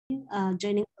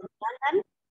joining from London.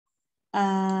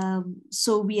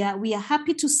 So we are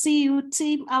happy to see you,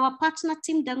 team, our partner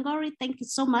team Dangori. Thank you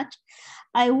so much.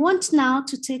 I want now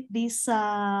to take this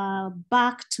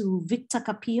back to Victor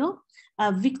Capillo.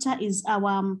 Victor is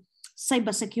our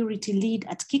cybersecurity lead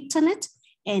at Kictanet,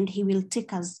 and he will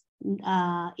take us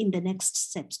in the next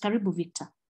steps. Karibu, Victor.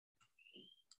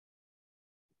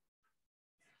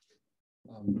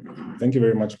 Thank you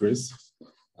very much, Grace.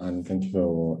 And thank you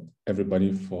for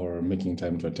everybody for making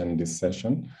time to attend this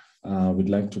session. We'd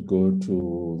like to go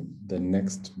to the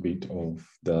next bit of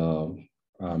the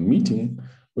meeting,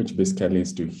 which basically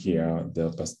is to hear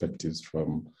the perspectives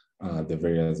from the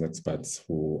various experts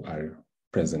who are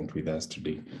present with us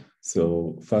today.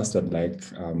 So first, I'd like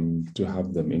to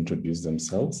have them introduce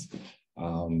themselves.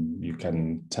 You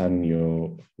can turn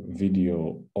your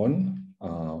video on,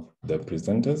 the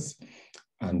presenters,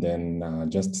 and then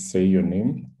just say your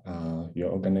name,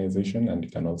 your organization, and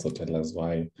you can also tell us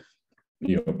why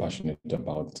you're passionate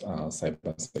about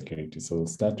cybersecurity. So we'll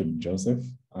start with Joseph,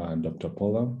 Dr.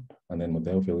 Paula, and then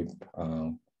Model Philip,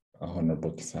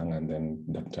 Honorable Kisang, and then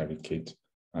Dr. Rikate,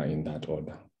 in that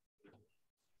order.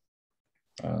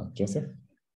 Joseph?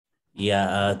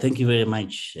 Yeah, thank you very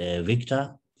much,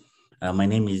 Victor. My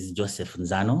name is Joseph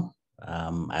Nzano.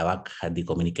 I work at the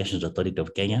Communications Authority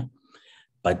of Kenya.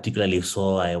 Particularly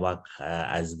so, I work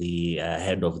as the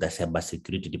head of the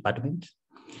Cybersecurity Department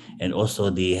and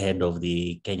also the head of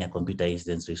the Kenya Computer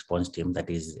Incident Response Team, that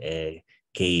is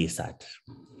KESAT.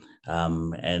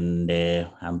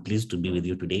 I'm pleased to be with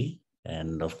you today.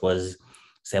 And of course,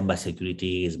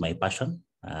 cybersecurity is my passion.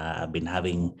 I've been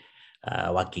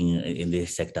working in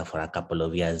this sector for a couple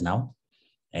of years now.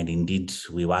 And indeed,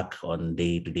 we work on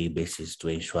day-to-day basis to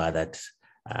ensure that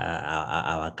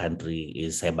our country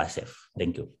is cyber safe.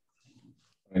 Thank you.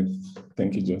 Right.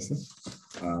 Thank you, Joseph.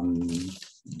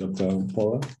 Dr.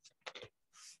 Paula?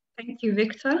 Thank you,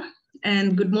 Victor,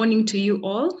 and good morning to you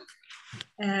all.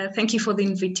 Thank you for the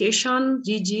invitation,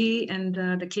 Gigi and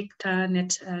the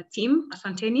Kictanet team,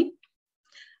 Asanteni.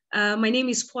 My name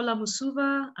is Paula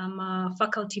Musuva. I'm a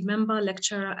faculty member,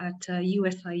 lecturer at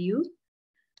USIU.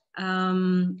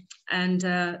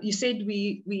 You said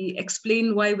we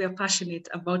explain why we're passionate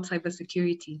about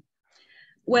cybersecurity.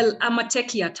 Well, I'm a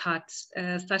techie at heart.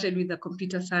 Started with a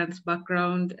computer science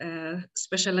background,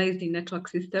 specialized in network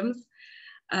systems.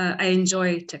 I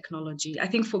enjoy technology. I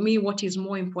think for me, what is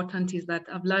more important is that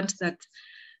I've learned that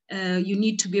you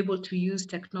need to be able to use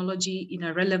technology in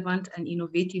a relevant and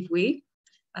innovative way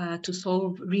to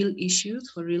solve real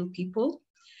issues for real people.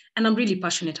 And I'm really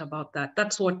passionate about that.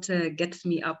 That's what gets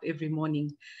me up every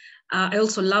morning. I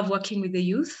also love working with the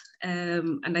youth,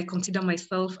 and I consider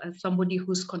myself as somebody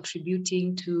who's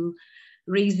contributing to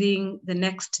raising the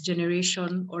next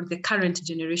generation or the current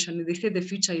generation. They say the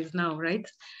future is now, right?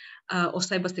 Of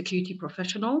cybersecurity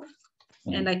professionals.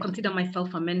 And I consider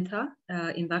myself a mentor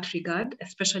in that regard,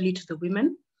 especially to the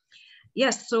women.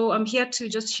 Yes, so I'm here to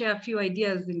just share a few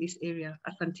ideas in this area.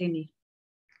 Asanteni.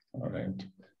 All right.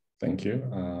 Thank you.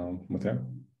 Muthea?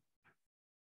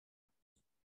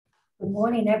 Good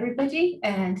morning, everybody,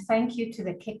 and thank you to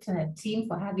the Kictanet team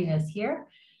for having us here.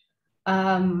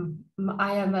 I am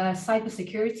a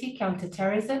cybersecurity,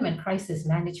 counterterrorism, and crisis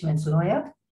management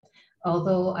lawyer,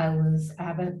 although I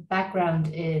have a background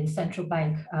in central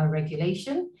bank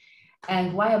regulation.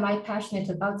 And why am I passionate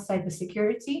about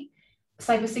cybersecurity?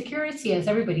 Cybersecurity, as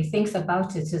everybody thinks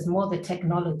about it, is more the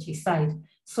technology side.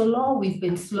 So long, we've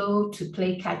been slow to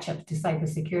play catch up to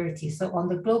cybersecurity. So on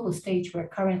the global stage, we're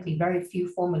currently very few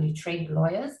formally trained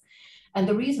lawyers. And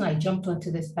the reason I jumped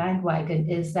onto this bandwagon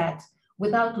is that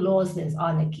without laws, there's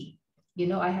anarchy. You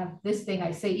know, I have this thing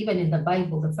I say, even in the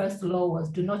Bible, the first law was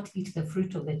do not eat the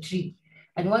fruit of the tree.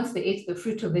 And once they ate the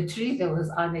fruit of the tree, there was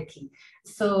anarchy.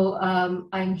 So I'm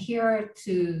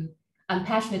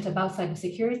passionate about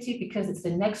cybersecurity because it's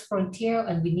the next frontier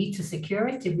and we need to secure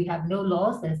it. If we have no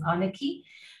laws, there's anarchy.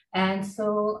 And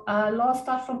so laws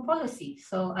start from policy.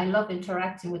 So I love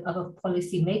interacting with other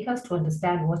policy makers to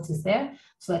understand what is there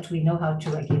so that we know how to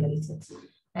regulate it.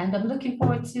 And I'm looking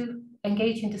forward to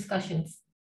engage in discussions.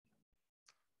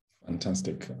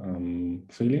 Fantastic.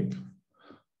 Philip?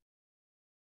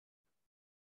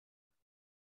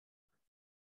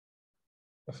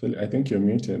 I think you're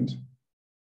muted.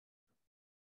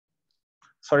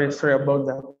 Sorry about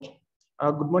that.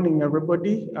 Good morning,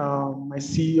 everybody. My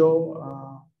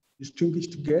CEO,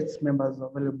 distinguished guests, members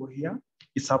available here.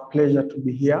 It's a pleasure to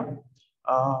be here.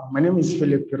 My name is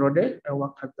Philip Pirode. I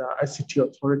work at the ICT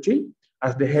Authority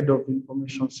as the head of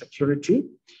information security.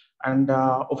 And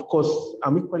of course,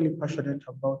 I'm equally passionate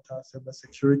about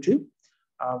cybersecurity.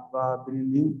 I've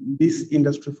been in this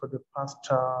industry for the past,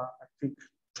 I think,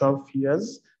 12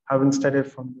 years, having started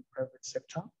from the private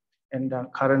sector, and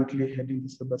currently heading the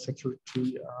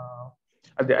cybersecurity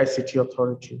at the ICT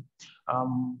Authority.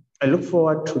 I look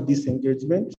forward to this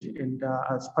engagement, and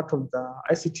as part of the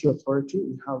ICT Authority,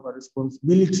 we have a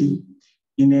responsibility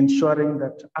in ensuring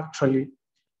that actually,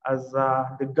 as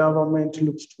the government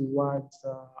looks towards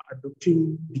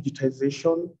adopting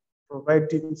digitization,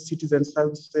 providing citizen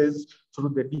services through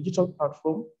the digital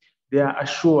platform, they are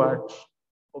assured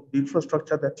of the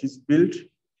infrastructure that is built.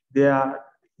 Their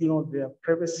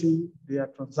privacy, their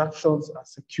transactions are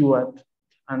secured,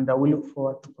 and we look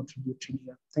forward to contributing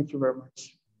here. Thank you very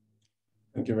much.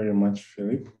 Thank you very much,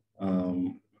 Philip.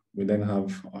 We then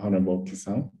have Honorable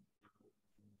Kisang.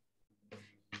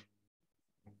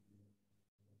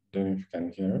 Don't know if you can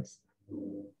hear us.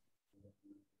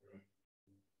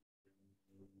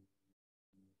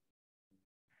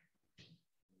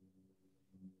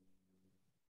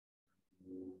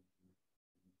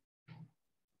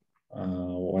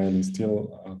 While he's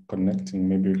still connecting,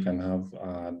 maybe we can have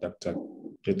Dr.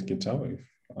 Kate Gitau if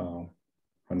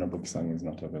Honorable Kisang is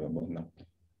not available now.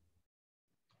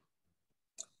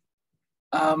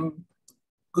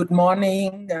 Good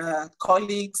morning,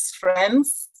 colleagues,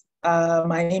 friends.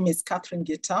 My name is Catherine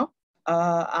Gitau.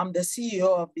 I'm the CEO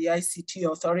of the ICT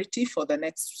Authority for the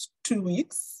next 2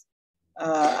 weeks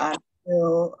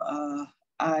until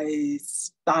I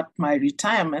start my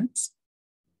retirement.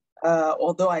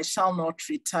 Although I shall not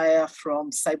retire from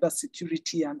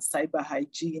cybersecurity and cyber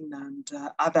hygiene and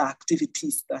other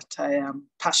activities that I am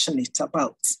passionate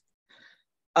about.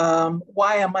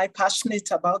 Why am I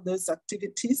passionate about those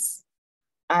activities?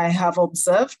 I have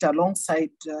observed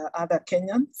alongside other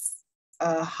Kenyans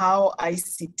how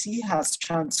ICT has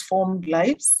transformed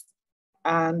lives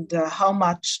and how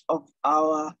much of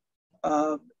our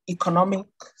economic,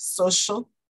 social,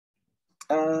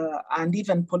 and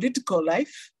even political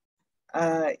life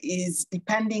is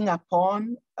depending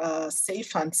upon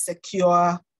safe and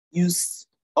secure use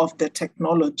of the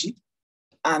technology.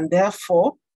 And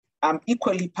therefore, I'm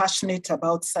equally passionate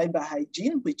about cyber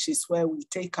hygiene, which is where we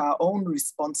take our own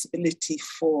responsibility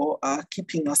for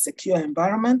keeping a secure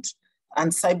environment,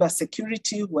 and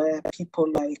cybersecurity, where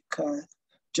people like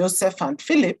Joseph and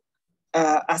Philip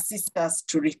assist us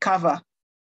to recover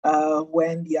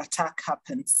when the attack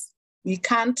happens. We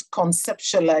can't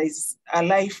conceptualize a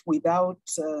life without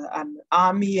an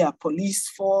army, a police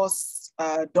force,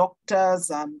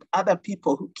 doctors, and other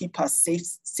people who keep us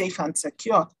safe and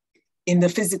secure in the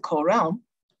physical realm.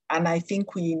 And I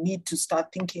think we need to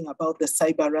start thinking about the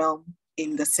cyber realm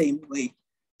in the same way.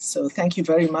 So thank you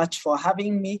very much for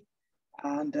having me.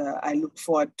 And I look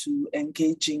forward to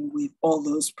engaging with all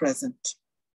those present.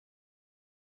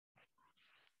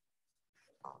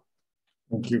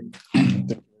 Thank you.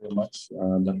 Thank you very much,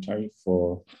 Dr.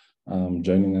 for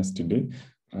joining us today.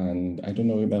 And I don't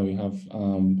know whether we have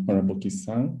Honorable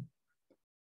Kisang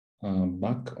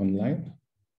back online.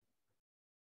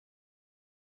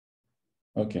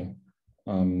 Okay,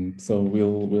 so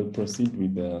we'll proceed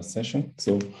with the session.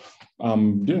 So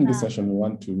during this session, we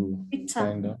want to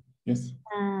find out. Yes.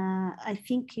 I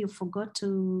think you forgot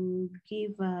to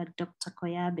give Dr.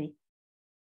 Koyabe.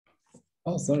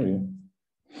 Oh, sorry.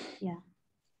 Yeah.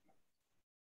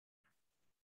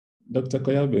 Dr.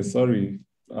 Koyabe, sorry.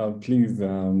 Please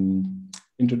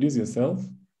introduce yourself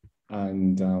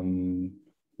and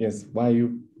yes, why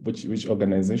you, which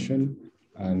organization,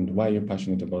 and why you're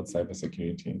passionate about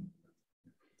cybersecurity.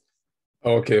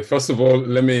 Okay, first of all,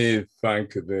 let me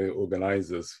thank the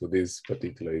organizers for this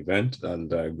particular event, and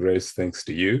Grace, thanks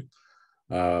to you.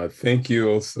 Thank you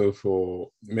also for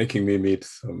making me meet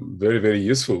some very, very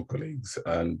useful colleagues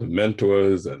and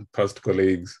mentors and past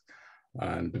colleagues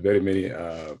and very many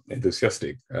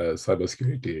enthusiastic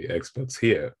cybersecurity experts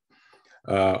here.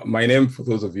 My name, for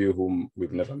those of you whom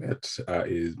we've never met,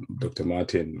 is Dr.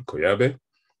 Martin Koyabe.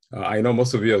 I know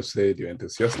most of you have said you're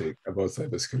enthusiastic about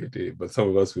cybersecurity, but some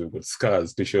of us will put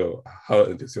scars to show how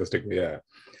enthusiastic we are.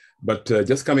 But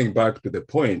just coming back to the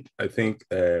point, I think,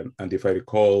 and if I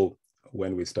recall,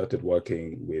 when we started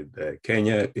working with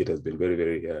Kenya, it has been very,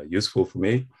 very useful for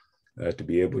me to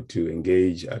be able to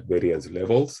engage at various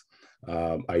levels.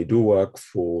 I do work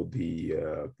for the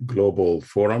Global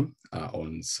Forum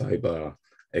on Cyber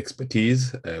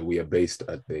Expertise. We are based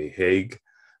at The Hague.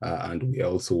 And we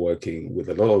are also working with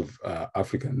a lot of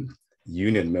African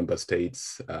Union member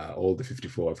states, all the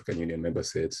 54 African Union member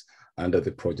states, under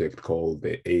the project called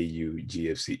the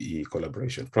AU-GFCE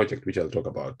Collaboration Project, which I'll talk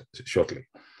about shortly.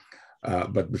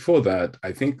 But before that,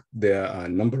 I think there are a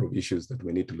number of issues that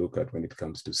we need to look at when it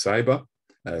comes to cyber.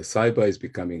 Cyber is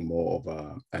becoming more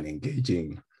of an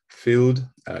engaging field.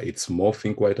 It's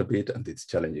morphing quite a bit and it's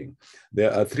challenging.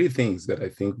 There are three things that I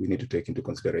think we need to take into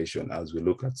consideration as we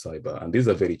look at cyber, and these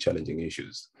are very challenging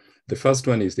issues. The first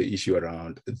one is the issue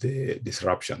around the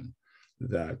disruption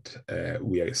that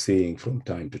we are seeing from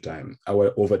time to time.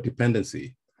 Our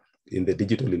overdependency in the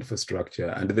digital infrastructure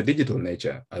and the digital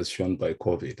nature, as shown by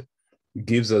COVID,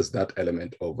 gives us that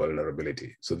element of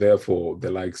vulnerability. So therefore,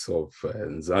 the likes of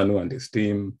Nzano and his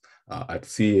team at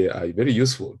CA are very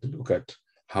useful to look at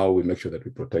how we make sure that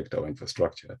we protect our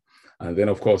infrastructure. And then,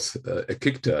 of course,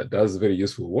 CICTA does very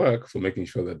useful work for making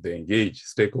sure that they engage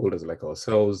stakeholders like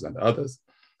ourselves and others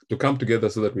to come together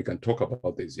so that we can talk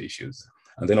about these issues.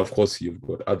 And then, of course, you've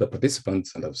got other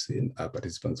participants, and I've seen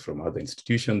participants from other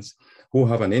institutions who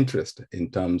have an interest in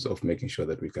terms of making sure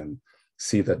that we can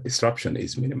see that disruption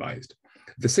is minimized.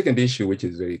 The second issue, which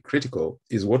is very critical,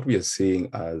 is what we are seeing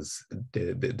as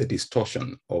the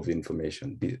distortion of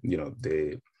information,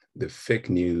 the fake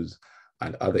news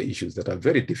and other issues that are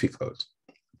very difficult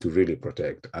to really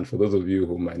protect. And for those of you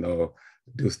whom I know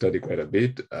do study quite a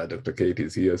bit, Dr. Kate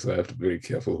is here, so I have to be very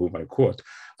careful whom I quote.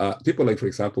 People like, for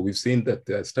example, we've seen that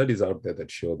there are studies out there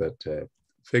that show that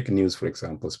fake news, for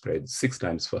example, spreads 6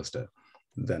 times faster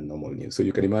than normal news. So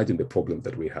you can imagine the problem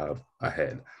that we have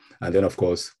ahead. And then, of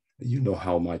course, you know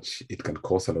how much it can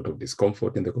cause a lot of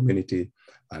discomfort in the community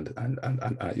and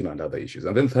other issues.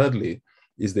 And then thirdly,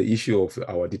 is the issue of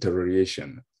our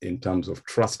deterioration in terms of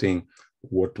trusting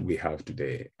what we have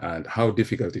today and how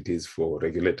difficult it is for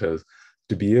regulators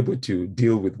to be able to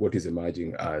deal with what is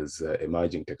emerging as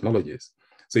emerging technologies.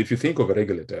 So if you think of a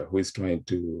regulator who is trying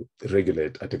to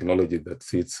regulate a technology that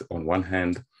sits on one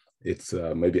hand, it's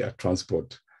maybe a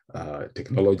transport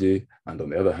technology, and on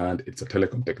the other hand, it's a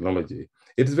telecom technology,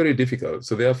 it's very difficult.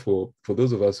 So therefore, for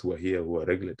those of us who are here who are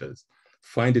regulators,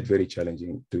 find it very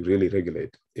challenging to really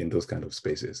regulate in those kind of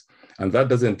spaces. And that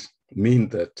doesn't mean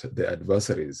that the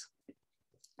adversaries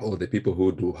or the people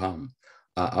who do harm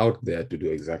are out there to do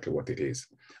exactly what it is.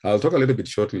 I'll talk a little bit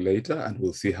shortly later, and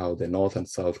we'll see how the North and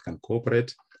South can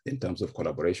cooperate in terms of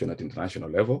collaboration at international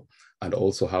level, and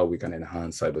also how we can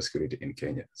enhance cybersecurity in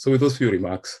Kenya. So with those few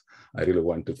remarks, I really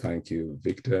want to thank you,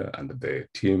 Victor, and the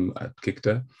team at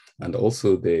CICTA, and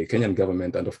also the Kenyan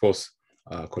government, and of course,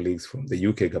 colleagues from the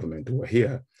UK government who are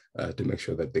here to make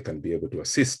sure that they can be able to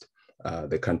assist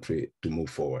the country to move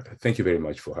forward. Thank you very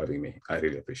much for having me. I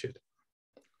really appreciate it.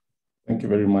 Thank you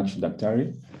very much,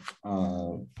 Dr.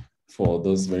 For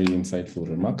those very insightful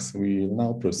remarks. We will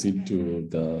now proceed to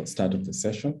the start of the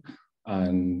session.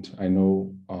 And I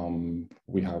know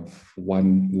we have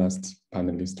one last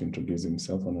panelist to introduce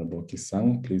himself, Honorable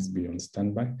Kisang. Please be on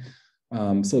standby.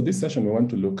 So this session, we want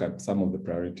to look at some of the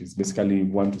priorities. Basically, we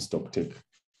want to stock take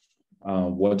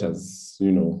what has,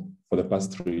 for the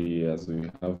past 3 years, we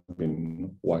have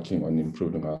been working on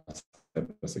improving our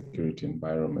cybersecurity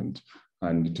environment.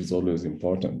 And it is always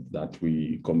important that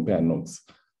we compare notes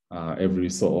every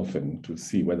so often to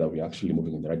see whether we're actually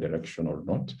moving in the right direction or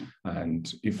not.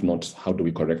 And if not, how do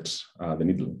we correct the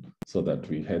needle so that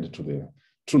we head to the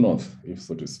true north, if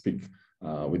so to speak,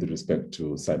 with respect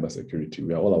to cybersecurity.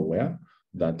 We are all aware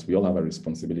that we all have a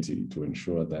responsibility to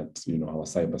ensure that our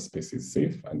cyberspace is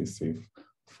safe and is safe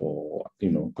for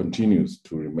continues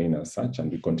to remain as such,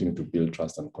 and we continue to build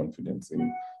trust and confidence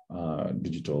in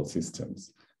digital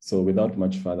systems. So without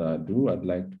much further ado, I'd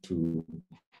like to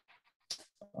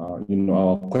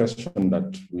our question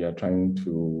that we are trying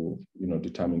to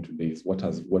determine today is what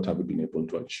have we been able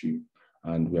to achieve,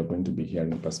 and we are going to be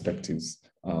hearing perspectives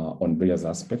on various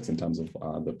aspects in terms of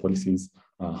the policies,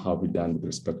 how we done with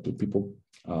respect to people,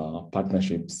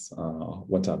 partnerships,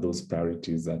 what are those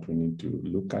priorities that we need to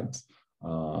look at,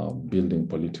 building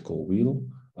political will,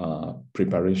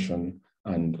 preparation,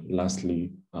 and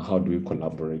lastly, how do we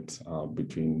collaborate how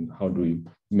do we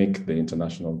make the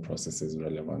international processes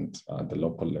relevant at the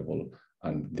local level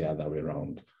and the other way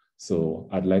around. So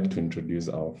I'd like to introduce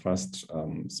our first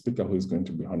speaker, who is going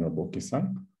to be Honorable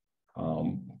Kisang.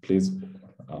 Please,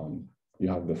 you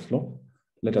have the floor.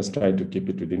 Let us try to keep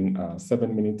it within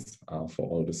 7 minutes for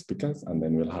all the speakers, and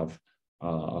then we'll have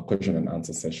a question and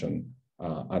answer session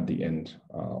at the end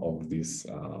of this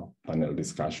panel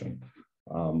discussion.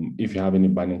 If you have any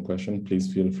burning question,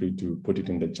 please feel free to put it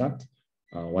in the chat.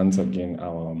 Once again,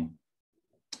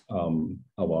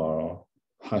 our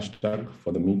hashtag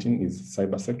for the meeting is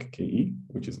CybersecKE,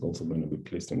 which is also going to be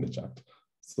placed in the chat.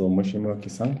 So Mheshimiwa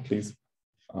Kisang, please,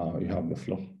 you have the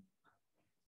floor.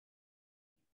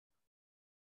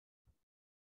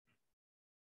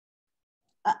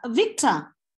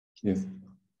 Victor. Yes.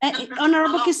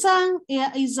 Honorable Kisang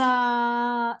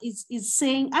is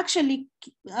saying, actually,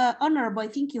 Honorable, I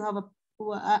think you have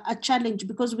a challenge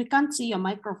because we can't see your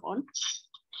microphone.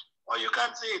 Oh, you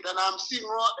can't see it, and I'm seeing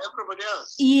everybody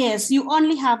else. Yes, you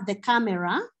only have the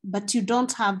camera, but you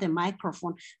don't have the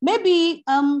microphone. Maybe,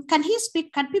 can he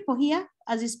speak? Can people hear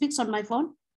as he speaks on my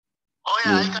phone? Oh,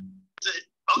 yeah, I can see.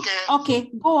 Okay.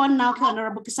 Okay, go on now,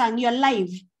 Honorable Kisang, you're live.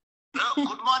 Good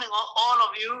morning, all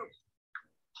of you.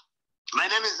 My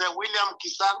name is William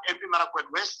Kisang, MP Marakwet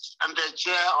West. I'm the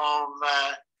chair of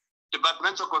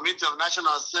Departmental Committee of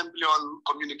National Assembly on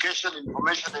Communication,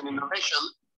 Information, and Innovation.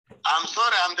 I'm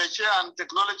sorry, I'm the chair, and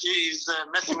technology is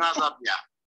messing us up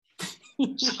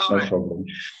here. Sorry. No problem.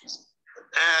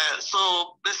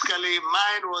 So basically,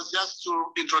 mine was just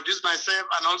to introduce myself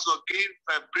and also give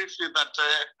briefly that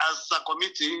as a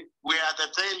committee, we are at the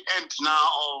tail end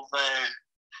now of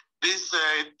this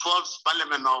 12th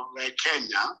Parliament of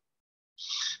Kenya.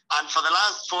 And for the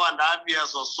last 4.5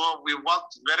 years or so, we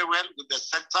worked very well with the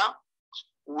sector.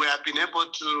 We have been able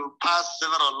to pass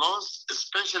several laws,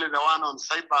 especially the one on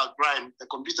cybercrime, the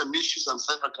Computer Misuse and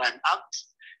Cybercrime Act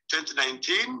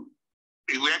 2019.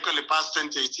 We actually passed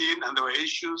 2018, and there were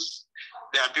issues.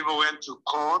 There are people who went to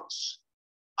court,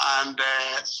 and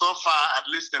so far, at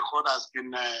least the court has been,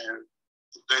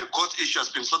 the court issue has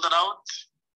been sorted out.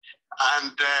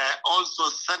 And also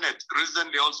Senate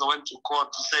recently also went to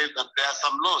court to say that there are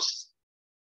some laws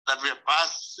that were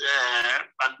passed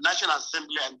at National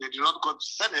Assembly and they did not go to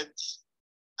Senate,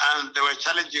 and they were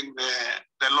challenging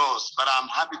the laws. But I'm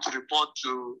happy to report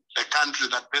to the country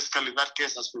that basically that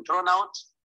case has been thrown out,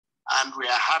 and we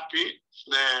are happy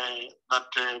that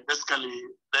basically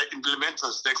the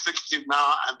implementers, the executive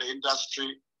now and the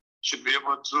industry should be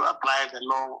able to apply the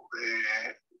law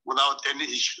without any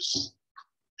issues.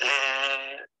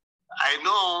 I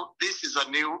know this is a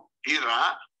new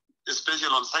era, especially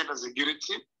on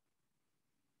cybersecurity.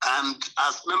 And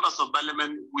as members of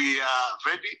parliament, we are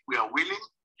ready, we are willing.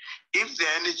 If there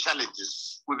are any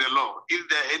challenges with the law, if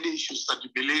there are any issues that you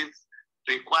believe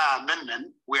require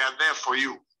amendment, we are there for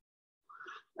you.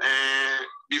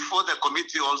 Before the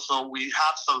committee also, we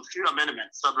have some few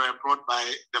amendments that were brought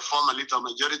by the former leader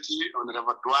majority,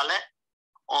 Honorable Duale,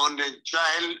 on the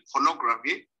child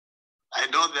pornography. I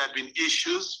know there have been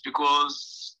issues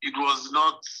because it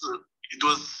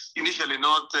was initially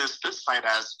not specified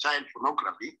as child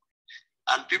pornography.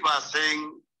 And people are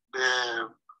saying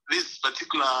this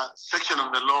particular section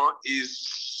of the law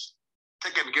is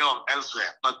taken care of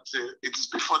elsewhere. But it is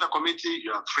before the committee.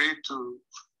 You are free to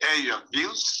air your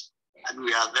views, and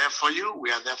we are there for you.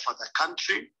 We are there for the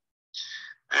country.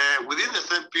 Within the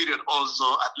same period also,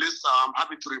 at least I'm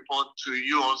happy to report to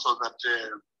you also that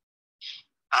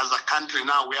as a country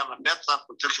now, we have a Data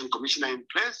Protection Commissioner in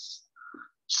place,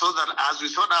 so that as we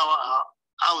sort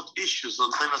out issues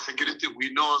on cybersecurity,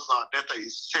 we know our data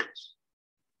is safe.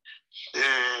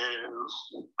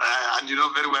 And you know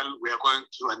very well, we are going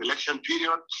to an election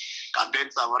period.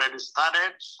 Campaigns have already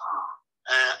started,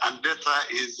 and data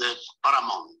is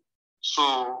paramount.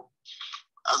 So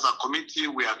as a committee,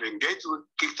 we have engaged with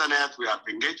Kictanet, we have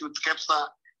engaged with KEPSA,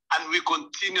 and we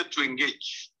continue to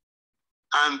engage.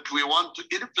 And we want to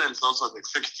influence also the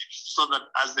executive so that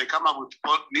as they come up with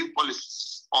new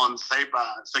policies on cyber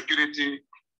security,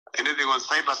 anything on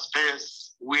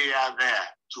cyberspace, we are there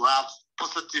to have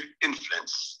positive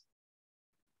influence.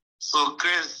 So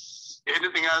Chris,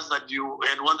 anything else that you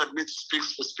had wanted me to speak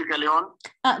specifically on?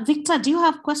 Victor, do you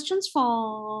have questions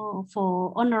for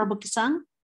Honorable Kisang?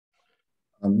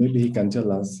 Maybe he can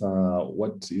tell us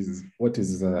what is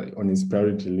on his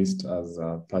priority list as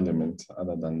Parliament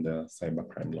other than the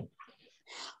cybercrime law.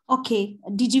 Okay,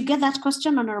 did you get that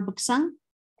question, Honorable Kisang?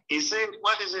 He said,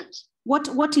 what is it?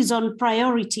 What is on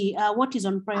priority? What is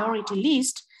on priority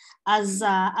list as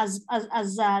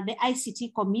the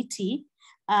ICT committee,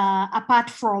 apart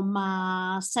from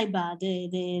the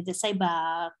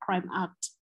Cybercrime Act?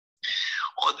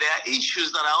 Or there are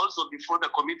issues that are also before the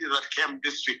committee that came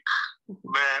this week.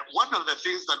 One of the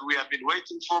things that we have been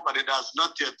waiting for, but it has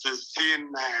not yet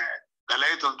seen the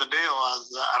light of the day or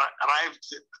has arrived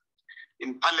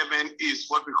in Parliament, is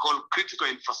what we call critical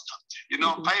infrastructure. You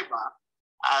know, fiber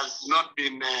has not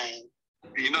been,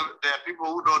 there are people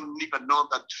who don't even know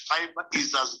that fiber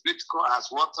is as critical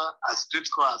as water, as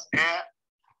critical as air,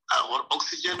 or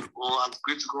oxygen, or as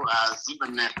critical as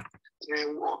even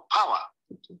power.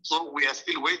 So we are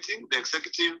still waiting. The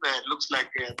executive looks like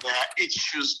there are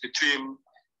issues between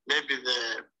maybe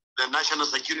the national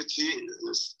security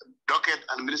docket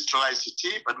and Ministry of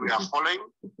ICT, but we are following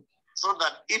so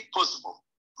that if possible,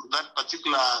 that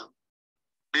particular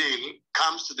bill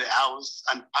comes to the House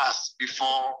and pass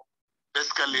before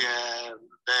basically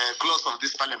the close of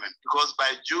this parliament, because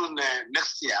by June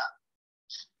next year,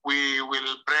 we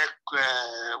will break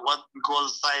what we call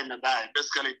sign and die.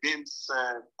 Basically, means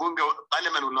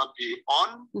parliament will not be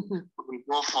on. We will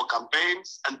go for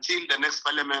campaigns until the next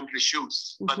parliament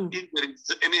resumes. But if there is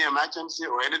any emergency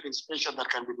or anything special that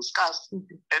can be discussed,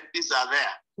 MPs are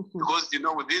there. Because, you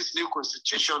know, with this new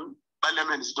constitution,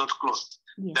 parliament is not closed.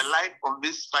 The life of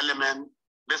this parliament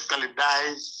basically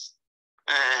dies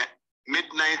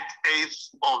midnight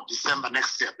 8th of December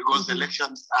next year, because the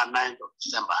elections are 9th of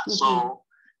December. So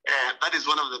that is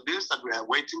one of the bills that we are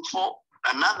waiting for.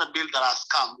 Another bill that has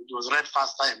come, it was read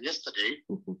first time yesterday,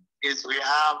 is we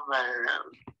have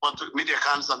what Media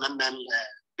Council Amendment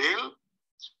bill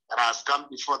that has come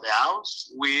before the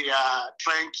House. We are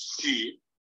trying to see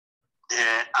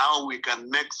how we can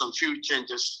make some few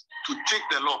changes to tweak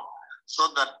the law so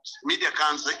that Media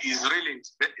Council is really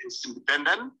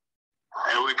independent.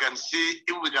 We can see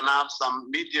if we can have some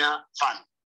media fund,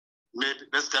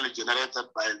 basically generated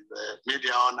by the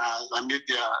media owners and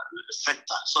media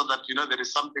sector, so that, you know, there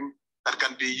is something that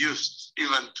can be used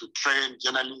even to train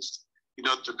journalists, you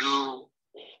know, to do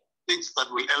things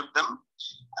that will help them.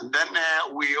 And then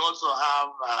we also have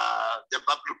the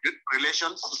Public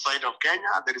Relations Society of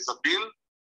Kenya. There is a bill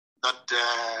that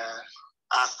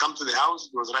has come to the House.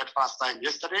 It was read first time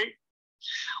yesterday.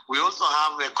 We also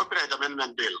have a copyright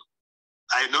amendment bill.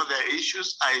 I know the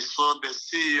issues. I saw the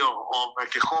CEO of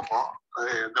Kekobo.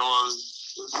 There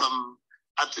was some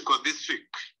article this week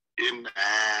in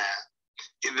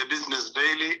the Business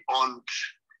Daily on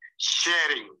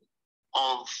sharing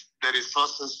of the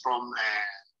resources from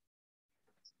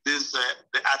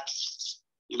the artists.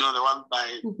 You know, the one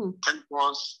by 10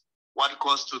 crores, what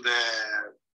goes to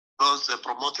those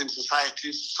promoting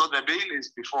societies. So the bill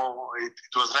is before, it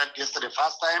was read yesterday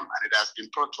first time, and it has been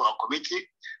brought to our committee.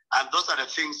 And those are the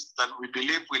things that we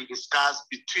believe we'll discuss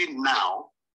between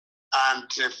now and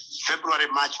February,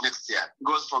 March next year.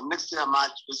 Because from next year,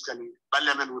 March, basically,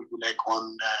 Parliament will be like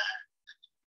on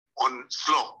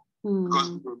slow,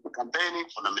 because we'll be campaigning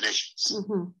for nominations.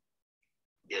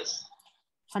 Yes.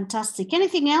 Fantastic.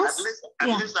 Anything else? At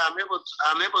least I'm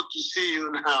able to see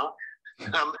you now.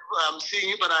 I'm seeing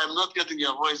you, but I'm not getting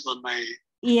your voice on my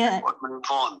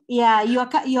phone. Yeah,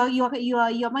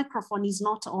 your microphone is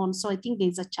not on, so I think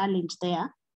there's a challenge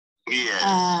there.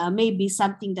 Yes. Maybe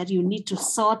something that you need to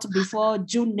sort before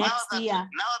June next year.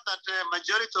 Now that the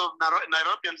majority of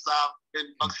Nairobians have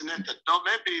been vaccinated, now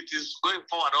maybe it is going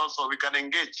forward also, we can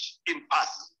engage in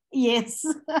person. Yes.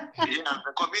 Yeah,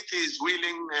 the committee is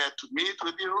willing to meet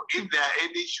with you. If there are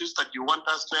any issues that you want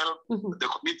us to help, the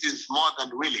committee is more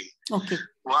than willing to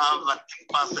have a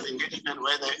person engagement,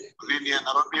 whether in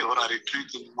Nairobi or a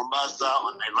retreat in Mombasa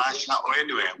or Naivasha or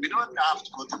anywhere. We don't have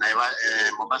to go to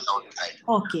Mombasa all the time.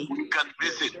 Okay. We can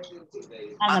visit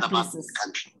other places. The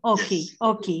country. Okay, yes.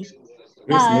 Okay.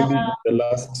 Grace, maybe the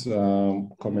last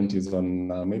comment is on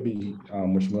maybe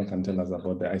Mheshimiwa can tell us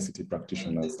about the ICT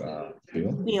practitioners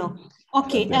bill.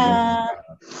 Okay. Yeah.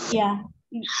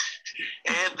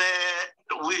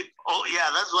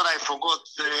 That's what I forgot.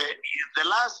 The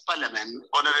last parliament,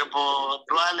 Honorable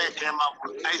Duale came up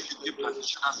with ICT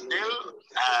practitioners bill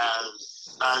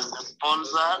as a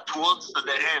sponsor towards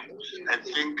the end. I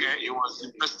think it was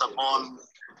impressed upon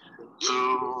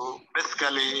to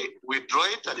basically withdraw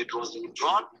it, and it was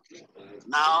withdrawn.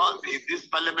 Now, in this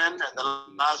parliament, the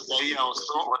last year or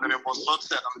so, Honorable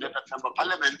Sotse, nominated member of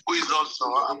parliament, who is also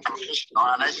a professional,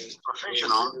 an ICT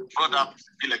professional, brought up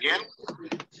the bill again.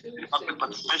 In public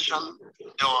participation,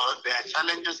 there are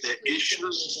challenges, there are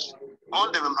issues,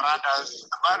 all the memorandums,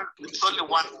 but it's only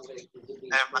one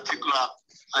particular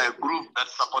group that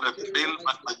supported the bill,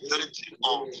 but majority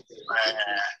of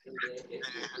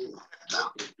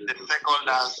the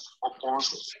stakeholders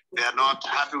opposed. They are not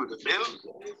happy with the bill.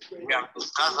 We have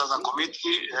discussed as a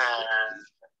committee.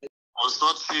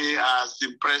 Osotsi has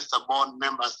impressed upon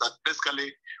members that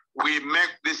basically we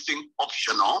make this thing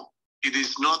optional. It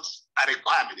is not a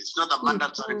requirement. It's not a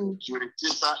mandatory. You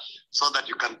register so that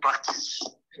you can practice.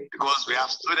 Because we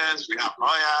have students, we have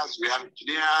lawyers, we have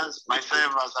engineers,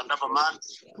 myself as a double man,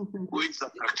 who is a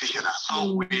practitioner.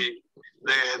 So the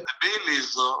bill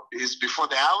is before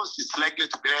the House. It's likely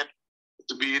to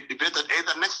be debated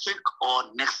either next week or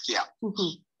next year.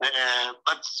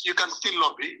 But you can still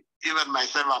lobby. Even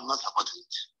myself, I'm not supporting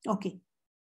it. Okay.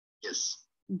 Yes.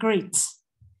 Great.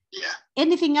 Yeah.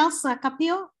 Anything else,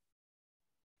 Kapio?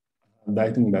 I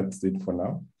think that's it for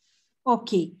now.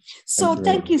 Okay, so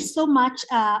thank you so much,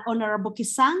 Honorable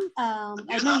Kisang. I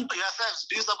know yourselves,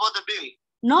 do you support the bill?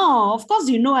 No, of course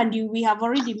you know, and we have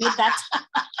already made that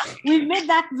We made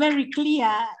that very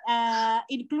clear,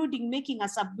 including making a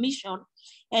submission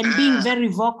and being very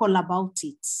vocal about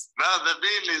it. No, the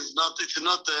bill is not, it's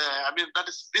not,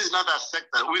 this is not a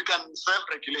sector. We can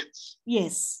self-regulate.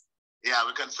 Yes. Yeah,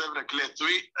 we can self-regulate.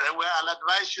 I'll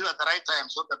advise you at the right time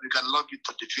so that we can log it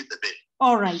to defeat the bill.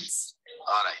 All right.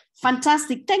 All right.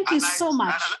 Fantastic. Thank you so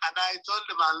much. And I told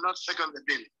him I'll not second the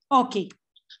bill. Okay.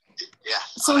 Yeah.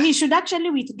 So he should actually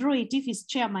withdraw it if his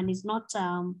chairman is not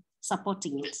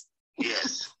supporting it.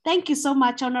 Yes. Thank you so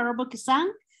much, Honorable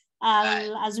Kisang.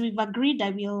 As we've agreed, I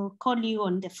will call you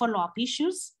on the follow-up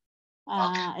issues,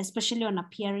 especially on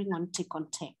appearing on Tech on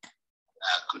Tech.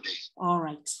 Good day. All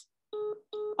right.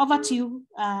 Over to you,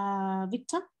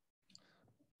 Victor.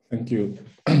 Thank you.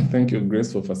 Thank you,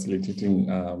 Grace, for facilitating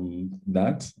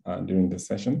that during the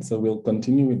session. So we'll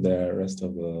continue with the rest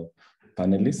of the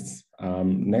panelists.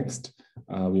 Next,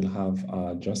 we'll have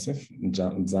Joseph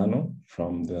Nzano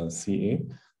from the CA.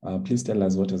 Please tell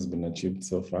us what has been achieved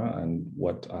so far and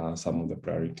what are some of the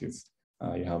priorities.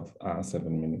 You have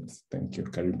 7 minutes. Thank you.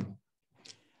 Karibu.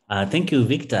 Thank you,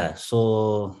 Victor.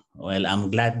 So, well, I'm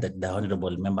glad that the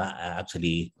Honorable Member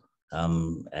actually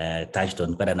touched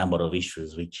on quite a number of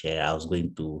issues, which I was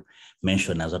going to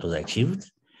mention as what was achieved.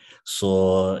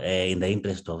 So, in the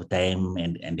interest of time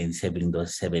and in saving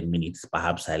those 7 minutes,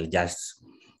 perhaps I'll just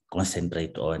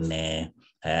concentrate on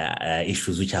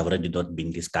issues which have already not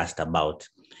been discussed about.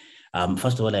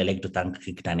 First of all, I'd like to thank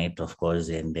ICTANET, of course,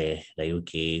 and the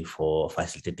UK for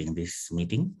facilitating this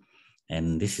meeting.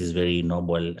 And this is very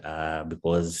noble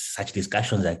because such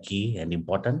discussions are key and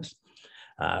important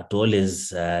to always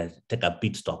take a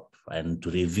pit stop and to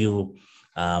review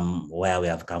where we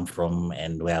have come from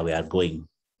and where we are going.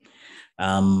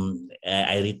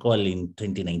 I recall in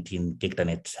 2019,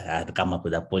 ICTANET had come up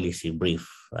with a policy brief,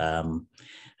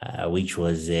 which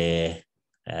was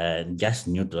just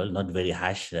neutral, not very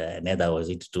harsh, neither was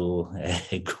it too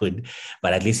good,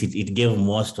 but at least it gave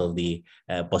most of the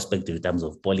perspective in terms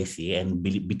of policy. And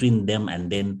between them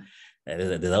and then,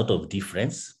 there's a lot of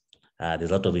difference, there's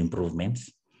a lot of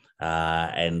improvements.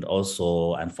 And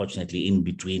also, unfortunately, in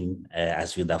between,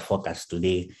 as with the focus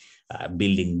today,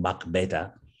 building back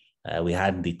better, we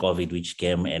had the COVID which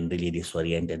came and really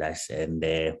disoriented us, and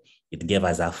it gave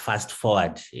us a fast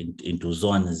forward into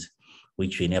zones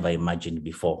which we never imagined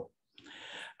before.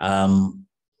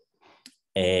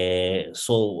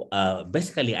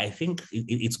 Basically, I think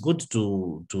it's good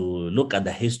to look at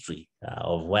the history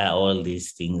of where all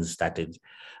these things started,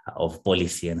 of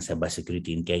policy and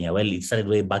cybersecurity in Kenya. Well, it started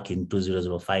way back in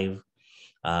 2005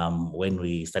 when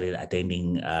we started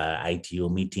attending ITU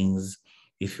meetings.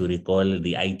 If you recall,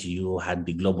 the ITU had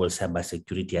the Global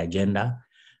Cybersecurity Agenda,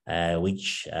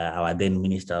 which our then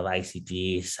Minister of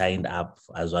ICT signed up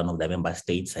as one of the member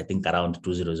states, I think around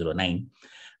 2009,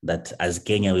 that as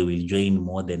Kenya, we will join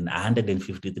more than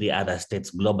 153 other states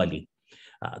globally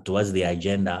towards the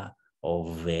agenda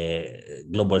of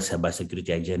global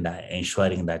cybersecurity agenda,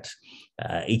 ensuring that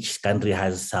each country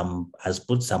has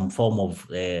put some form of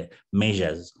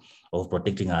measures of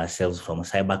protecting ourselves from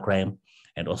cybercrime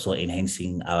and also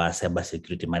enhancing our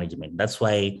cybersecurity management. That's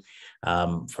why,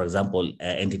 for example,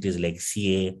 entities like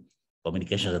CA,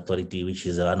 Communications Authority, which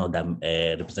is one of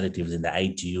the representatives in the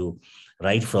ITU,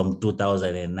 right from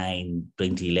 2009,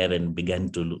 2011, began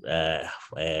to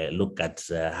look at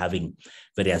having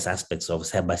various aspects of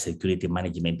cybersecurity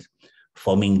management,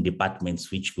 forming departments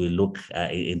which will look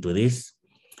into this.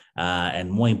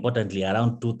 And more importantly,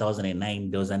 around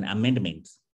 2009, there was an amendment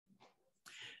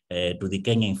to the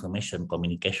Kenya Information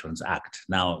Communications Act.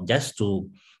 Now, just to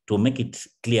make it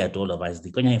clear to all of us,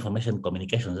 the Kenya Information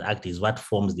Communications Act is what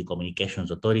forms the Communications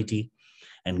Authority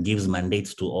and gives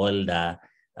mandates to all the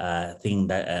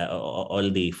all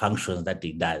the functions that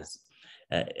it does.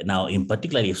 Now, in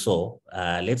particularly so,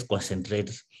 let's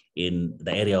concentrate in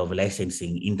the area of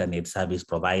licensing internet service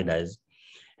providers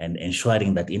and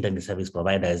ensuring that internet service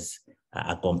providers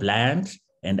are compliant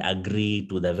and agree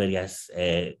to the various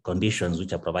conditions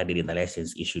which are provided in the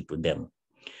license issued to them.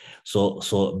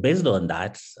 So based on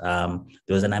that,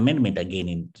 there was an amendment again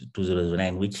in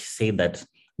 2009, which said that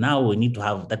now we need to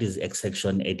have, that is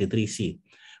section 83C,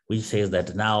 which says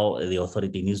that now the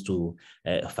authority needs to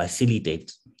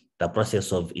facilitate the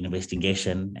process of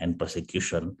investigation and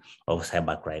prosecution of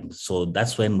cybercrime. So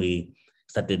that's when we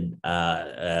started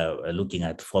looking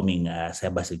at forming a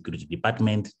cybersecurity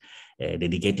department,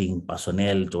 dedicating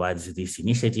personnel towards this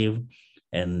initiative.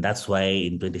 And that's why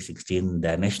in 2016,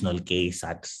 the National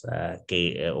KSAT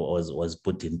was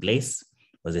put in place,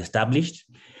 was established.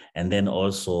 And then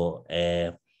also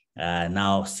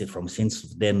now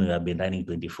since then, we have been running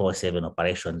 24/7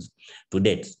 operations to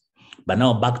date. But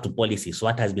now back to policy. So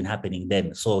what has been happening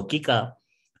then? So KICA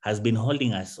has been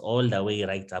holding us all the way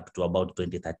right up to about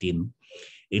 2013.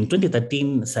 In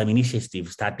 2013, some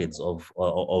initiatives started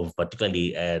of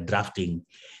particularly drafting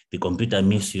the Computer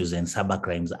Misuse and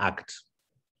Cybercrimes Act.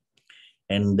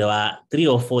 And there were 3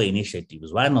 or 4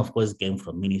 initiatives. One, of course, came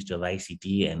from Ministry of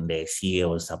ICT and the CA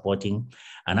was supporting.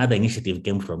 Another initiative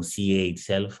came from CA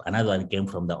itself. Another one came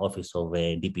from the office of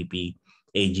DPP,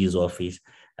 AG's office.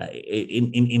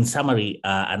 In summary,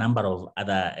 a number of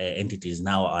other entities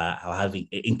now are having,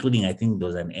 including, I think there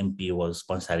was an MP who was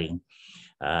sponsoring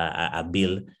a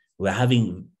bill. We're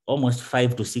having almost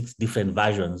 5 to 6 different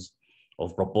versions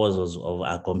of proposals of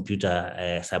a Computer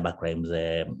Cybercrimes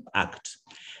Act.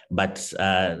 But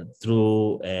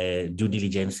through due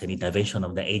diligence and intervention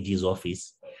of the AG's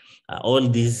office, all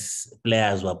these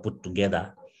players were put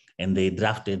together and they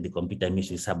drafted the Computer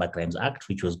Misuse Cybercrimes Act,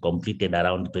 which was completed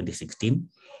around 2016,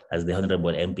 as the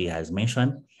Honorable MP has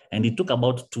mentioned. And it took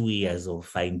about 2 years of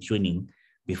fine-tuning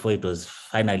before it was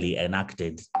finally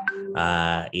enacted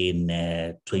in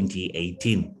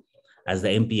 2018. As the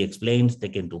MP explained,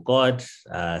 taken to court,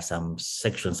 some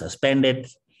sections suspended.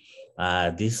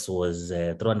 This was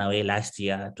thrown away last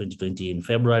year, 2020 in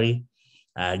February,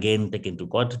 again taken to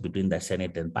court between the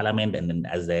Senate and Parliament. And then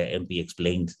as the MP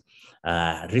explained,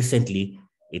 recently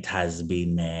it has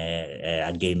been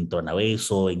again thrown away.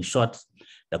 So in short,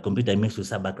 the Computer Misuse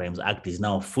Cybercrimes Act is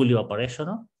now fully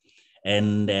operational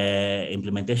and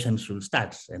implementation should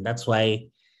start. And that's why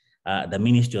the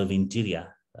Ministry of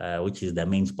Interior, which is the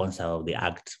main sponsor of the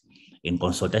Act, in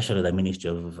consultation with the Ministry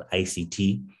of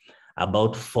ICT,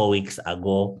 about 4 weeks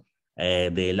ago,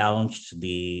 they launched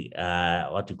the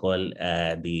what we call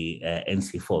the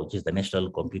NC4, which is the National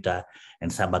Computer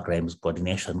and Cybercrimes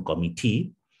Coordination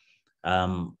Committee,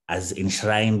 as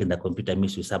enshrined in the Computer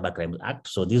Misuse Cybercrimes Act.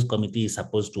 So this committee is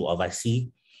supposed to oversee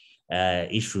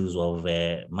issues of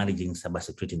managing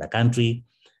cybersecurity in the country,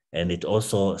 and it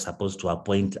also supposed to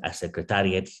appoint a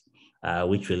secretariat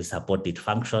which will support its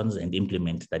functions and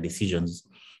implement the decisions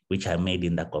which are made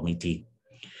in the committee.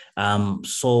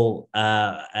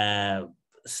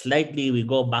 Slightly we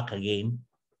go back again.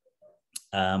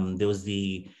 There was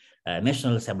the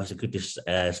National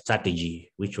Cybersecurity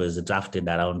Strategy, which was drafted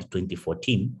around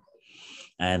 2014,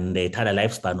 and it had a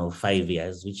lifespan of 5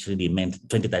 years, which really meant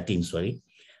 2013, sorry,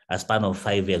 a span of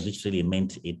 5 years, which really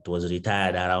meant it was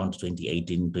retired around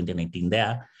 2018, 2019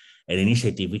 there. An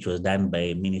initiative which was done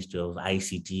by Ministry of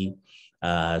ICT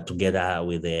together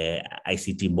with the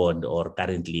ICT board, or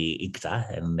currently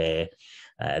ICTA,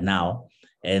 and now.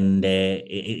 And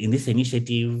in this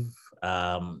initiative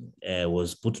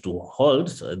was put to hold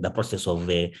the process of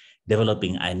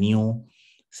developing a new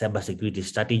cybersecurity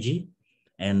strategy.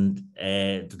 And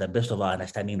to the best of our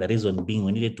understanding, the reason being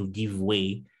we needed to give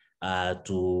way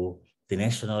to the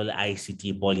National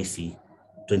ICT Policy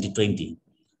 2020,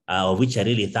 which I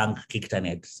really thank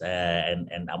KICTANET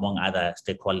and among other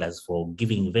stakeholders for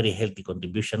giving very healthy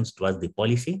contributions towards the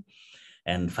policy.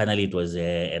 And finally, it was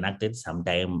enacted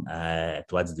sometime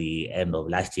towards the end of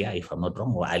last year, if I'm not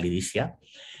wrong, or early this year.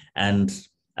 And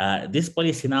this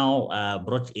policy now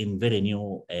brought in very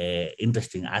new,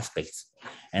 interesting aspects.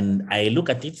 And I look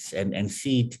at it and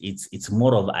see it's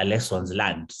more of a lessons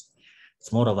learned.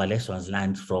 It's more of a lessons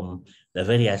learned from the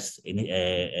various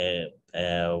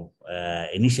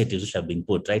initiatives which have been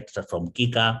put, right from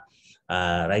KICA,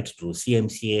 right to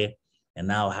CMCA, and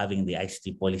now having the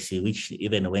ICT policy, which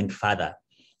even went further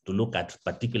to look at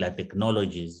particular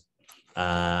technologies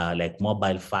like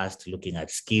mobile first, looking at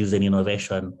skills and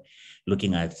innovation,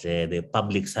 looking at the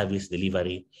public service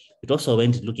delivery. It also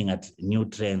went looking at new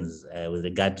trends with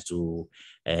regard to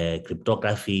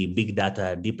cryptography, big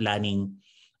data, deep learning,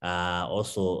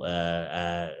 also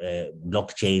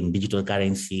blockchain, digital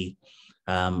currency,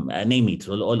 name it,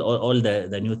 all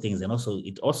the new things. And also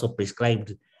it also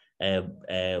prescribed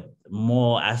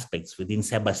more aspects within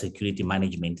cybersecurity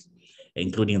management,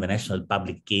 including the national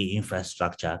public key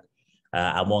infrastructure,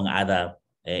 among other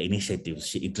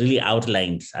initiatives. It really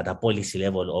outlined at a policy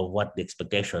level of what the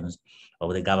expectations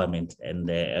of the government and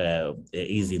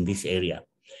is in this area.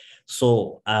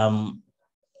 So, and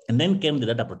then came the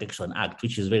Data Protection Act,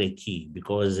 which is very key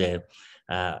because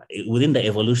within the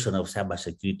evolution of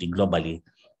cybersecurity globally,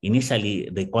 initially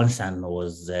the concern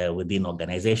was within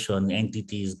organizations,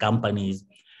 entities, companies,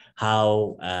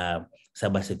 how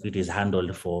cybersecurity is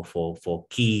handled for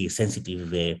key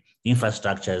sensitive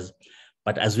infrastructures.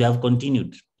 But as we have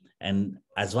continued, and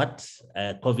as what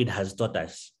COVID has taught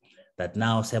us, that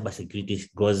now cybersecurity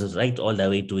goes right all the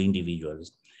way to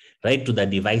individuals, right to the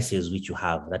devices which you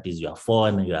have, that is your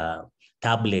phone, your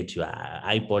tablet, your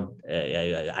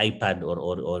iPad,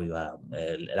 or your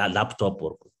laptop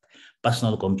or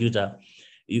personal computer,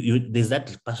 there's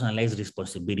that personalized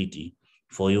responsibility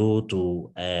for you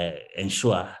to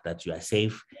ensure that you are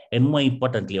safe. And more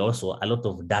importantly, also, a lot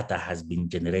of data has been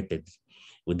generated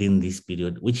within this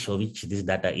period, which this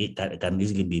data can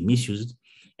easily be misused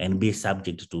and be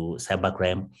subject to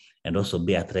cybercrime and also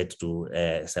be a threat to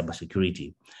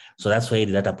cybersecurity. So that's why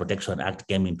the Data Protection Act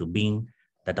came into being.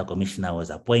 Data Commissioner was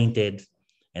appointed,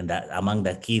 and that among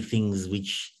the key things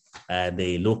which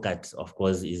they look at, of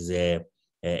course, is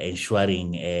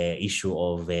ensuring issue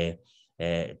of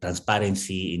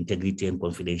transparency, integrity, and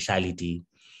confidentiality,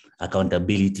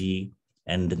 accountability.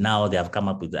 And now they have come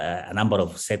up with a number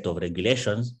of set of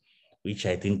regulations, which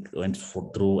I think went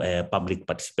through public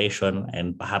participation.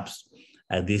 And perhaps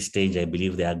at this stage, I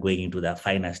believe they are going into the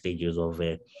final stages of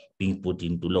being put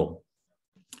into law.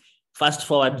 Fast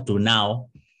forward to now,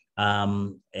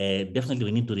 definitely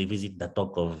we need to revisit the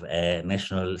talk of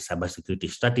national cybersecurity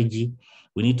strategy.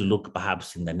 We need to look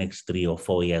perhaps in the next 3 or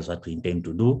 4 years what we intend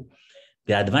to do.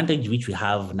 The advantage which we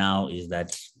have now is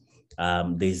that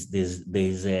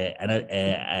there's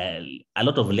a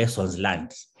lot of lessons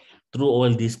learned through all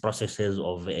these processes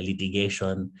of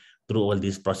litigation, through all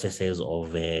these processes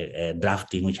of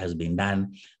drafting which has been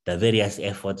done, the various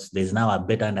efforts. There's now a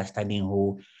better understanding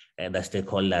who the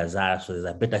stakeholders are, so there's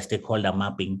a better stakeholder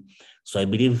mapping. So I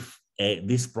believe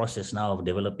this process now of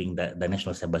developing the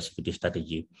national cybersecurity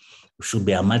strategy should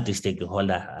be a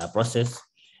multi-stakeholder process.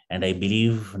 And I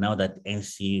believe now that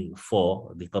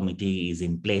NC4, the committee is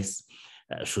in place,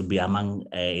 should be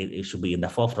it should be in the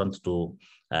forefront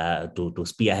to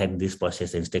spearhead this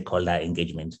process and stakeholder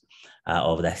engagement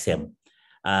of the same.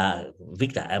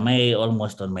 Victor, am I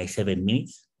almost on my 7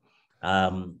 minutes?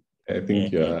 I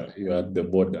think you're at the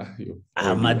border.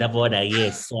 I'm at the border,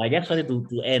 yes. So I just wanted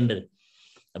to end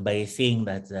by saying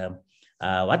that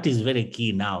what is very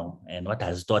key now and what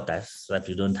has taught us that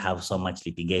we don't have so much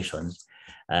litigations,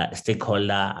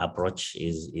 stakeholder approach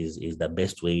is the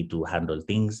best way to handle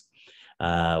things.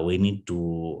 We need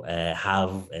to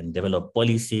have and develop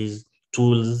policies,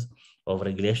 tools of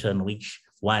regulation, which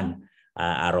one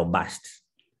are robust,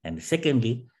 and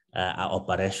secondly, are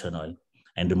operational,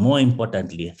 and more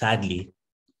importantly, thirdly,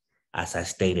 are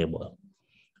sustainable.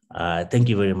 Thank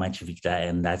you very much, Victor,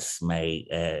 and that's my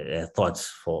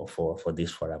thoughts for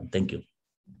this forum. Thank you.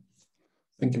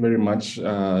 Thank you very much,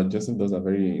 Joseph. Those are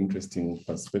very interesting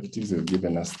perspectives. You've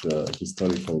given us the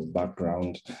historical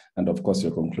background. And of course,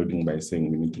 you're concluding by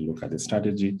saying we need to look at the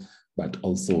strategy, but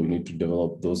also we need to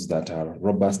develop those that are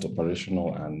robust,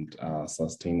 operational, and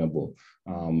sustainable.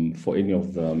 For any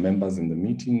of the members in the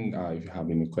meeting, if you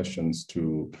have any questions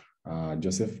to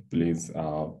Joseph, please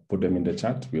put them in the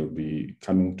chat. We'll be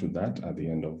coming to that at the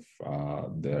end of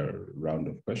the round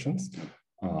of questions.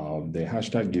 The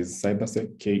hashtag is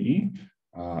CybersecKE.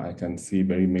 I can see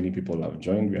very many people have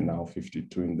joined. We are now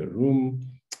 52 in the room.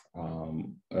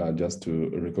 Just to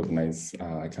recognize,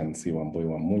 I can see Wamboi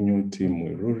Wamunyu, Tim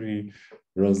Wiruri,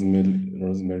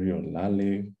 Rosemary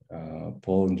Olale,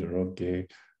 Paul Njoroge,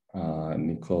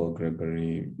 Nicole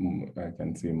Gregory, I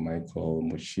can see Michael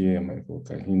Mushie, Michael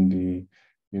Kahindi,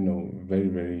 you know, very,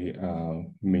 very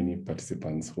many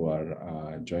participants who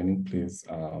are joining. Please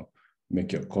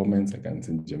make your comments. I can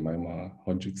see Jemima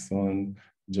Hodgson,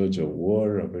 Georgia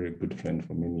War, a very good friend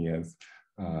for many years.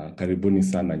 Karibuni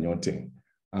sana nyote.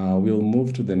 We'll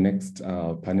move to the next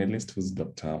panelist, who's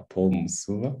Dr. Paul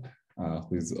Musuva,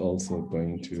 who is also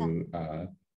going to,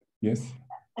 yes?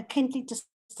 Kindly just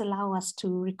allow us to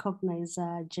recognize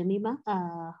Jemima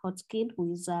Hodgkin,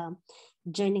 who is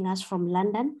joining us from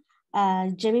London.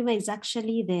 Jemima is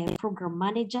actually the program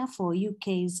manager for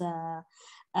UK's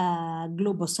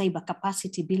Global Cyber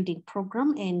Capacity Building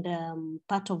Program, and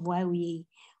part of why we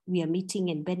are meeting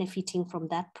and benefiting from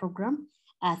that program.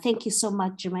 Thank you so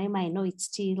much, Jemima. I know it's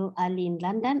still early in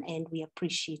London, and we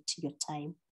appreciate your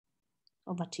time.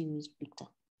 Over to you, Victor.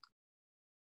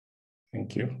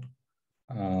 Thank you.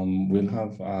 We'll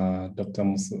have Dr.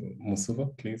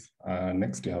 Musuva, please.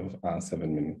 Next, you have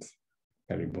 7 minutes.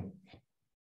 Karibu.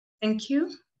 Thank you,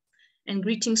 and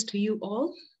greetings to you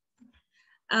all.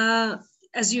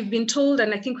 As you've been told,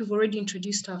 and I think we've already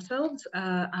introduced ourselves,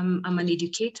 I'm an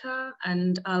educator,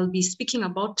 and I'll be speaking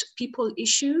about people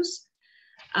issues.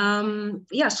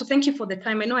 Yeah, so thank you for the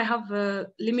time. I know I have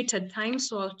limited time,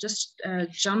 so I'll just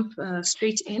jump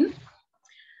straight in.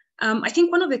 I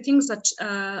think one of the things that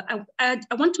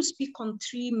I want to speak on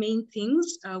 3 main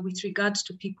things with regards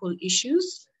to people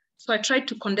issues. So I tried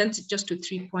to condense it just to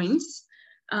 3 points.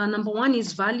 Number 1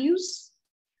 is values.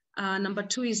 Number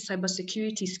 2 is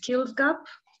cybersecurity skills gap.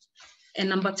 And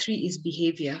number 3 is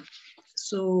behavior.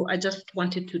 So I just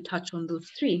wanted to touch on those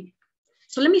 3.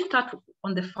 So let me start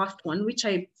on the first one, which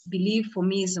I believe for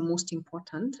me is the most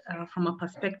important from a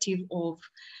perspective of,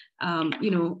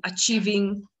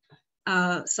 achieving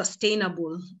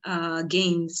sustainable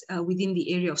gains within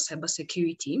the area of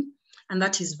cybersecurity, and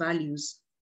that is values.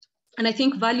 And I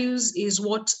think values is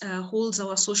what holds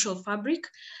our social fabric.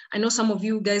 I know some of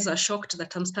you guys are shocked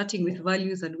that I'm starting with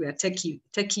values and we are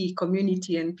techie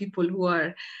community and people who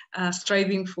are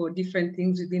striving for different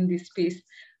things within this space,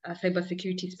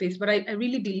 cybersecurity space. But I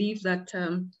really believe that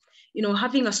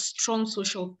having a strong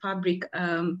social fabric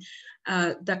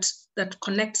that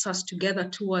connects us together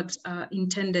towards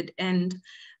intended end,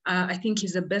 I think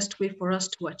is the best way for us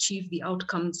to achieve the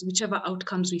outcomes, whichever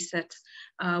outcomes we set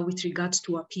with regards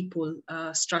to our people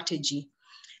strategy.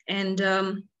 And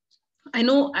I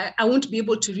know I won't be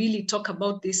able to really talk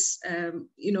about this.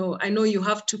 I know you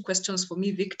have 2 questions for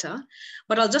me, Victor,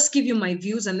 but I'll just give you my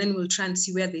views and then we'll try and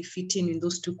see where they fit in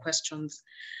those 2 questions.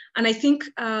 And I think,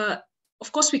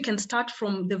 of course, we can start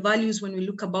from the values when we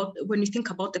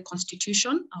think about the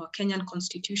Constitution, our Kenyan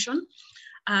Constitution.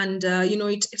 And,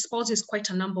 it espouses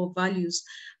quite a number of values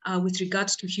with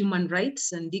regards to human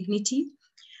rights and dignity.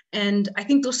 And I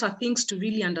think those are things to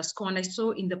really underscore. And I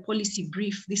saw in the policy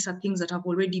brief, these are things that have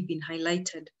already been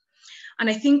highlighted. And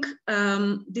I think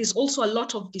there's also a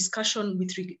lot of discussion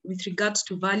with regards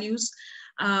to values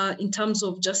in terms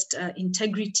of just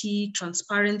integrity,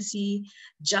 transparency,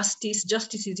 justice.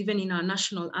 Justice is even in our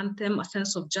national anthem, a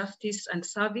sense of justice and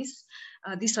service.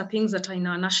 These are things that are in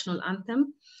our national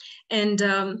anthem. And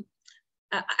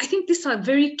I think these are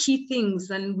very key things,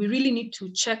 and we really need to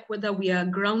check whether we are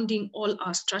grounding all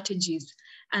our strategies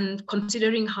and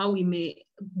considering how we may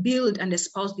build and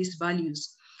espouse these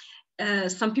values.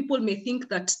 Some people may think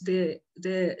that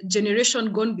the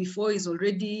generation gone before is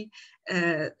already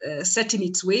set in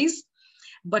its ways,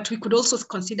 but we could also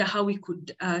consider how we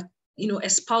could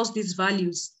espouse these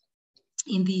values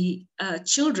in the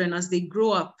children as they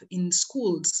grow up in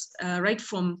schools, right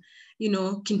from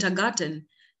kindergarten.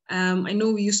 I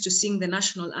know we used to sing the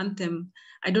national anthem.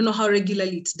 I don't know how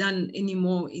regularly it's done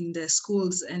anymore in the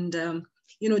schools, and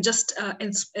just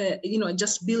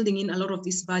building in a lot of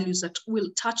these values that will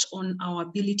touch on our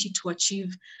ability to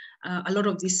achieve a lot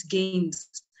of these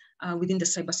gains within the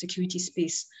cybersecurity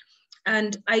space.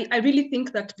 And I really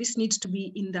think that this needs to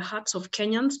be in the hearts of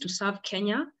Kenyans to serve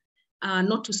Kenya,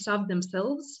 not to serve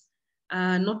themselves,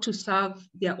 not to serve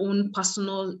their own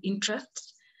personal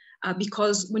interests.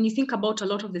 Because when you think about a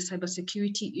lot of the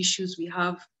cybersecurity issues we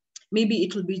have, maybe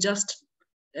it will be just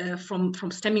from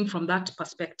stemming from that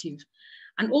perspective.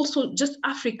 And also just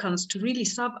Africans to really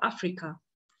serve Africa.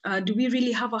 Do we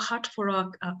really have a heart for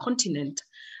our continent?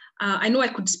 I know I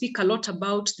could speak a lot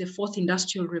about the 4th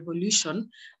Industrial Revolution.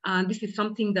 This is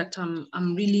something that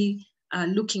I'm really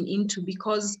looking into,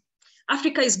 because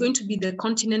Africa is going to be the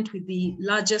continent with the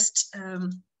largest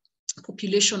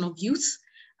population of youth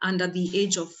under the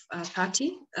age of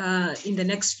 30 in the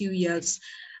next few years.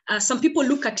 Some people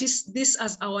look at this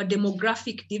as our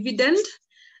demographic dividend,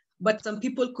 but some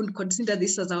people could consider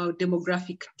this as our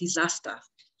demographic disaster,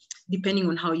 depending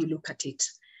on how you look at it.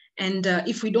 And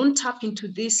if we don't tap into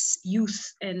this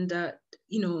youth and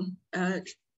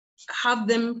have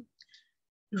them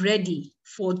ready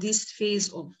for this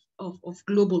phase of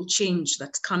global change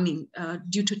that's coming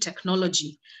due to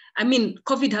technology. I mean,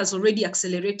 COVID has already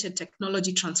accelerated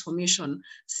technology transformation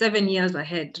 7 years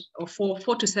ahead, or 4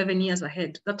 to 7 years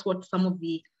ahead. That's what some of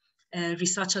the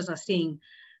researchers are saying.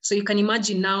 So you can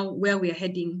imagine now where we are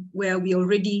heading, where we are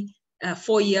already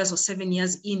 4 years or 7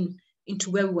 years into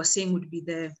where we were saying would be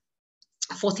the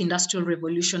 4th Industrial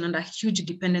Revolution, and a huge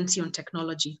dependency on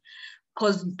technology.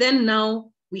 Because then now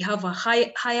we have a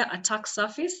higher attack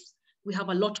surface. We have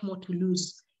a lot more to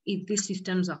lose if these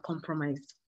systems are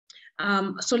compromised.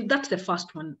 So that's the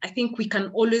first one. I think we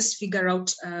can always figure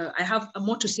out, I have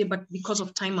more to say, but because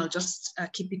of time, I'll just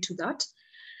keep it to that.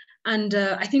 And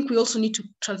I think we also need to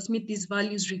transmit these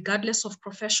values regardless of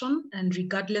profession and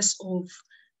regardless of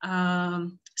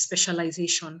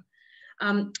specialization.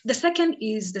 The second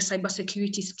is the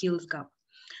cybersecurity skills gap.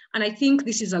 And I think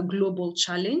this is a global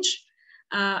challenge.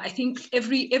 I think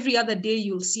every other day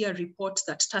you'll see a report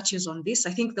that touches on this.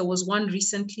 I think there was one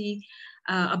recently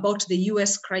about the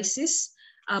US crisis,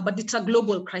 but it's a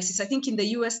global crisis. I think in the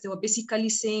US, they were basically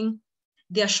saying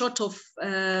they are short of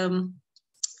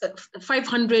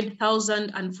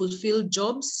 500,000 unfulfilled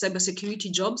jobs,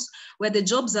 cybersecurity jobs, where the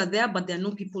jobs are there, but there are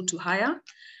no people to hire.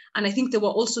 And I think they were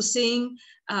also saying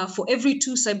for every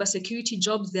 2 cybersecurity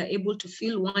jobs they're able to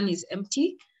fill, 1 is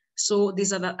empty. So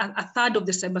these are a third of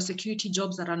the cybersecurity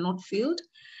jobs that are not filled.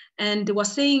 And they were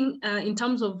saying in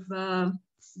terms of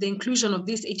the inclusion of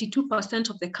this, 82%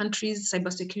 of the country's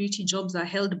cybersecurity jobs are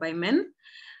held by men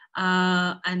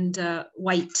and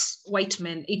white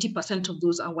men. 80% of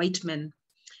those are white men.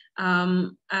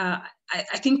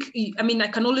 I think, I mean, I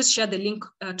can always share the link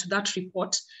to that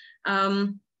report.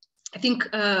 I think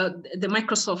the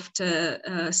Microsoft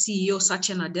CEO,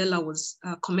 Satya Nadella, was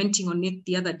commenting on it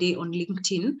the other day on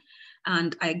LinkedIn,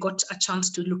 and I got a chance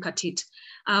to look at it.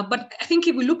 But I think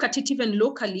if we look at it even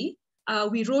locally,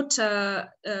 we wrote,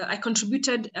 I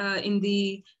contributed in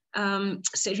the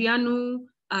Serianu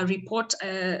report,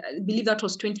 I believe that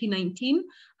was 2019,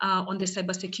 on the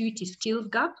cybersecurity skills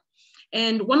gap.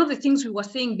 And one of the things we were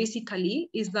saying basically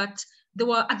is that there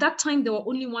were, at that time, there were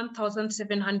only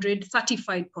 1,700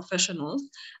 certified professionals,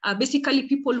 basically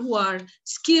people who are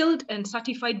skilled and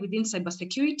certified within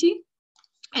cybersecurity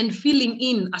and filling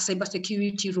in a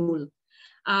cybersecurity role.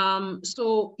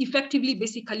 So effectively,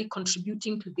 basically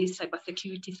contributing to this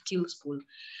cybersecurity skills pool.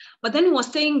 But then we were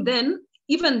saying then,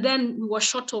 even then, we were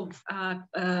short of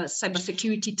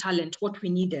cybersecurity talent, what we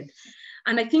needed.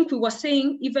 And I think we were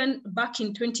saying even back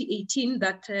in 2018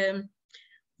 that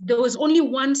there was only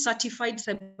one certified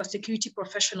cybersecurity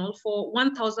professional for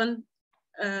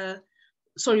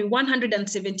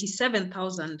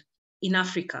 177,000 in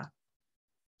Africa.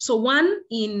 So one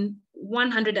in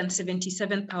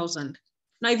 177,000.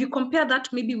 Now, if you compare that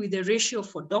maybe with the ratio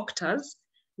for doctors,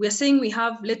 we're saying we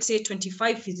have, let's say,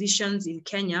 25 physicians in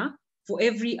Kenya for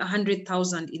every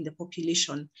 100,000 in the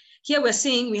population. Here we're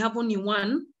saying we have only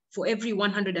one for every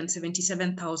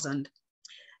 177,000.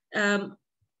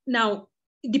 Now,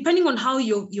 depending on how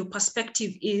your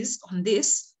perspective is on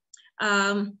this,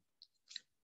 how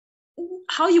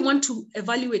you want to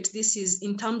evaluate this is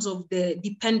in terms of the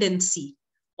dependency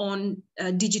on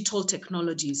digital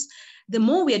technologies. The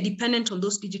more we are dependent on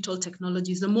those digital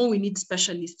technologies, the more we need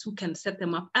specialists who can set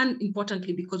them up, and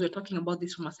importantly, because we're talking about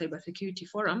this from a cybersecurity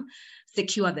forum,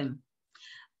 secure them.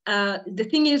 The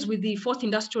thing is, with the fourth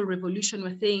industrial revolution,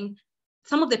 we're saying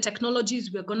some of the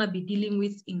technologies we're going to be dealing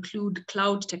with include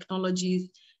cloud technologies,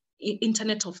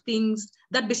 Internet of Things.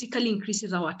 That basically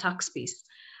increases our attack space.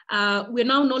 We're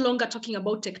now no longer talking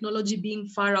about technology being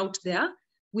far out there.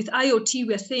 With IoT,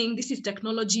 we're saying this is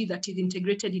technology that is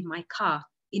integrated in my car,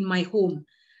 in my home.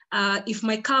 If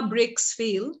my car brakes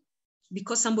fail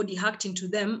because somebody hacked into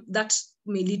them, that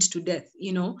may lead to death,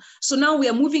 you know? So now we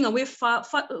are moving away far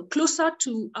closer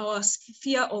to our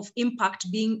sphere of impact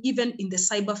being even in the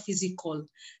cyber physical,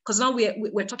 because now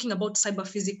we're talking about cyber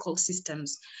physical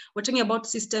systems. We're talking about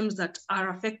systems that are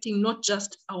affecting not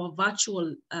just our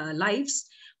virtual lives,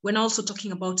 we're now also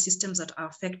talking about systems that are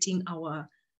affecting our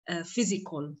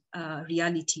physical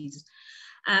realities.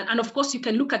 And of course, you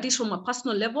can look at this from a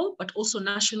personal level, but also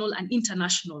national and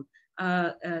international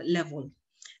level.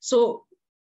 So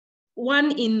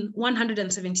 1 in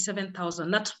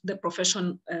 177,000, that's the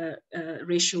profession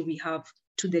ratio we have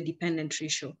to the dependent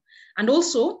ratio. And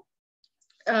also,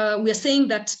 we are saying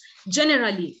that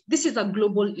generally, this is a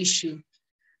global issue.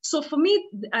 So for me,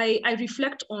 I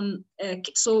reflect on,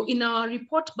 so in our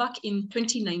report back in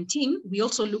 2019, we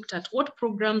also looked at what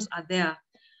programs are there.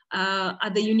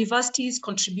 Are the universities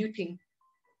contributing?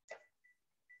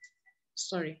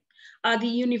 Sorry. Are the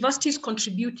universities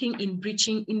contributing in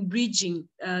bridging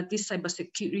this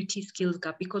cybersecurity skills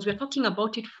gap? Because we're talking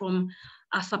about it from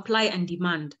a supply and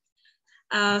demand.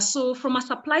 So from a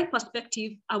supply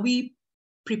perspective, are we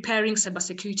preparing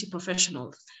cybersecurity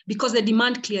professionals? Because the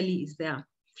demand clearly is there.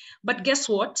 But guess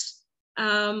what?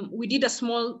 We did a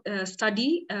small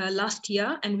study last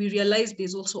year, and we realized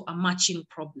there's also a matching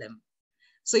problem.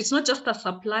 So it's not just a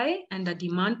supply and a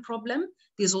demand problem,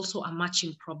 there's also a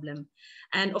matching problem.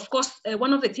 And of course,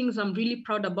 one of the things I'm really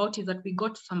proud about is that we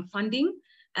got some funding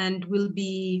and we'll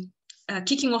be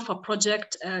kicking off a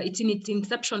project. It's in its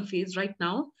inception phase right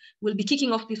now. We'll be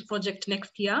kicking off this project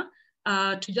next year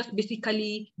to just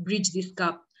basically bridge this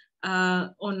gap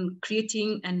on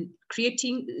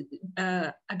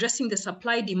addressing the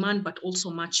supply demand, but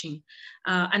also matching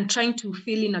and trying to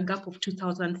fill in a gap of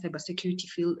 2,000 cybersecurity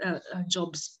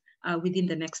jobs within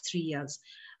the next 3 years.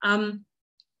 I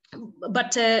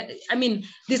mean,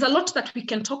 there's a lot that we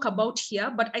can talk about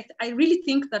here, but I really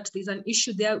think that there's an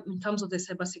issue there in terms of the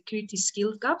cybersecurity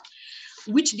skills gap.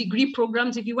 Which degree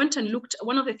programs, if you went and looked,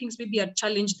 one of the things maybe I'd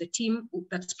challenge the team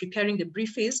that's preparing the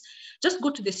brief is just go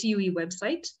to the CUE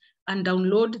website and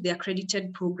download the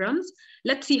accredited programs.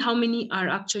 Let's see how many are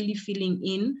actually filling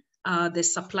in the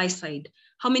supply side.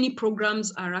 How many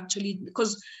programs are actually,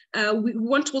 because we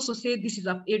want to also say this is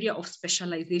an area of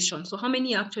specialization. So how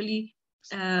many are actually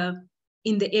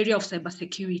in the area of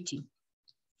cybersecurity?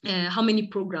 how many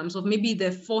programs, or maybe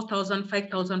the 4,000,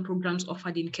 5,000 programs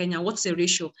offered in Kenya, what's the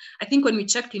ratio? I think when we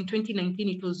checked in 2019,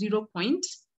 it was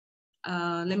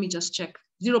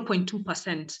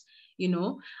 0.2%, you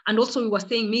know, and also we were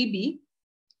saying maybe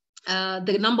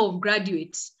the number of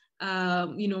graduates,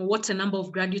 you know, what's the number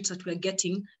of graduates that we're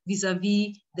getting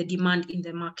vis-a-vis the demand in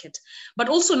the market. But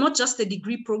also not just the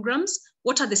degree programs,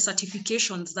 what are the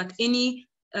certifications that any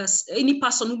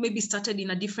person who maybe started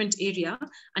in a different area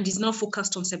and is now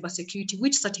focused on cybersecurity,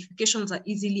 which certifications are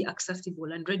easily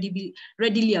accessible and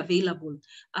readily available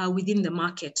within the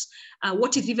market?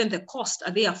 What is even the cost?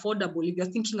 Are they affordable? If you're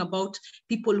thinking about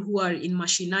people who are in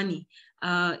mashinani,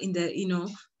 in the, you know,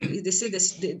 they say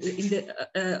this,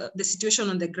 the situation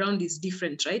on the ground is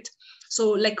different, right?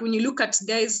 So like when you look at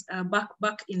guys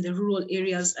back in the rural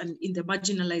areas and in the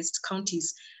marginalized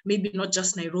counties, maybe not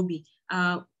just Nairobi,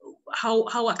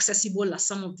 how accessible are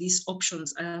some of these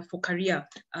options for career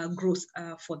growth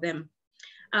for them?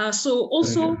 So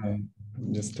also,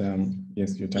 yes,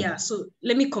 your time. Yeah, so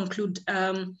let me conclude.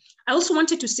 I also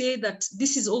wanted to say that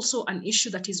this is also an issue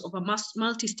that is of a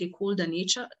multi-stakeholder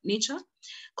nature,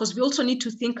 because we also need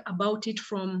to think about it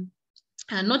from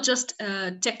not just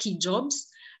techie jobs.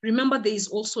 Remember, there is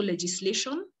also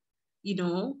legislation. You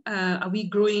know, are we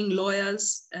growing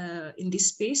lawyers in this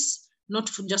space?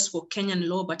 Not just for Kenyan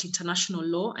law, but international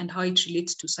law and how it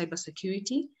relates to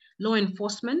cybersecurity, law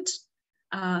enforcement,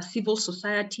 civil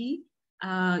society,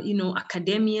 you know,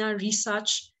 academia,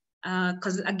 research,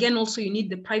 because again, also you need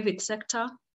the private sector.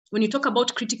 When you talk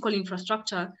about critical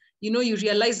infrastructure, you know, you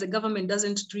realize the government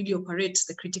doesn't really operate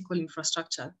the critical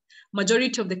infrastructure.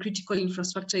 Majority of the critical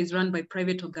infrastructure is run by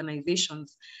private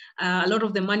organizations. A lot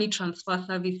of the money transfer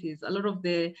services, a lot of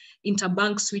the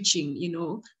interbank switching, you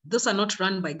know, those are not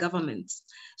run by governments.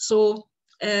 So,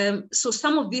 so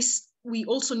some of this, we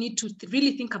also need to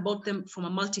really think about them from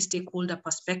a multi-stakeholder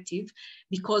perspective,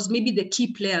 because maybe the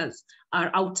key players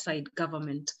are outside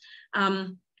government.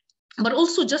 But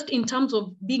also just in terms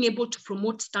of being able to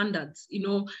promote standards, you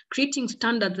know, creating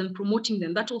standards and promoting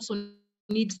them, that also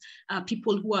needs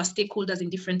people who are stakeholders in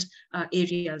different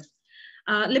areas.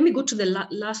 Let me go to the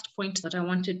last point that I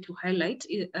wanted to highlight,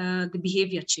 the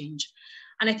behavior change.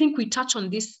 And I think we touch on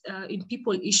this in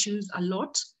people issues a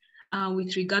lot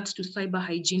with regards to cyber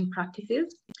hygiene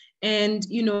practices. And,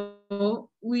 you know,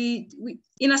 we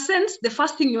in a sense, the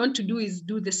first thing you want to do is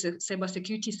do the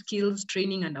cybersecurity skills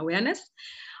training and awareness.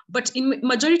 But in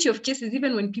majority of cases,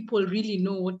 even when people really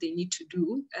know what they need to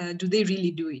do they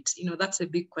really do it? You know, that's a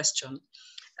big question.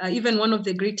 Even one of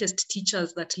the greatest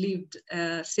teachers that lived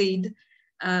said,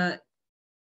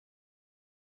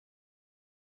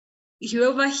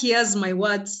 whoever hears my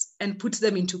words and puts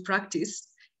them into practice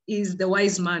is the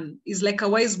wise man, is like a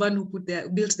wise man who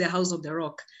built their house of the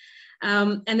rock.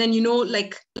 And then, you know,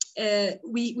 like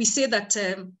we say that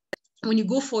when you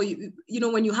go for, you know,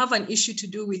 when you have an issue to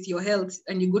do with your health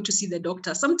and you go to see the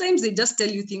doctor, sometimes they just tell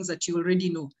you things that you already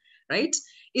know, right?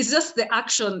 It's just the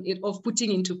action of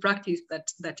putting into practice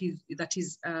that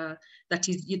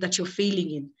you're failing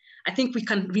in. I think we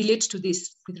can relate to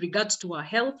this with regards to our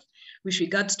health, with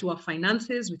regards to our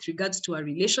finances, with regards to our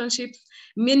relationships.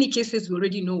 Many cases we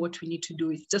already know what we need to do.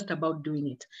 It's just about doing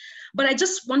it. But I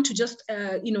just want to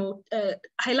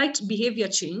highlight behavior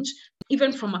change,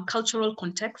 even from a cultural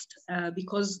context,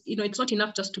 because, you know, it's not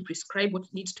enough just to prescribe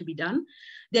what needs to be done.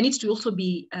 There needs to also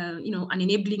be, you know, an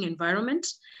enabling environment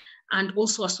and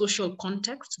also a social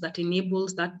context that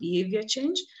enables that behavior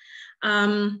change.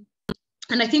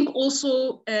 And I think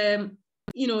also,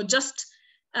 you know, just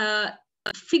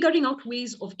figuring out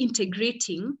ways of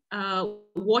integrating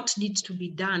what needs to be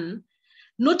done,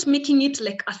 not making it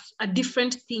like a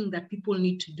different thing that people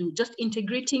need to do, just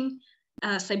integrating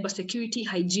cybersecurity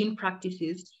hygiene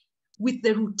practices with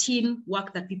the routine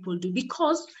work that people do.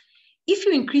 Because if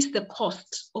you increase the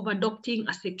cost of adopting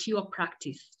a secure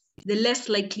practice, the less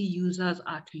likely users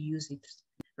are to use it,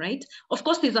 right? Of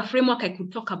course, there's a framework I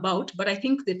could talk about, but I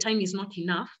think the time is not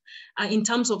enough in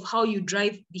terms of how you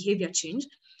drive behavior change.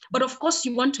 But of course,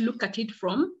 you want to look at it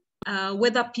from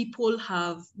whether people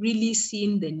have really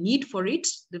seen the need for it,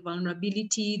 the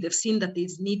vulnerability, they've seen that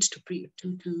there's need to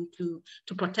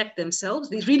protect themselves.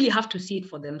 They really have to see it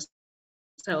for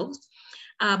themselves.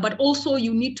 But also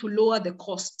you need to lower the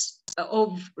cost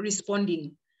of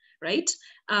responding, right?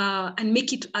 And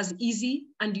make it as easy,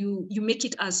 and you make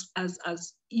it as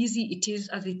easy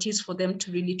as it is for them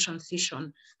to really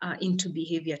transition into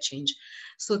behavior change.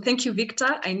 So thank you,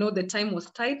 Victor. I know the time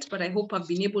was tight, but I hope I've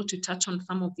been able to touch on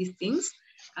some of these things,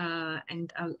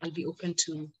 and I'll be open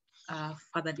to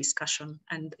further discussion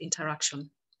and interaction.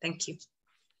 Thank you.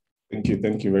 Thank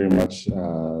you very much,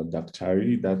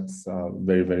 Dr. That's a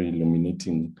very, very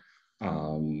illuminating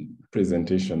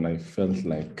presentation. I felt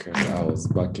like I was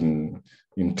back in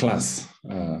class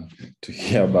to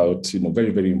hear about, very,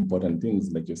 very important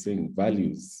things, like you're saying,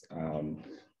 values.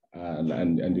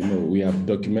 And we have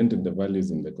documented the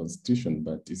values in the Constitution,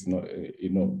 but it's not,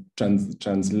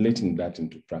 translating that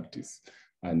into practice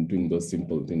and doing those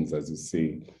simple things, as you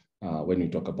say. When we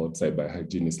talk about cyber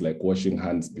hygiene, it's like washing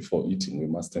hands before eating. We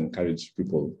must encourage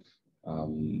people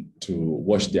to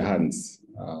wash their hands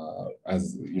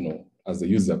as they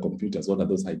use their computers. What are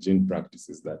those hygiene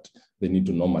practices that they need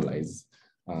to normalize,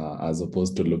 as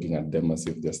opposed to looking at them as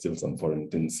if they're still some foreign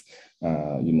things,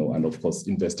 and of course,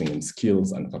 investing in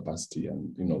skills and capacity.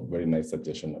 And, very nice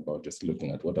suggestion about just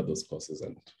looking at what are those courses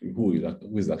and who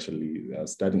is actually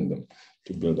studying them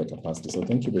to build the capacity. So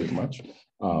thank you very much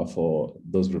for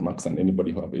those remarks. And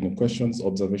anybody who have any questions,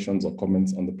 observations, or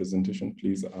comments on the presentation,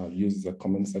 please use the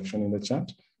comment section in the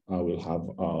chat. We'll have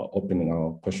opening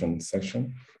our question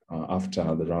section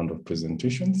after the round of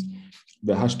presentations.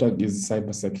 The hashtag is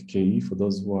CybersecKE for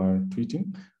those who are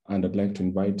tweeting. And I'd like to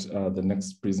invite the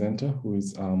next presenter, who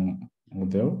is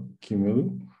Mudeo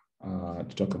Kimilu,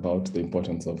 to talk about the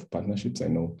importance of partnerships. I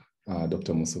know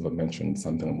Dr. Musuva mentioned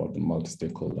something about the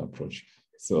multi-stakeholder approach.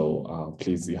 So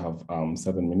please, you have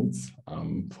 7 minutes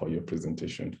for your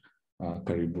presentation.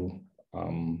 Karibu,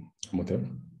 Mudeo.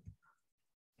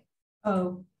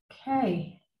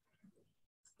 Okay,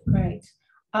 great.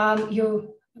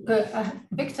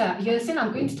 Victor, you're saying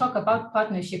I'm going to talk about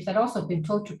partnerships. I'd also been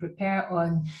told to prepare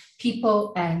on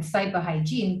people and cyber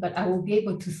hygiene, but I will be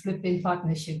able to slip in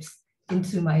partnerships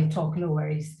into my talk, no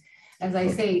worries. As I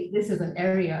say, this is an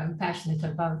area I'm passionate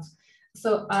about.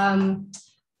 So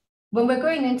when we're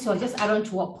going into, I'll just add on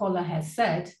to what Paula has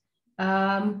said,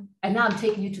 and now I'm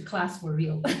taking you to class for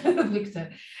real, Victor.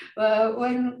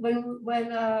 When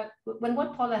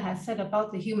what Paula has said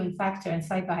about the human factor and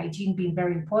cyber hygiene being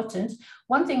very important,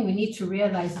 one thing we need to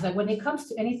realize is that when it comes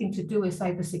to anything to do with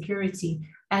cybersecurity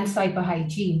and cyber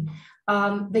hygiene,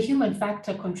 the human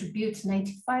factor contributes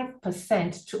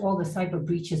 95% to all the cyber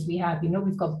breaches we have.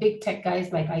 We've got big tech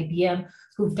guys like IBM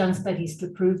who've done studies to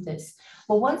prove this.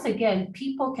 But once again,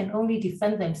 people can only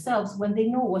defend themselves when they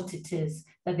know what it is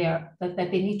that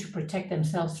they need to protect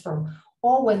themselves from,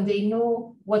 or when they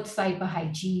know what cyber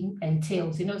hygiene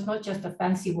entails. It's not just a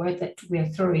fancy word that we're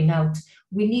throwing out.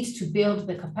 We need to build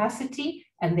the capacity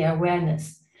and the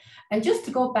awareness. And just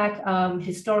to go back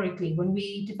historically, when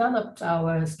we developed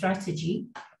our strategy,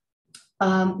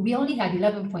 we only had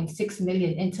 11.6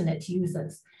 million internet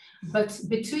users. But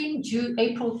between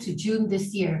April to June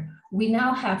this year, we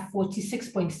now have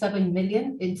 46.7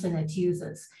 million internet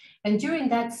users. And during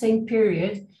that same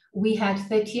period, we had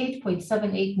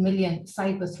 38.78 million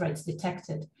cyber threats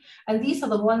detected. And these are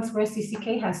the ones where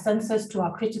CCK has sensors to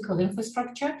our critical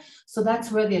infrastructure. So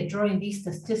that's where they're drawing these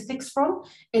statistics from.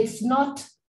 It's not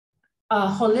a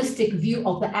holistic view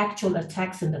of the actual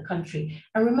attacks in the country.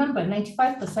 And remember,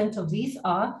 95% of these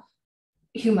are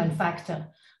human factor.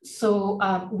 So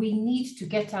we need to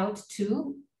get out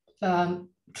to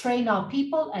train our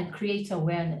people and create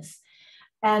awareness.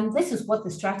 And this is what the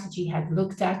strategy had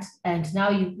looked at. And now,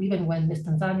 even when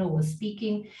Mr. Nzano was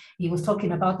speaking, he was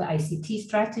talking about the ICT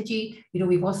strategy.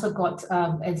 We've also got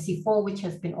NC4, which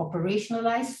has been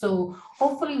operationalized. So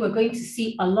hopefully we're going to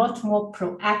see a lot more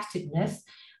proactiveness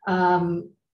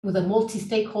with a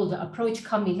multi-stakeholder approach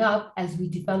coming up as we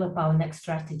develop our next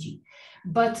strategy.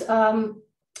 But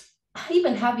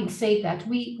even having said that,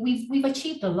 we've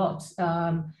achieved a lot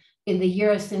in the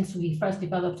years since we first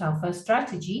developed our first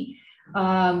strategy.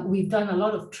 We've done a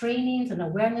lot of trainings and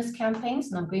awareness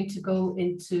campaigns, and I'm going to go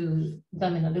into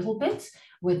them in a little bit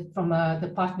from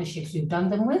the partnerships we've done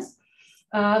them with.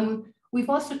 We've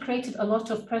also created a lot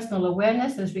of personal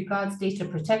awareness as regards data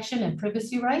protection and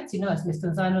privacy rights. As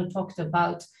Mr. Nzano talked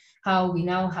about how we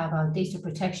now have our Data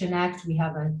Protection Act, we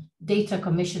have a data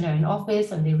commissioner in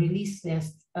office, and they released their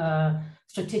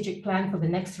strategic plan for the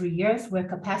next 3 years, where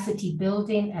capacity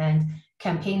building and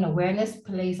campaign awareness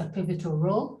plays a pivotal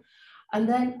role. And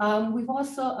then we've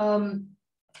also,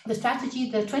 the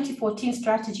 2014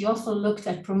 strategy also looked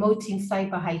at promoting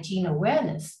cyber hygiene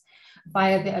awareness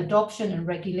via the adoption and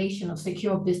regulation of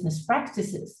secure business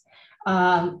practices,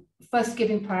 first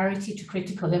giving priority to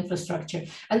critical infrastructure.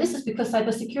 And this is because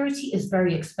cybersecurity is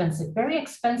very expensive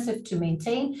to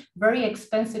maintain, very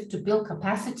expensive to build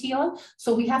capacity on.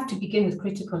 So we have to begin with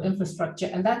critical infrastructure.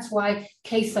 And that's why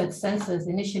KSAT sensors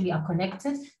initially are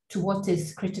connected to what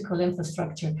is critical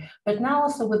infrastructure. But now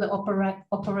also with the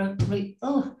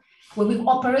when we've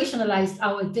operationalized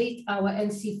our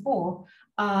NC4,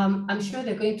 I'm sure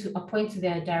they're going to appoint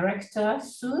their director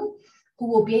soon, who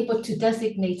will be able to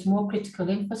designate more critical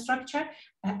infrastructure.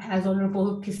 As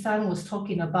Honorable Kisan was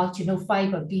talking about,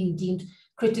 fiber being deemed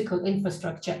critical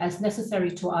infrastructure as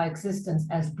necessary to our existence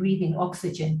as breathing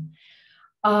oxygen.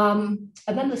 And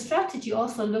then the strategy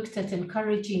also looked at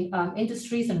encouraging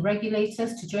industries and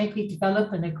regulators to jointly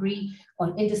develop and agree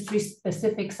on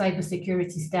industry-specific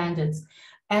cybersecurity standards.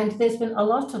 And there's been a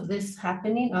lot of this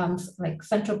happening, like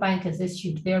Central Bank has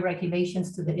issued their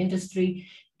regulations to the industry.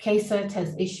 KCERT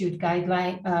has issued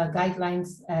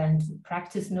guidelines and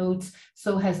practice notes,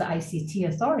 so has the ICT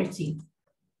Authority.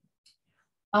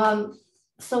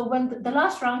 So when the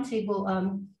last roundtable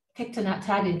Kictonat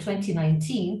had in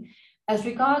 2019, as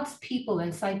regards people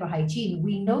and cyber hygiene,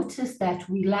 we noticed that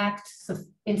we lacked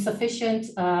insufficient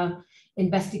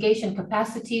investigation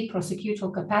capacity,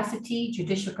 prosecutorial capacity,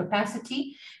 judicial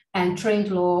capacity, and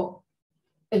trained law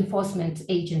enforcement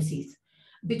agencies.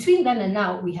 Between then and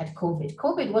now, we had COVID.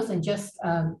 COVID wasn't just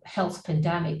health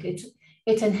pandemic. It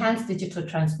enhanced digital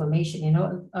transformation.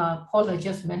 Paula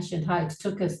just mentioned how it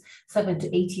took us 7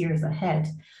 to 8 years ahead.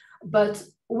 But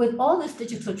with all this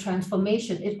digital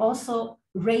transformation, it also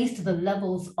raised the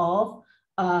levels of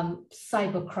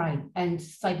cybercrime and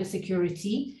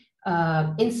cybersecurity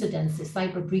incidences,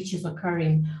 cyber breaches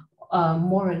occurring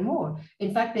more and more.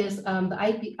 In fact, there's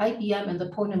the IBM and the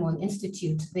Ponemon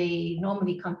Institute. They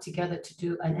normally come together to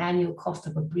do an annual cost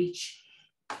of a breach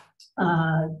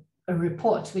a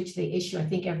report, which they issue, I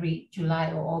think, every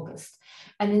July or August.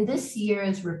 And in this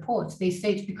year's report, they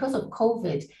said because of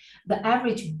COVID, the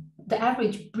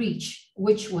average breach,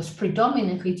 which was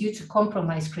predominantly due to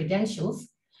compromised credentials,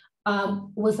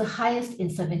 was the highest in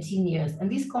 17 years. And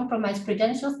these compromised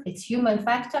credentials, it's human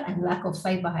factor and lack of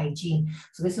cyber hygiene.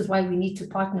 So this is why we need to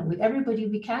partner with everybody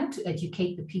we can to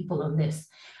educate the people on this.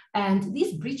 And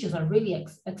these breaches are really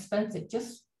expensive.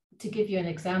 Just to give you an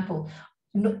example,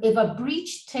 if a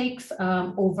breach takes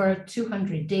over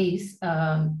 200 days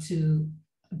to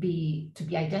be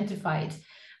identified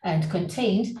and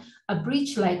contained, a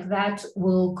breach like that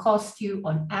will cost you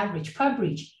on average per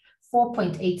breach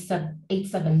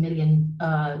 $4.87 million.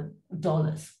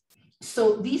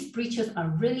 So these breaches are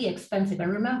really expensive.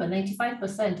 And remember,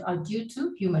 95% are due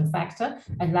to human factor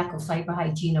and lack of cyber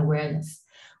hygiene awareness.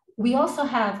 We also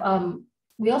have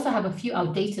a few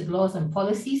outdated laws and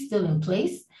policies still in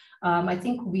place. I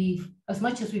think as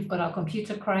much as we've got our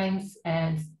computer crimes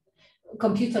and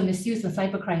Computer Misuse and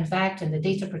Cybercrimes Act and the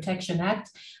Data Protection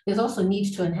Act, there's also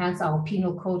need to enhance our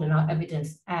Penal Code and our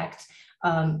Evidence Act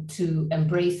to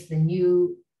embrace the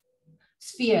new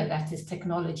sphere that is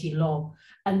technology law.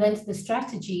 And then the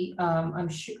strategy,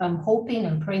 I'm hoping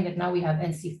and praying that now we have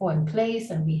NC4 in place,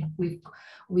 and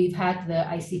we've had the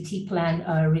ICT plan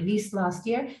released last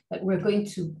year, that we're going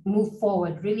to move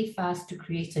forward really fast to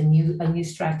create a new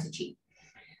strategy.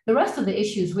 The rest of the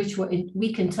issues, which were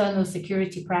weak internal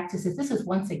security practices, this is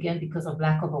once again because of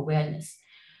lack of awareness.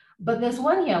 But there's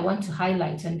one here I want to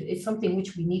highlight, and it's something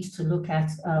which we need to look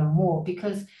at more,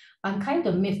 because I'm kind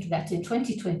of miffed that in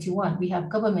 2021, we have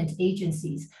government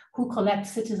agencies who collect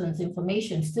citizens'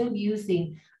 information still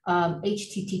using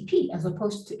HTTP as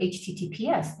opposed to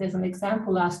HTTPS. There's an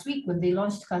example last week when they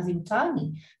launched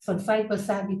Kazimtani. Some cyber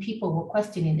savvy people were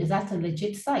questioning, is that a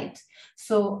legit site?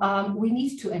 So we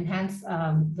need to enhance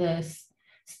the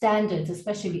standards,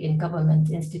 especially in government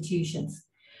institutions.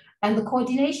 And the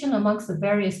coordination amongst the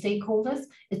various stakeholders,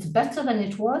 it's better than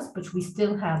it was, but we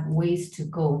still have ways to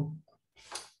go.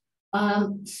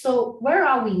 So where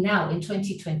are we now in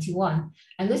 2021?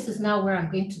 And this is now where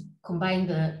I'm going to combine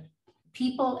the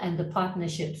people and the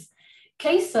partnerships.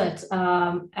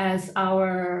 KCERT, as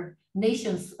our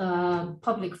nation's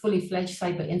public fully fledged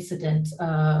cyber incident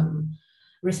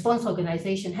response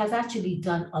organization, has actually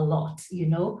done a lot,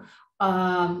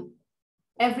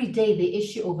 Every day they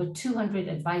issue over 200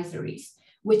 advisories,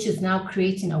 which is now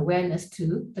creating awareness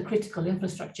to the critical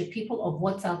infrastructure people of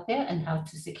what's out there and how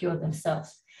to secure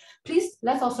themselves. Please,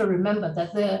 let's also remember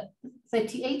that the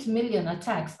 38 million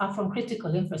attacks are from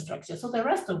critical infrastructure. So the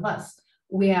rest of us,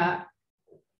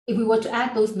 if we were to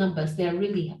add those numbers, they're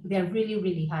really,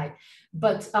 really high.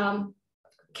 But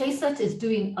KCERT is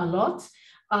doing a lot.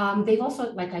 They've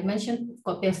also, like I mentioned,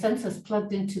 got their sensors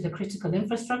plugged into the critical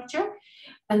infrastructure.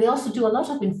 And they also do a lot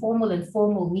of informal and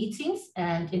formal meetings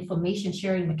and information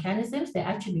sharing mechanisms. They're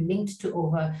actually linked to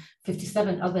over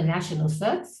 57 other national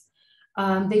certs.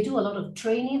 They do a lot of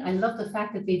training. I love the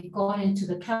fact that they've gone into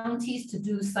the counties to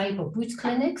do cyber boot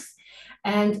clinics.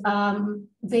 And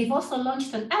they've also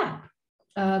launched an app,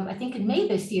 I think in May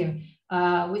this year,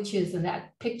 which is in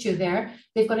that picture there.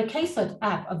 They've got a KCERT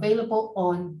app available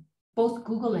on both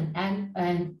Google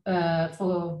and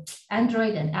for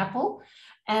Android and Apple.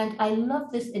 And I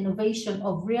love this innovation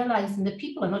of realizing that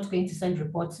people are not going to send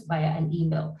reports via an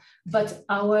email, but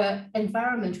our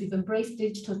environment, we've embraced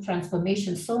digital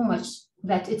transformation so much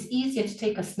that it's easier to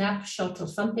take a snapshot of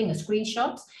something, a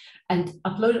screenshot, and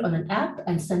upload it on an app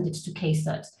and send it to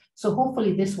KCERT. So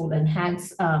hopefully this will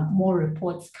enhance more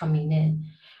reports coming in.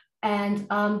 And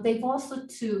they've also,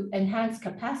 to enhance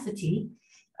capacity,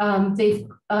 they've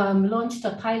launched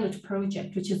a pilot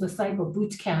project, which is a cyber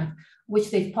boot camp, which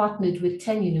they've partnered with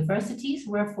 10 universities,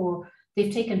 wherefore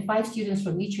they've taken 5 students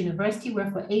from each university,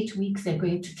 where for 8 weeks they're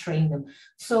going to train them.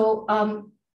 So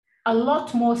a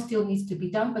lot more still needs to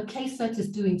be done, but KCERT is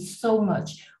doing so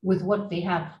much with what they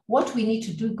have. What we need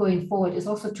to do going forward is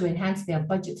also to enhance their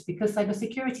budgets, because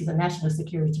cybersecurity is a national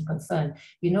security concern.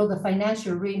 You know, the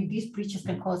financial ruin, these breaches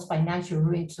can cause financial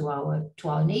ruin to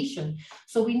our nation.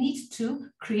 So we need to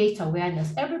create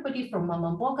awareness. Everybody from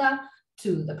Mama Mboga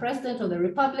to the president of the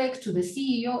republic, to the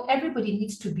CEO, everybody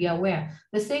needs to be aware.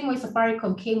 The same way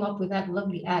Safaricom came up with that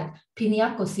lovely ad,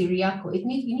 Piniako Siriako, you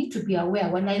need to be aware.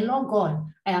 When I log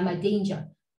on, I am a danger.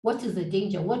 What is the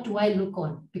danger? What do I look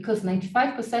on? Because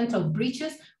 95% of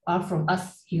breaches are from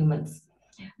us humans.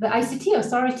 The ICT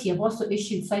Authority have also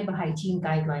issued cyber hygiene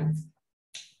guidelines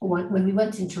when we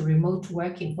went into remote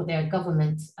working for their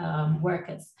government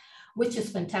workers, which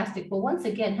is fantastic. But once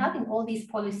again, having all these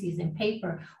policies in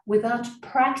paper without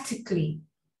practically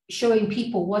showing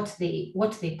people what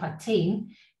they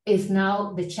pertain is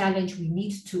now the challenge we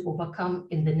need to overcome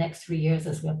in the next 3 years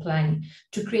as we're planning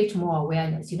to create more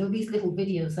awareness. You know, these little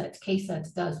videos that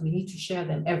KCERT does, we need to share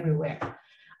them everywhere.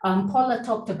 Paula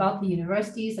talked about the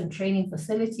universities and training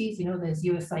facilities. You know, there's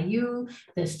USIU,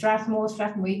 there's Strathmore.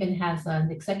 Strathmore even has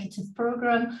an executive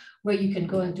program where you can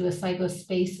go and do a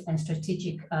cyberspace and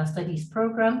strategic studies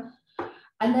program.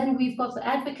 And then we've got the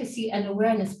advocacy and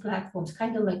awareness platforms,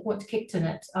 kind of like what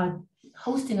KicToNet are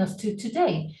hosting us to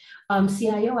today.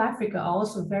 CIO Africa are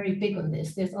also very big on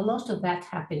this. There's a lot of that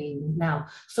happening now.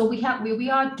 So we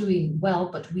are doing well,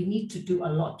 but we need to do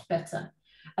a lot better.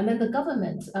 And then the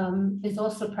government is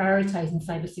also prioritizing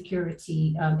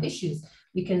cybersecurity issues.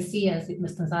 You can see, as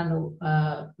Mr.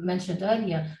 Nzano mentioned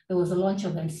earlier, there was a launch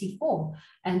of NC4.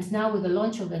 And now with the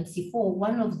launch of NC4,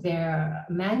 one of their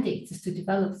mandates is to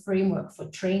develop framework for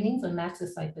trainings on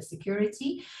matters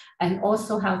cybersecurity and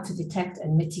also how to detect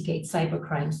and mitigate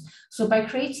cybercrimes. So by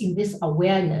creating this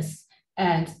awareness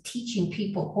and teaching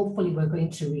people, hopefully we're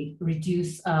going to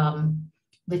reduce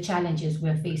the challenges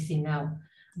we're facing now.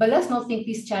 But let's not think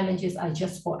these challenges are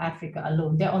just for Africa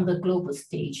alone. They're on the global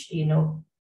stage, you know,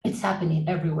 it's happening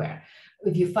everywhere.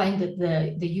 If you find that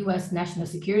the US National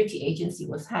Security Agency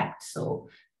was hacked, so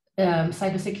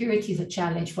cybersecurity is a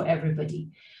challenge for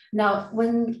everybody. Now,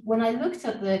 when I looked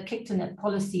at the KicToNet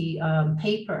policy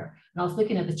paper, and I was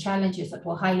looking at the challenges that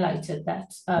were highlighted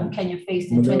that Kenya faced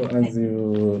in 2020. As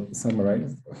you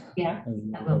summarized. Yeah,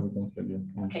 I will.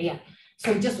 Okay, yeah.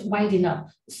 So just winding up.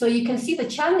 So you can see the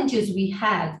challenges we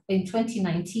had in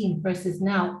 2019 versus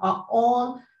now are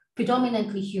all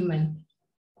predominantly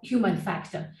human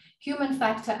factor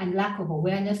and lack of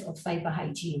awareness of cyber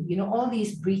hygiene. You know, all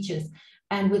these breaches,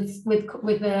 and with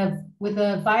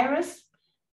the virus,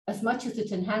 as much as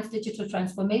it enhanced digital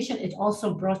transformation, it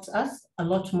also brought us a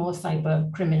lot more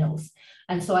cyber criminals.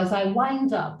 And so as I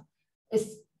wind up,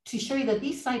 it's to show you that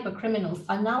these cyber criminals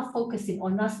are now focusing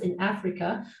on us in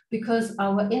Africa because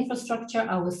our infrastructure,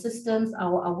 our systems,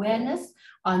 our awareness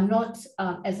are not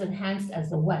as enhanced as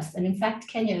the West. And in fact,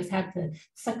 Kenya has had the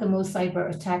second most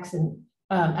cyber attacks in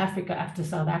Africa after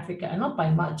South Africa, and not by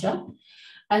much. Huh?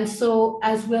 And so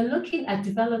as we're looking at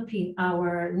developing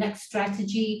our next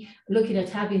strategy, looking at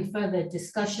having further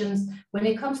discussions, when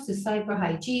it comes to cyber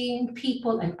hygiene,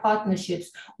 people and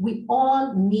partnerships, we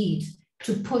all need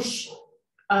to push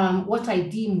what I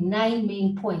deem 9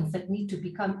 main points that need to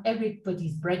become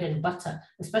everybody's bread and butter,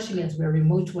 especially as we're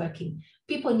remote working.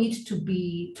 People need to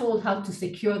be told how to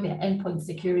secure their endpoint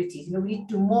securities. You know, we need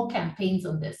to do more campaigns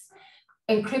on this.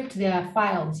 Encrypt their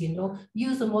files, you know,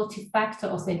 use the multi-factor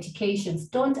authentications,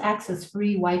 don't access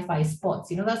free Wi-Fi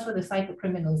spots. You know, that's where the cyber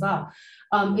criminals are.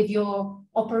 If you're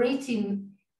operating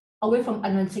away from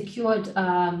an unsecured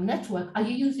network, are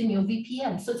you using your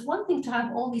VPN? So it's one thing to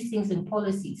have all these things in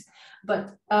policies,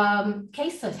 but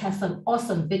KCERT has some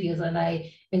awesome videos, and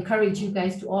I encourage you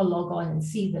guys to all log on and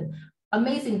see them.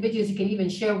 Amazing videos you can even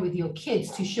share with your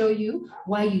kids to show you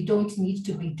why you don't need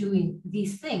to be doing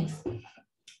these things.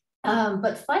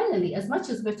 But finally, as much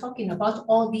as we're talking about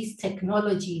all these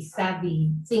technology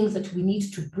savvy things that we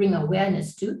need to bring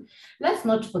awareness to, let's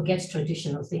not forget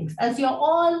traditional things. As you're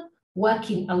all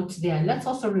working out there, let's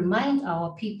also remind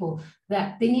our people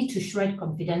that they need to shred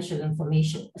confidential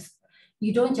information.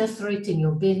 You don't just throw it in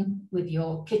your bin with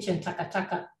your kitchen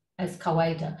taka-taka as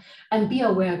kawaida, and be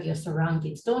aware of your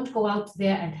surroundings. Don't go out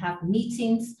there and have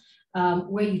meetings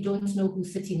where you don't know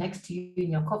who's sitting next to you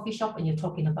in your coffee shop and you're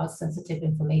talking about sensitive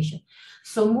information.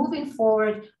 So moving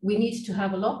forward, we need to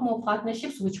have a lot more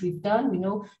partnerships, which we've done. We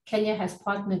know Kenya has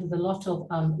partnered with a lot of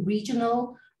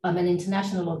regional and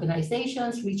international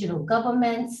organizations, regional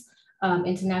governments,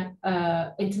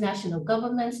 international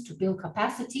governments to build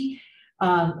capacity.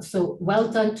 So well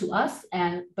done to us,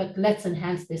 but let's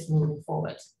enhance this moving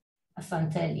forward.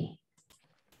 Asanteni.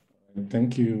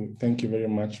 Thank you very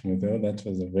much, Mutheo. That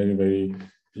was a very, very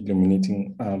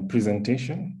illuminating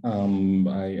presentation.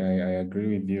 I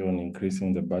agree with you on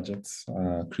increasing the budgets,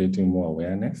 creating more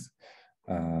awareness,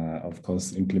 of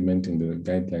course, implementing the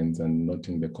guidelines and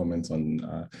noting the comments on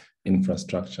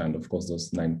infrastructure, and of course,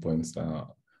 those 9 points.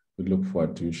 We look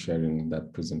forward to you sharing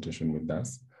that presentation with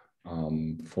us.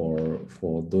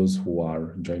 For those who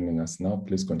are joining us now,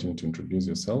 please continue to introduce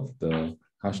yourself. The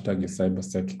hashtag is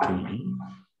CybersecKE.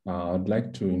 I'd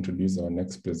like to introduce our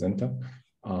next presenter,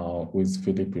 who is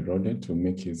Philip Irode, to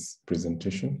make his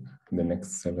presentation in the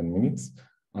next 7 minutes.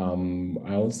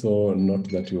 I also note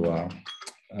that you are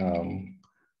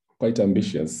quite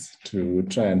ambitious to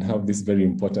try and have this very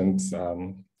important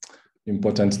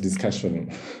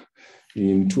discussion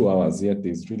in 2 hours, yet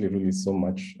there's really so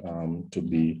much to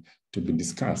be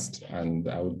discussed. And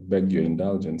I would beg your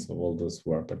indulgence of all those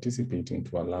who are participating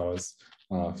to allow us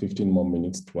 15 more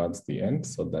minutes towards the end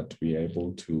so that we are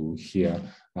able to hear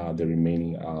the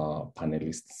remaining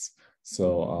panelists.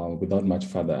 So without much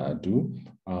further ado,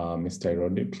 Mr.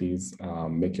 Irode, please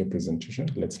make your presentation.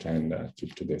 Let's try and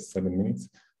keep to the 7 minutes.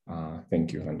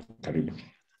 Thank you, and karibu.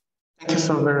 Thank you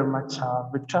so very much,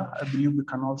 Victor. I believe we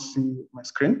can all see my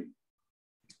screen.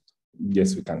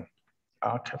 Yes, we can.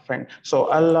 Okay, fine. So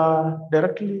I'll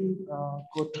directly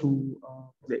go to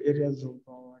the areas of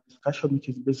our discussion, which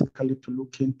is basically to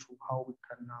look into how we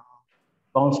can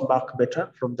bounce back better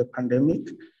from the pandemic.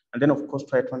 And then, of course,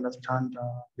 try to understand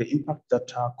the impact that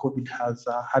COVID has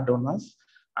had on us.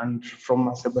 And from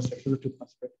a cybersecurity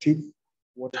perspective,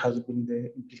 what has been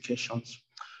the implications.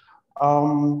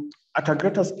 At a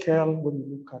greater scale, when we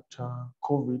look at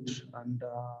COVID and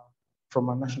from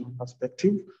a national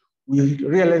perspective, we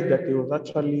realized that there was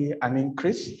actually an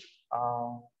increased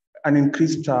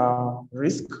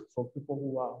risk for people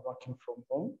who are working from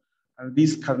home. And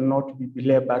this cannot be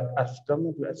belabored, as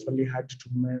government we actually had to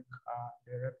make a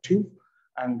directive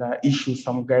and issue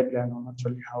some guideline on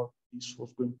actually how this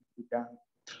was going to be done.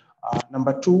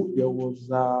 Number two, there was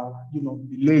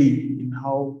delay in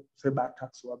how cyber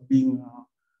attacks were being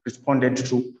responded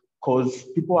to, because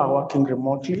people are working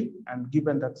remotely, and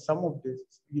given that some of this,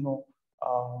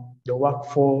 the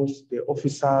workforce, the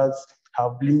officers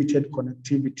have limited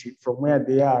connectivity from where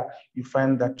they are, you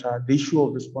find that the issue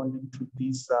of responding to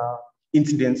these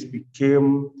incidents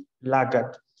became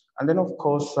laggard. And then, of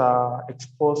course,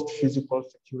 exposed physical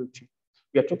security.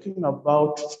 We are talking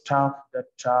about staff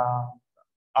that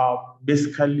are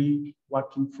basically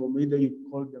working from either you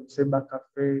call them cyber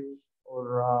cafe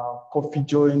or coffee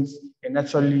joints, and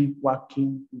actually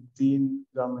working within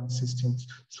government systems.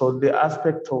 So the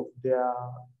aspect of their,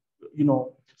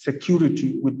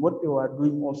 security with what they were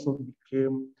doing also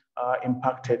became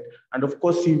impacted. And of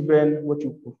course, even what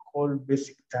you could call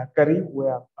basic thuggery,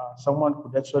 where someone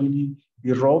could actually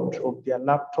be robbed of their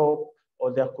laptop,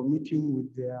 or they're commuting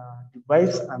with their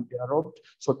device and they're robbed.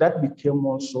 So that became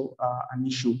also an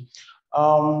issue.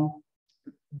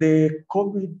 The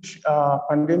COVID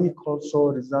pandemic also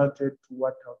resulted to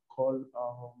what I call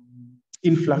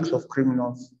influx of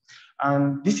criminals.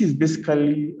 And this is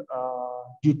basically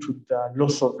due to the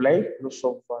loss of life, loss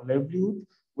of livelihood,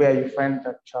 where you find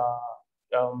that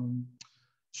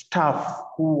staff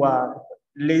who were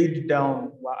laid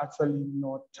down were actually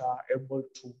not able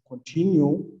to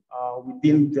continue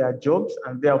within their jobs,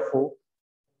 and therefore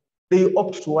they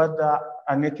opt to other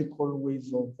unethical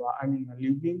ways of earning a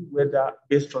living, whether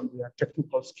based on their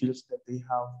technical skills that they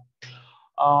have.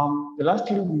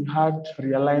 Lastly, we had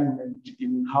realignment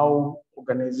in how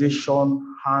organizations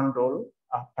handle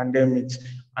pandemics.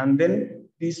 And then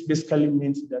this basically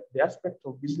means that the aspect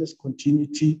of business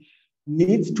continuity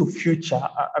needs to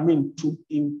to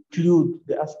include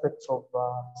the aspects of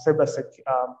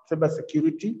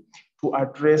cybersecurity to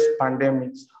address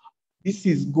pandemics.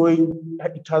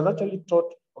 It has actually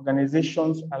taught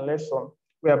organizations a lesson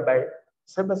whereby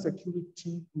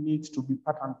cybersecurity needs to be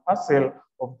part and parcel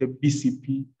of the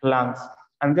BCP plans.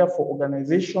 And therefore,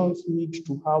 organizations need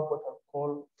to have what I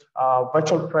call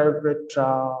virtual private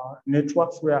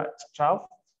networks where staff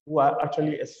who are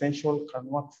actually essential can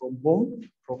work from home,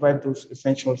 provide those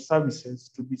essential services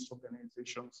to these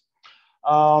organizations.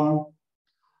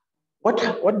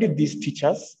 What did this teach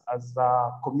us as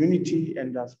a community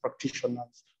and as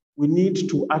practitioners? We need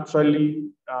to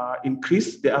actually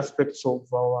increase the aspects of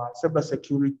our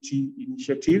cybersecurity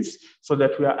initiatives so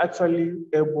that we are actually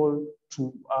able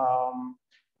to,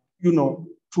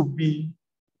 to be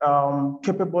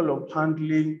capable of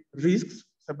handling risks,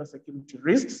 cybersecurity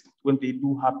risks when they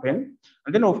do happen.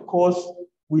 And then, of course,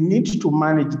 we need to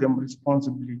manage them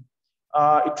responsibly.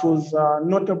 It was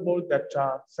notable that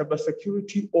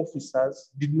cybersecurity officers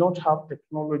did not have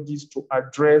technologies to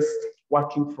address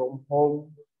working from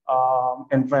home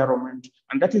environment.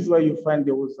 And that is why you find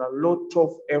there was a lot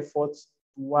of efforts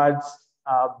towards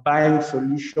buying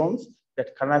solutions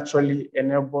that can actually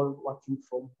enable working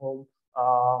from home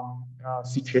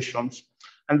situations.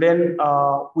 And then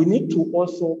we need to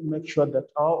also make sure that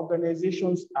our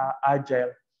organizations are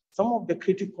agile. Some of the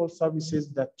critical services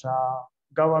that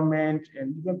government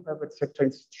and even private sector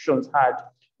institutions had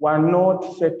were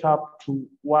not set up to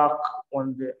work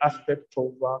on the aspect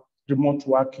of remote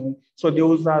working. So there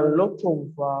was a lot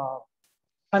of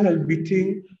panel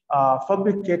beating,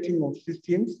 fabricating of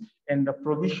systems, and the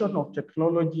provision of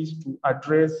technologies to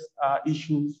address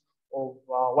issues of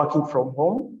working from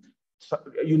home, so,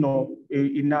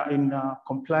 in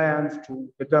compliance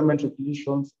to the government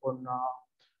regulations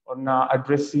on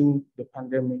addressing the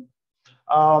pandemic.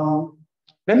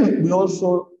 Then we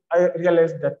also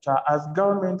realized that as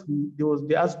government, there was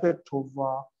the aspect of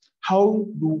how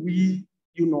do we,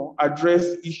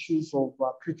 address issues of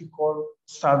critical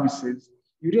services.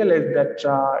 You realize that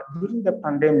during the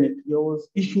pandemic, there was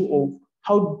issue of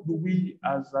how do we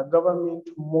as a government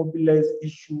mobilize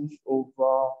issues of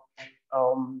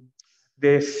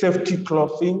the safety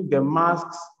clothing, the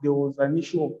masks. There was an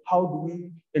issue of how do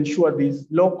we ensure there's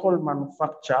local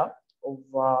manufacture of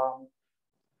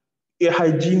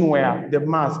hygiene wear, the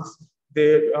masks,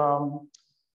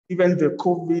 even the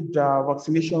COVID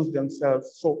vaccinations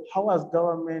themselves. So how as a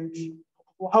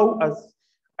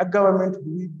government do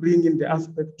we bring in the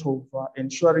aspect of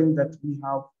ensuring that we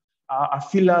have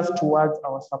fillers towards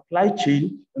our supply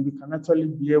chain and we can actually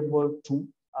be able to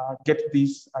get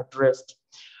this addressed.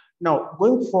 Now,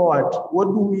 going forward, what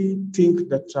do we think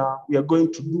that we are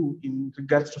going to do in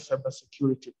regards to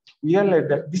cybersecurity? We realize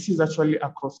that this is actually a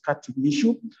cross-cutting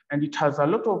issue, and it has a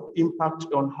lot of impact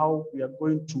on how we are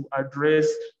going to address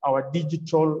our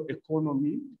digital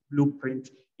economy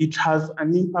blueprint. It has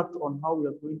an impact on how we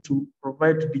are going to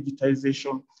provide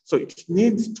digitization. So it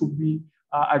needs to be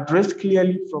addressed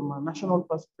clearly from a national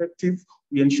perspective.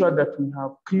 We ensure that we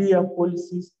have clear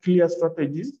policies, clear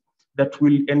strategies that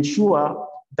will ensure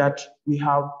that we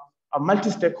have a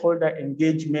multi-stakeholder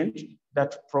engagement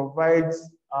that provides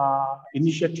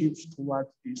initiatives towards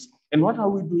this. And what are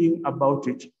we doing about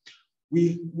it?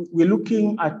 We're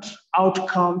looking at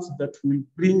outcomes that will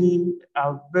bring in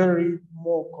a very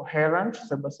more coherent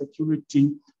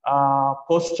cybersecurity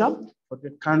posture for the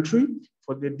country,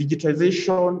 for the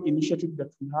digitization initiative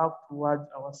that we have towards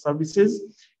our services.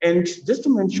 And just to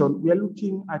mention, we are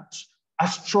looking at a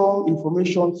strong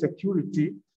information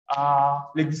security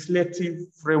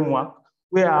legislative framework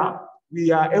where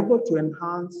we are able to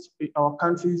enhance our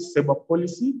country's cyber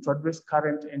policy to address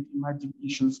current and emerging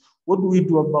issues. What do we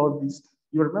do about this?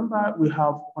 You remember we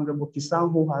have Honorable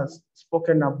Kisang who has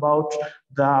spoken about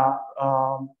the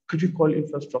critical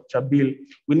infrastructure bill.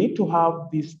 We need to have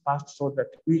this passed so that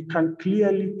we can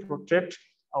clearly protect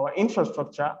our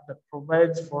infrastructure that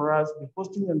provides for us the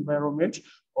hosting environment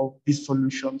of these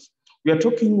solutions. We are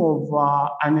talking of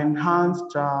an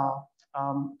enhanced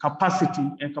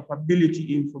capacity and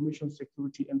capability in information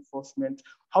security enforcement.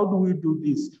 How do we do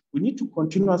this? We need to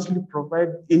continuously provide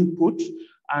input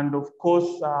and of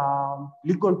course,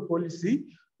 legal policy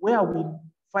where we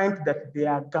find that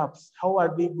there are gaps. How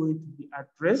are they going to be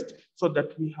addressed so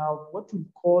that we have what we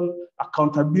call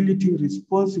accountability,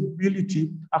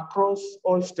 responsibility across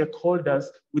all stakeholders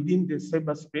within the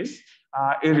cyberspace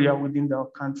area within our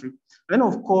country. Then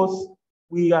of course,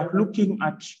 we are looking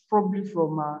at probably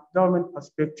from a government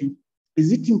perspective,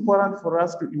 is it important for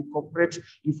us to incorporate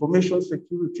information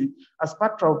security as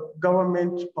part of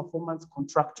government performance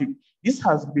contracting? This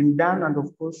has been done, and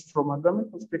of course, from a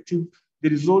government perspective,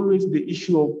 there is always the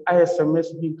issue of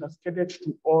ISMS being cascaded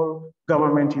to all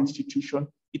government institutions.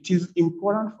 It is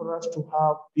important for us to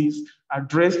have this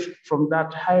addressed from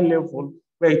that high level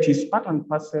where it is part and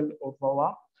parcel of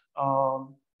our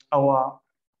our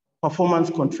performance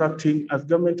contracting as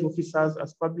government officers,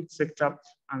 as public sector,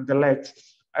 and the likes.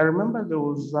 I remember there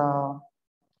was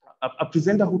a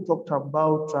presenter who talked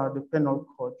about the penal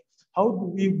code. How do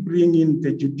we bring in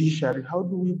the judiciary? How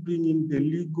do we bring in the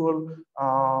legal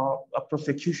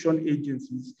prosecution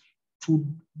agencies to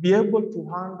be able to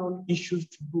handle issues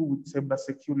to do with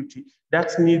cybersecurity?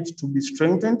 That needs to be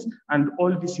strengthened, and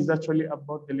all this is actually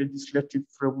about the legislative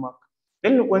framework.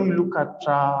 Then when you look at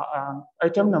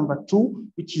item number 2,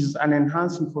 which is an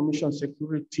enhanced information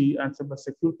security and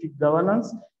cybersecurity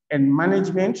governance and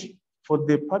management for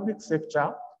the public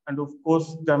sector and of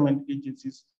course government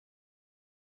agencies.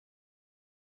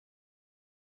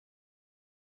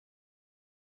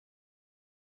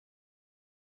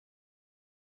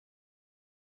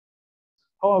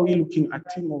 How are we looking at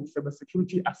team of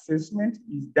cybersecurity assessment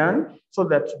is done so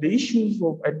that the issues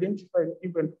of identifying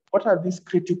even what are these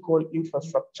critical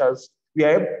infrastructures, we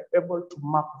are able to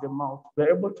map them out. We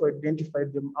are able to identify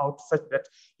them out such that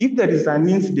if there is an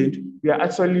incident, we are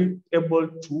actually able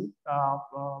to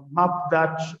map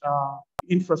that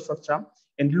infrastructure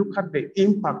and look at the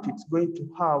impact it's going to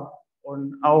have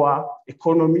on our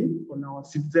economy, on our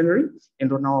citizenry,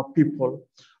 and on our people.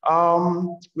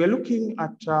 We're looking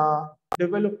at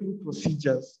developing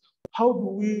procedures. How do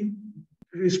we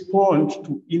respond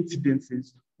to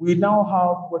incidences? We now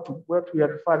have what we are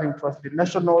referring to as the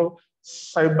National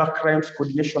Cyber Crimes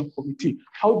Coordination Committee.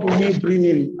 How do we bring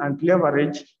in and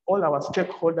leverage all our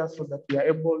stakeholders so that we are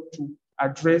able to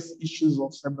address issues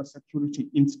of cybersecurity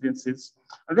incidences?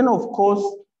 And then, of course,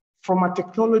 from a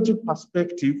technology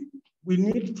perspective, we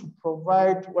need to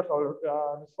provide what I'll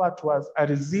refer to as a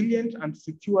resilient and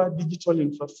secure digital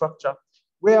infrastructure,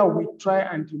 where we try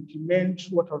and implement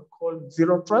what I'll call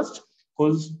zero trust,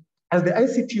 because as the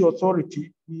ICT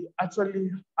authority, we actually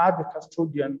are the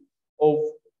custodian of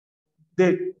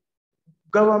the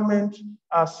government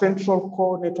central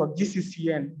core network,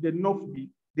 GCCN, the NOFB,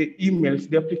 the emails,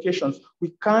 the applications.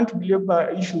 We can't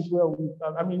deliver issues where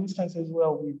instances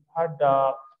where we've had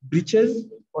breaches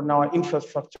on our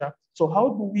infrastructure. So how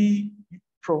do we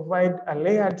provide a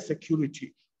layered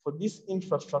security for these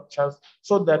infrastructures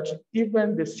so that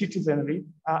even the citizenry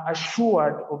are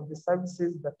assured of the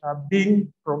services that are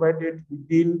being provided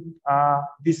within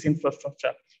this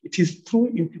infrastructure? It is through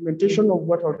implementation of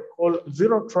what I would call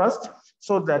zero trust,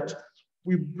 so that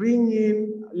we bring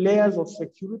in layers of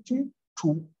security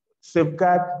to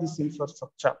safeguard this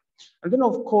infrastructure. And then,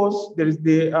 of course, there is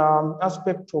the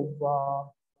aspect of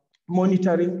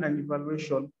monitoring and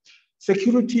evaluation.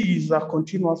 Security is a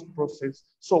continuous process.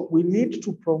 So we need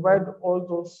to provide all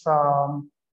those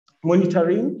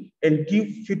monitoring and give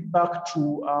feedback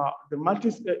to the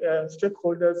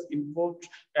stakeholders involved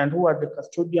and who are the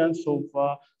custodians of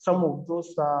some of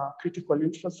those critical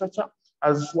infrastructure.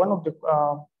 As one of the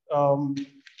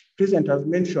presenters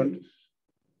mentioned,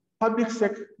 public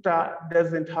sector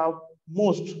doesn't have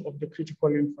most of the critical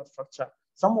infrastructure.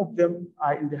 Some of them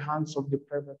are in the hands of the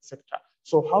private sector.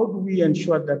 So how do we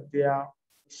ensure that they are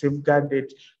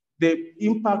safeguarded? The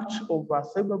impact of a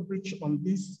cyber breach on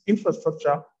this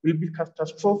infrastructure will be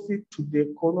catastrophic to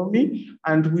the economy.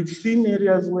 And we've seen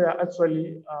areas where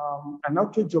actually an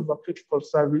outage of a critical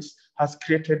service has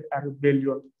created a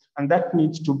rebellion, and that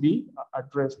needs to be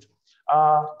addressed.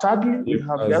 Thirdly, we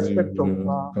have the aspect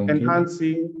of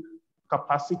enhancing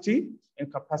capacity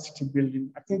and capacity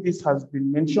building. I think this has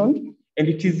been mentioned, and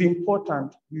it is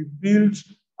important. We build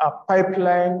a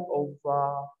pipeline of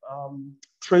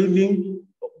training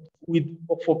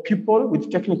for people with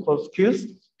technical skills,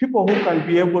 people who can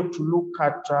be able to look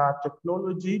at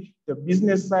technology, the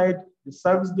business side, the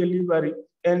service delivery,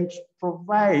 and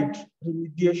provide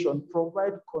remediation,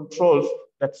 provide controls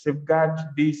that safeguard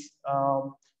these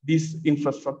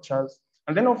infrastructures.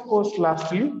 And then, of course,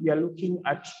 lastly, we are looking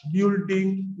at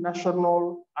building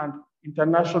national and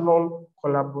international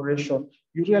collaboration.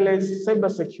 You realize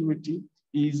cybersecurity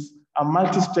is a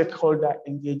multi-stakeholder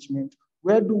engagement.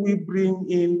 Where do we bring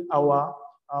in our,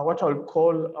 what I'll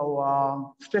call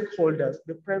our stakeholders,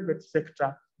 the private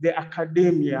sector, the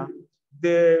academia,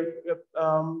 the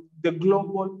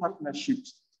global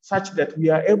partnerships, such that we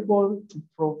are able to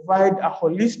provide a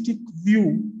holistic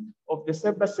view of the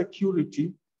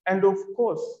cybersecurity. And of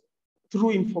course,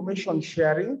 through information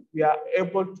sharing, we are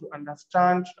able to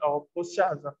understand our posture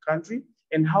as a country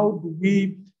and how do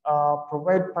we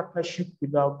provide partnership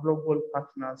with our global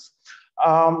partners.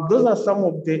 Those are some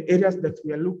of the areas that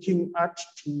we are looking at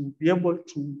to be able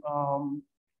to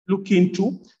look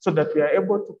into so that we are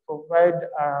able to provide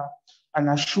an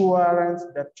assurance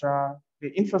that the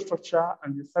infrastructure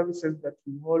and the services that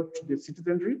we hold to the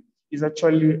citizenry is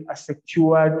actually a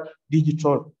secured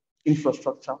digital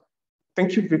infrastructure.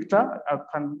 Thank you, Victor. I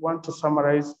can want to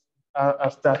summarize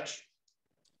as that.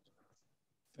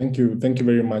 Thank you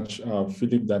very much,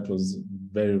 Philip. That was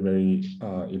very, very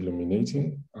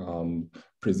illuminating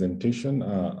presentation,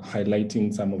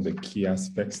 highlighting some of the key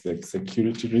aspects, the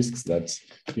security risks that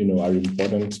are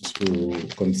important to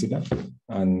consider.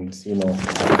 And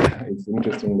it's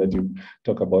interesting that you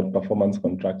talk about performance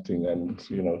contracting and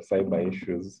cyber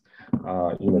issues.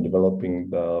 Developing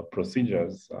the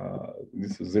procedures.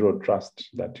 This is zero trust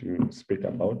that you speak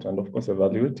about, and of course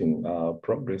evaluating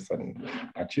progress and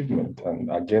achievement. And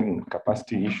again,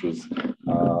 capacity issues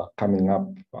coming up,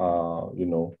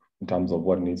 in terms of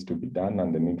what needs to be done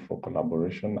and the need for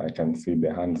collaboration. I can see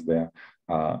the hands there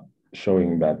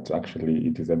showing that actually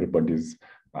it is everybody's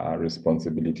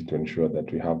responsibility to ensure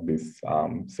that we have this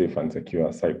safe and secure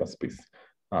cyberspace.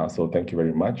 So thank you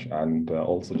very much. And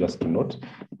also just to note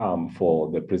for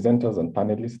the presenters and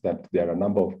panelists that there are a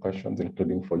number of questions,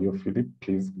 including for you, Philip.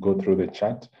 Please go through the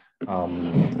chat.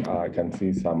 I can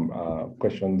see some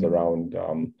questions around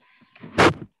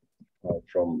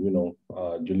from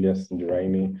Julius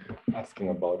Ndiraini asking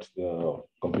about the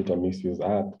Computer Misuse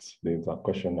Act. There's a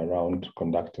question around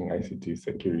conducting ICT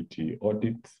security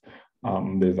audits.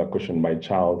 There's a question by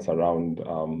Charles around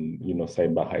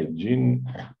cyber hygiene.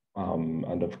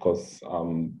 And of course,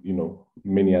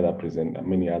 many other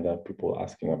people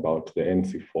asking about the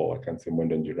NC4. I can see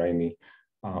Mwendo Njiraini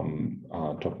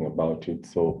talking about it.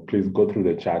 So please go through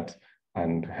the chat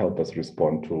and help us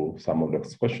respond to some of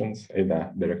those questions,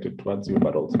 either directed towards you,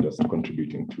 but also just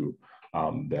contributing to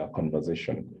their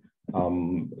conversation.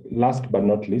 Last but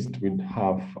not least, we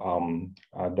have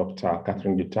Dr.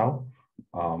 Catherine Gitau,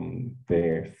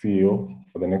 the CEO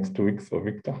for the next 2 weeks of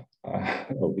Victor,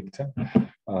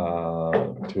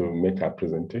 to make a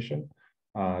presentation.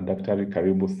 Dr.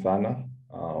 Karibu Sana,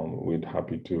 we're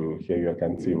happy to hear you. I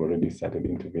can see you already started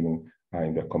intervening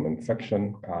in the comment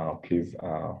section. Please,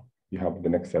 you have the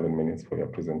next 7 minutes for your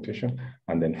presentation.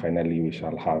 And then finally, we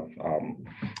shall have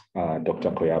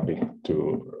Dr. Koyabe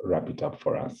to wrap it up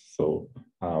for us. So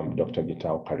Dr.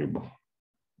 Gitau, Karibu.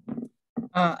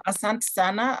 Asante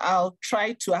Sana. I'll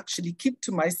try to actually keep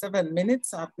to my 7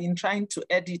 minutes. I've been trying to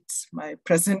edit my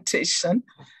presentation.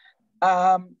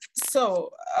 I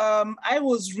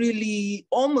was really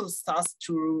almost asked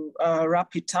to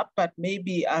wrap it up, but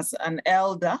maybe as an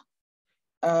elder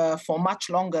for much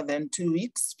longer than 2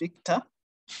 weeks, Victor,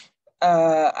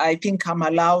 I think I'm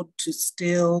allowed to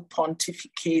still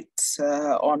pontificate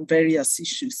on various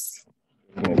issues.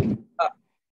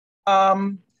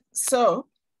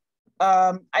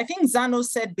 I think Zano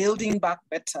said building back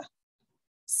better.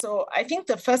 So I think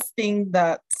the first thing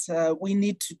that we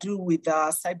need to do with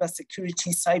our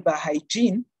cybersecurity, cyber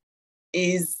hygiene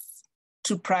is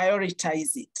to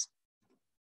prioritize it.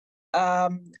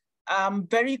 I'm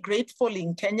very grateful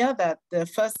in Kenya that the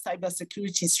first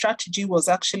cybersecurity strategy was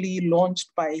actually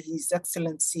launched by His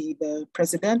Excellency, the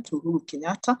President, Uhuru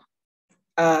Kenyatta.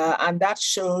 And that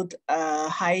showed a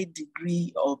high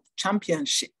degree of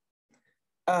championship.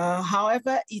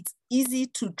 However, it's easy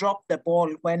to drop the ball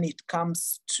when it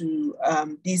comes to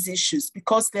these issues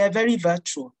because they're very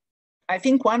virtual. I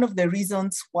think one of the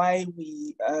reasons why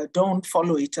we don't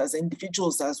follow it as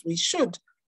individuals as we should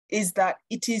is that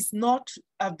it is not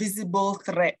a visible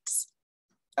threat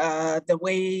the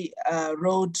way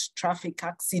road traffic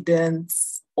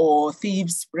accidents or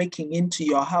thieves breaking into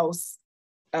your house.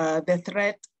 The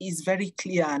threat is very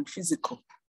clear and physical.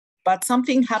 But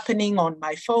something happening on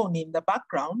my phone in the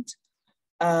background,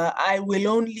 I will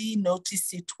only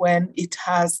notice it when it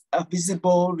has a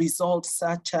visible result,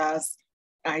 such as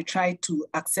I try to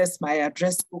access my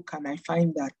address book and I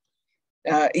find that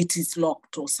it is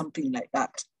locked or something like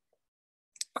that.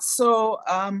 So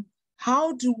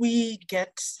how do we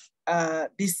get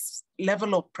this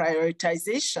level of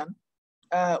prioritization,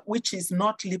 which is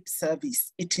not lip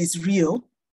service, it is real?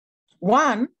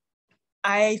 One,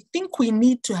 I think we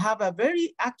need to have a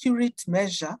very accurate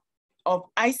measure of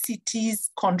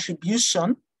ICT's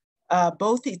contribution,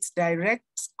 both its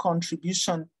direct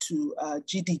contribution to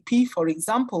GDP, for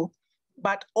example,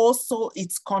 but also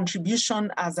its contribution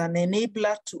as an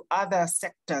enabler to other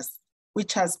sectors,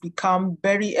 which has become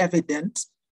very evident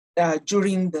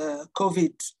during the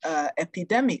COVID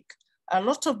epidemic. A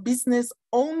lot of business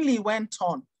only went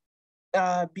on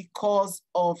because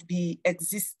of the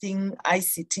existing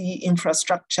ICT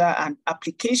infrastructure and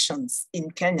applications in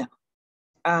Kenya.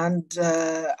 And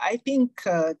I think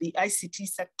the ICT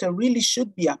sector really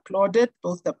should be applauded,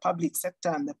 both the public sector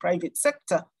and the private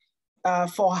sector,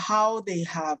 for how they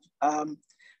have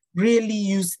really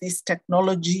used this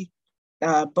technology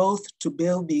both to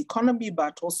build the economy,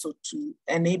 but also to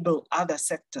enable other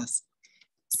sectors.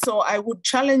 So I would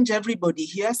challenge everybody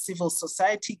here, civil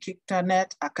society,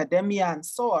 KICTANet, academia, and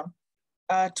so on,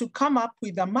 to come up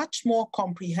with a much more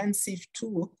comprehensive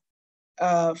tool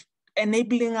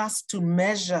enabling us to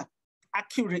measure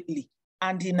accurately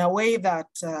and in a way that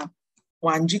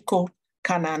Wanjiko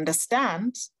can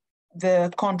understand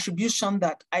the contribution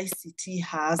that ICT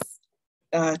has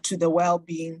to the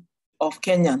well-being of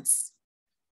Kenyans.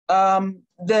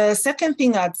 The second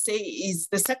thing I'd say is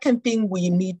the second thing we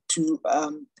need to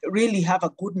really have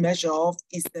a good measure of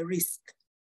is the risk.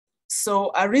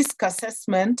 So a risk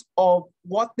assessment of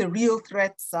what the real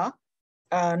threats are,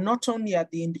 not only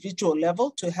at the individual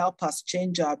level to help us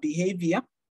change our behavior,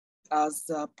 as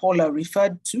Paula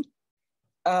referred to,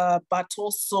 but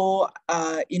also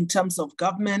in terms of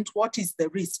government, what is the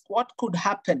risk? What could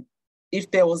happen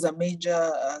if there was a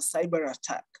major cyber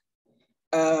attack?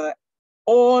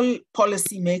 All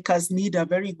policymakers need a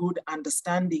very good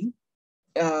understanding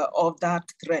of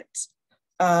that threat.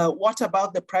 What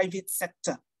about the private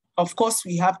sector? Of course,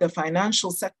 we have the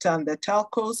financial sector and the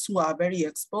telcos who are very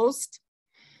exposed.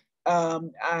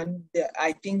 And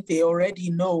I think they already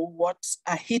know what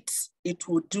a hit it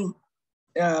would do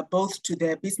both to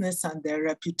their business and their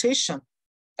reputation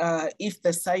if the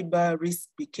cyber risk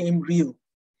became real.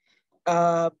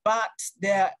 But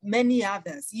there are many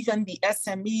others, even the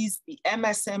SMEs, the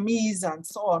MSMEs, and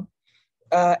so on.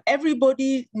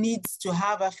 Everybody needs to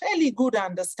have a fairly good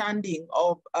understanding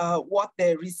of what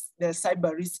the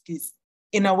cyber risk is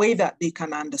in a way that they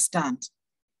can understand.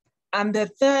 And the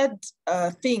third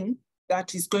thing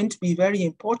that is going to be very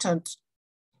important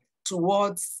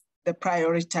towards the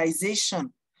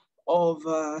prioritization of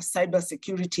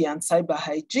cybersecurity and cyber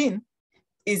hygiene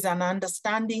is an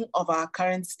understanding of our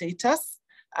current status.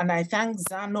 And I thank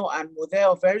Zano and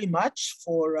Modeo very much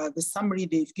for the summary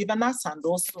they've given us, and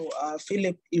also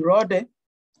Philip Irode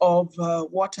of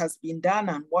what has been done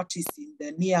and what is in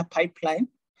the near pipeline.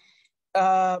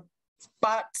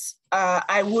 But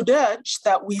I would urge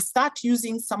that we start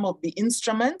using some of the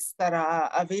instruments that are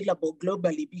available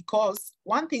globally, because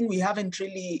one thing we haven't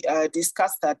really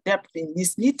discussed at depth in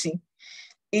this meeting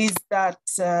is that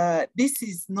this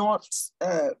is not,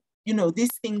 this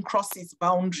thing crosses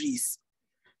boundaries.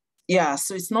 Yeah,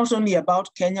 so it's not only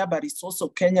about Kenya, but it's also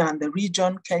Kenya and the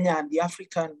region, Kenya and the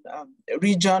African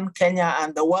region, Kenya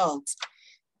and the world.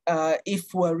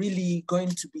 If we're really going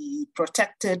to be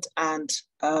protected, and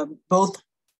both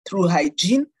through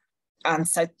hygiene and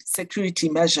security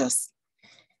measures.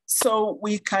 So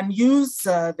we can use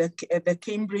the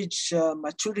Cambridge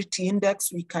Maturity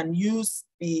Index. We can use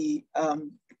the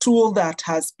tool that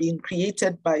has been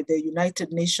created by the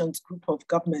United Nations Group of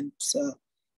Government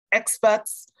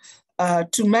experts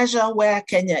to measure where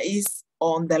Kenya is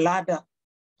on the ladder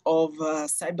of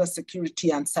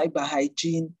cybersecurity and cyber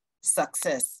hygiene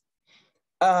success.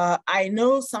 I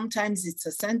know sometimes it's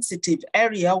a sensitive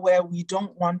area where we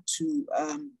don't want to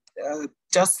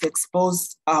just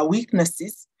expose our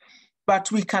weaknesses,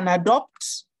 but we can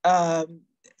adopt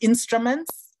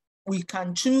instruments. We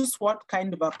can choose what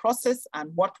kind of a process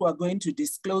and what we're going to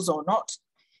disclose or not.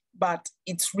 But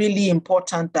it's really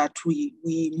important that we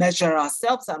measure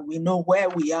ourselves and we know where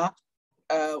we are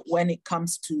when it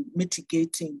comes to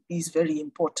mitigating these very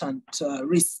important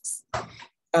risks.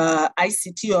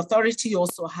 ICT Authority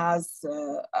also has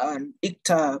an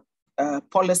ICTA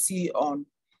policy on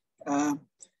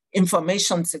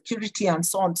information security and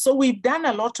so on. So we've done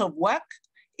a lot of work.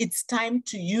 It's time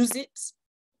to use it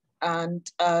and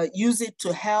use it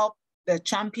to help the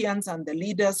champions and the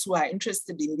leaders who are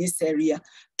interested in this area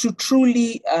to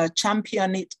truly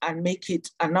champion it and make it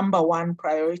a #1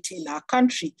 priority in our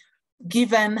country,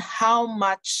 given how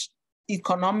much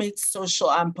economic,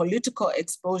 social, and political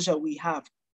exposure we have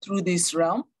through this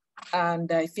realm.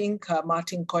 And I think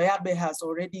Martin Koyabe has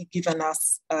already given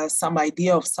us some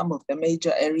idea of some of the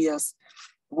major areas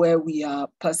where we are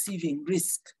perceiving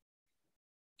risk.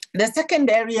 The second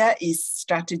area is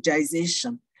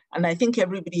strategization. And I think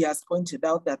everybody has pointed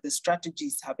out that the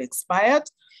strategies have expired.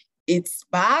 It's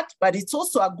bad, but it's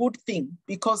also a good thing,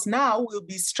 because now we'll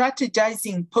be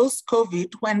strategizing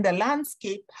post-COVID when the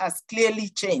landscape has clearly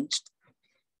changed.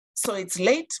 So it's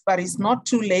late, but it's not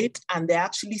too late. And there are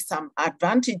actually some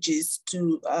advantages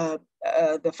to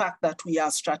the fact that we are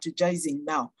strategizing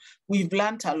now. We've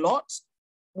learned a lot.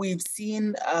 We've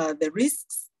seen the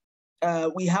risks.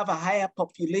 We have a higher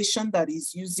population that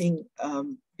is using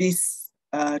this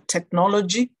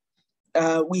technology.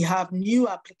 We have new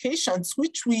applications,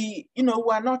 which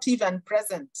were not even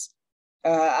present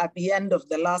at the end of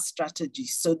the last strategy.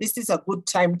 So this is a good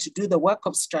time to do the work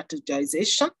of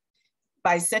strategization.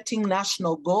 by setting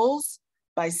national goals,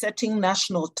 by setting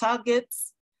national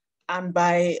targets, and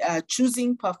by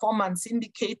choosing performance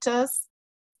indicators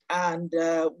and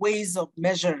ways of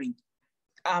measuring.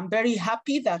 I'm very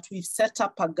happy that we've set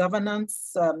up a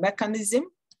governance mechanism,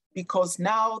 because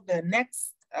now the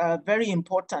next very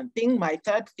important thing, my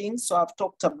third thing, so I've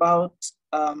talked about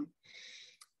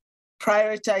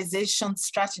prioritization,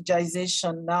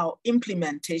 strategization, now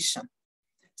implementation.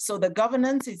 So the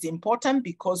governance is important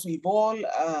because we've all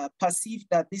perceived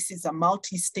that this is a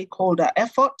multi-stakeholder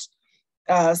effort.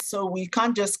 So we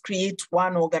can't just create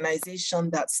one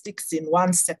organization that sticks in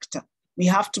one sector. We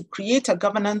have to create a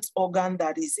governance organ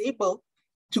that is able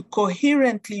to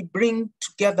coherently bring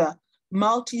together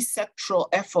multi-sectoral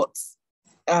efforts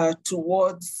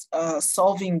towards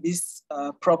solving this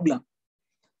problem.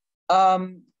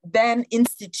 Then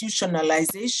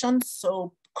institutionalization,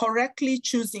 so correctly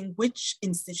choosing which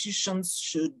institutions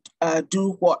should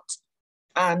do what.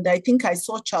 And I think I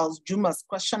saw Charles Juma's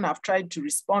question. I've tried to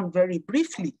respond very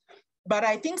briefly. But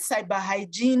I think cyber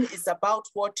hygiene is about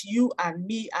what you and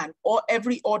me and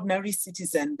every ordinary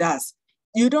citizen does.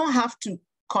 You don't have to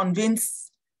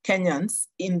convince Kenyans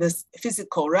in the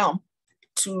physical realm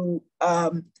to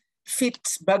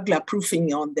fit burglar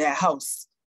proofing on their house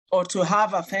or to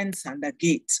have a fence and a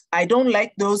gate. I don't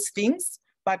like those things,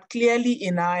 but clearly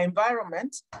in our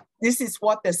environment, this is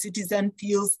what the citizen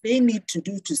feels they need to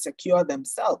do to secure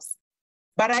themselves.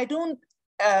 But I don't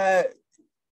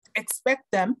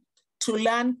expect them to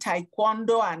learn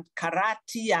taekwondo and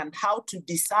karate and how to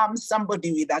disarm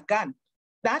somebody with a gun.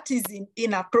 That is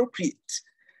inappropriate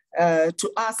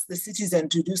to ask the citizen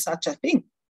to do such a thing.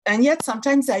 And yet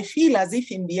sometimes I feel as if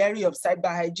in the area of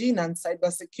cyber hygiene and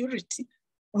cybersecurity,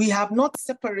 we have not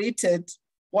separated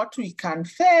what we can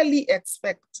fairly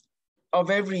expect of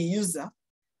every user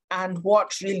and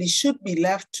what really should be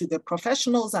left to the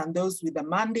professionals and those with the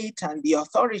mandate and the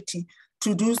authority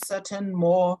to do certain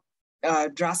more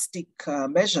drastic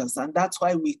measures. And that's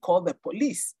why we call the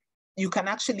police. You can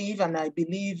actually even, I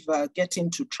believe, get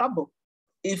into trouble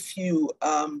if you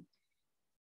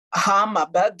harm a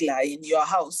burglar in your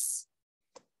house,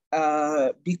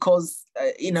 because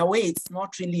in a way, it's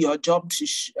not really your job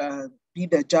to be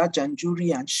the judge and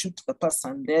jury and shoot the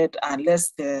person dead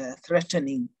unless they're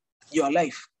threatening your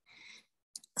life.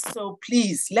 So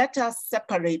please, let us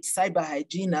separate cyber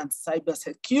hygiene and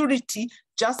cybersecurity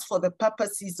just for the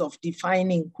purposes of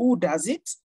defining who does it.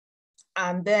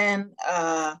 And then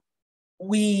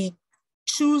we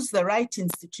choose the right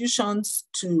institutions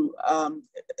to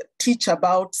teach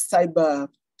about cyber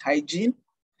hygiene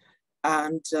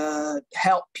and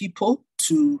help people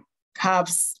to have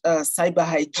cyber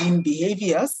hygiene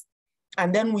behaviors.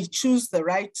 And then we choose the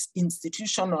right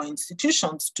institution or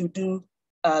institutions to do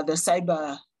the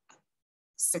cyber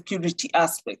security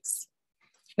aspects.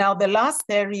 Now, the last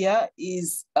area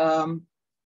is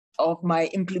of my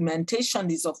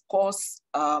implementation is, of course,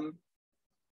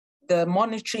 the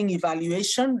monitoring,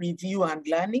 evaluation, review, and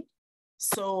learning.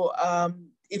 So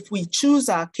if we choose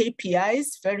our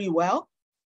KPIs very well,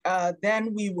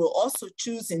 then we will also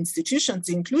choose institutions,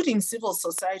 including civil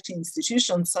society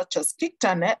institutions such as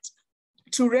KICTANET,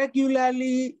 to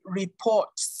regularly report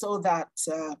so that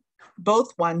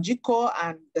both Wanjiko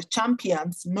and the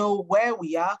champions know where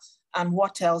we are and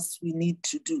what else we need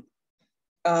to do.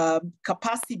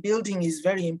 Capacity building is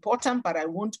very important, but I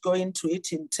won't go into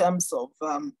it in terms of,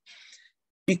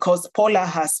 because Paula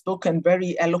has spoken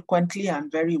very eloquently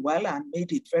and very well and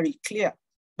made it very clear.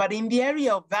 But in the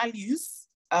area of values,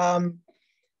 I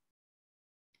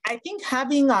think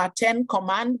having our 10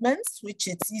 commandments, which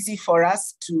it's easy for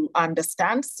us to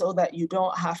understand so that you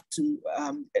don't have to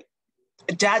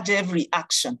judge every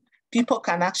action. People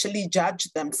can actually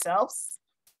judge themselves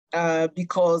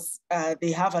because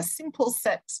they have a simple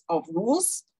set of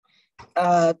rules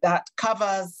that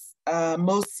covers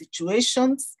most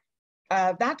situations,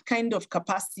 that kind of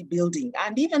capacity building.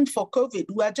 And even for COVID,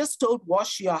 we are just told,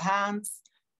 wash your hands,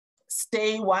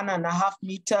 stay 1.5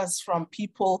 meters from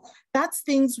people. That's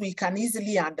things we can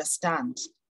easily understand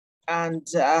and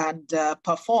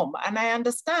perform. And I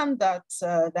understand that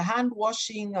the hand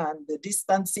washing and the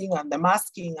distancing and the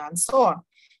masking and so on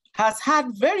has had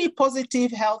very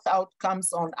positive health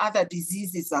outcomes on other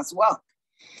diseases as well.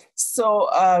 So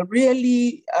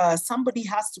really, somebody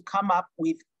has to come up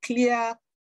with clear,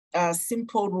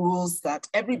 simple rules that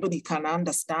everybody can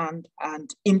understand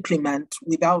and implement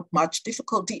without much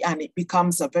difficulty, and it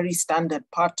becomes a very standard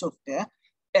part of their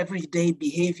everyday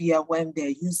behavior when they're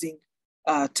using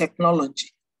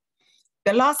technology.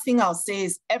 The last thing I'll say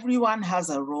is everyone has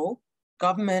a role: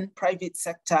 government, private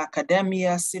sector,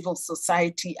 academia, civil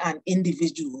society, and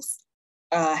individuals.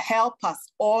 help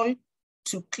us all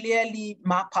to clearly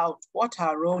map out what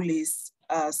our role is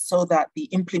so that the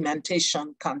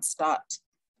implementation can start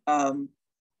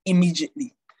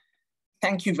immediately.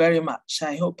 Thank you very much.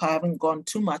 I hope I haven't gone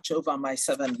too much over my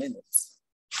 7 minutes.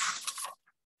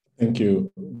 Thank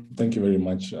you. Thank you very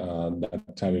much,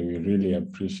 Dr. We really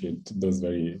appreciate those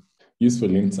very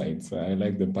useful insights. I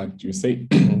like the part you say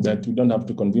that we don't have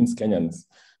to convince Kenyans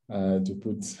to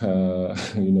put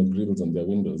grills on their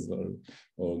windows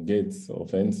or gates or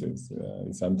fences.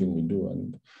 It's something we do.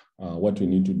 And what we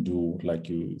need to do, like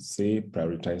you say,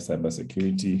 prioritize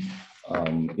cybersecurity,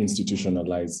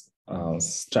 institutionalize,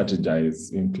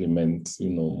 strategize, implement,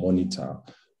 monitor,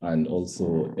 and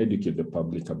also educate the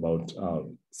public about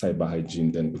cyber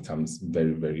hygiene then becomes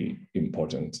very, very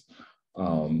important.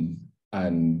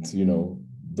 And,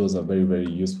 those are very, very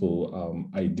useful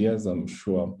ideas. I'm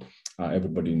sure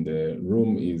everybody in the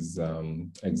room is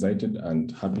excited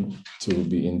and happy to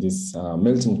be in this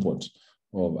melting pot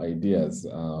of ideas.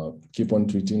 Keep on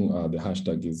tweeting. The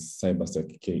hashtag is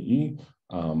CybersecKE.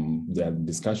 There are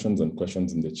discussions and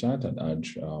questions in the chat. I'd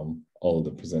urge all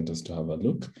the presenters to have a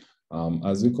look.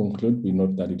 As we conclude, we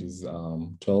note that it is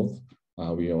 12.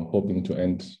 We are hoping to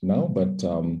end now, but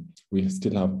we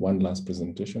still have one last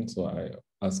presentation. So I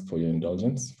ask for your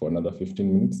indulgence for another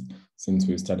 15 minutes, since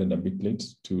we started a bit late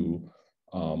to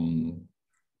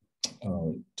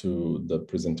the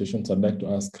presentation. So I'd like to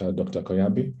ask Dr.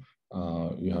 Koyabe,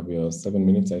 you have your 7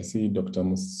 minutes. I see Dr.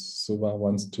 Musuva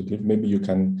wants to leave. Maybe you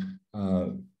can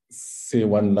say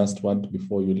one last word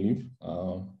before you leave,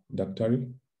 Dr.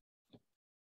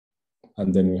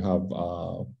 And then we have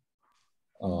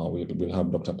we'll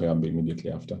have Dr. Koyabe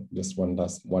immediately after. Just one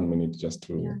last 1 minute, just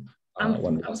to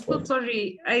I'm so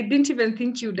sorry. I didn't even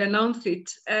think you'd announce it.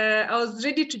 I was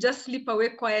ready to just slip away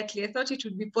quietly. I thought it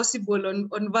would be possible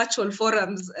on virtual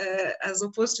forums as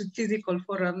opposed to physical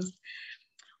forums.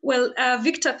 Well,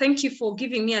 Victor, thank you for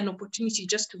giving me an opportunity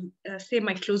just to say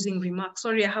my closing remarks.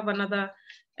 Sorry, I have another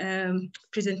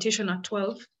presentation at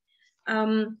 12.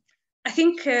 I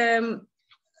think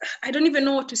I don't even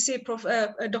know what to say.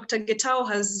 Dr. Getao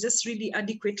has just really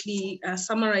adequately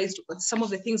summarized some of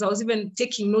the things. I was even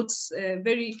taking notes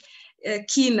very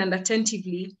keen and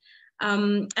attentively.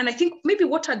 And I think maybe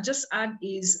what I'd just add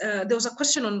is there was a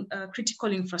question on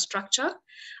critical infrastructure.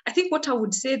 I think what I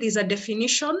would say, there's a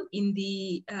definition in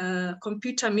the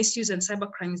Computer Misuse and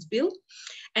Cybercrimes Bill.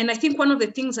 And I think one of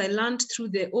the things I learned through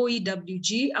the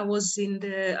OEWG, I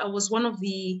was one of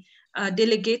the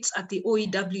delegates at the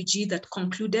OEWG that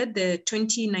concluded the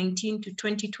 2019 to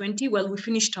 2020. Well, we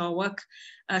finished our work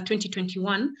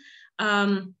 2021.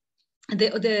 The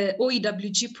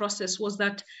OEWG process was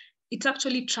that it's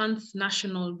actually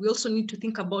transnational. We also need to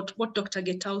think about what Dr.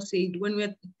 Getao said. When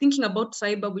we're thinking about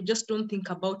cyber, we just don't think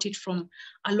about it from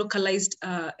a localized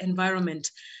environment.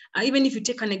 Even if you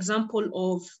take an example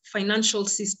of financial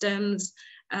systems,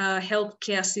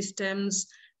 healthcare systems,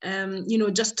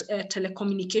 just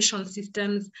telecommunication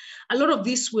systems, a lot of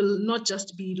this will not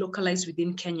just be localized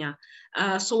within Kenya.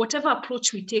 So whatever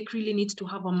approach we take really needs to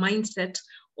have a mindset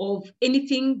of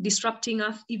anything disrupting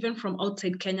us, even from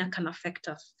outside Kenya, can affect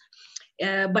us.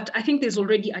 But I think there's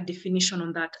already a definition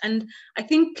on that. And I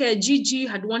think Gigi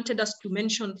had wanted us to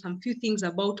mention some few things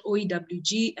about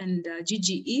OEWG and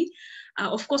GGE.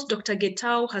 Of course, Dr.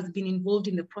 Getao has been involved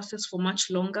in the process for much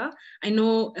longer. I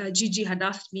know Gigi had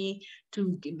asked me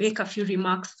to make a few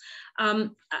remarks.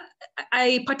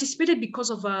 I participated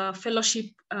because of a fellowship.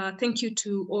 Thank you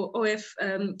to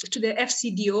to the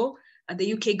FCDO,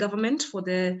 the UK government, for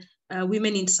the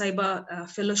Women in Cyber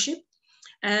Fellowship.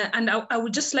 And I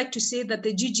would just like to say that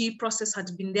the GGE process has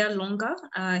been there longer.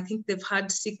 I think they've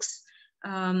had 6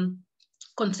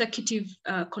 consecutive,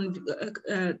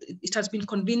 it has been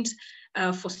convened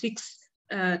for 6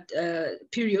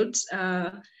 periods,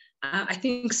 I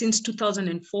think since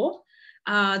 2004.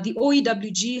 The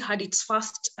OEWG had its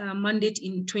first mandate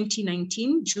in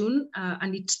 2019, June,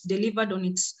 and it delivered on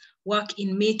its work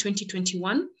in May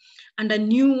 2021. And a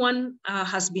new one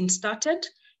has been started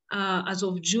as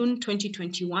of June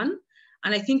 2021.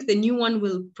 And I think the new one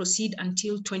will proceed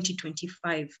until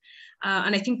 2025.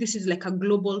 And I think this is like a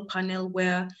global panel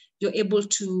where you're able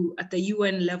to, at the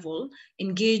UN level,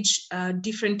 engage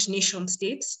different nation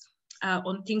states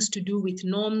on things to do with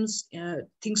norms,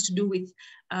 things to do with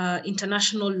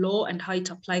international law and how it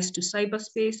applies to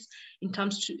cyberspace in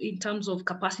terms of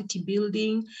capacity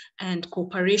building and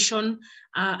cooperation.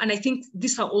 And I think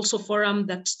these are also fora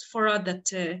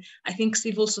that I think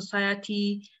civil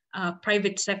society,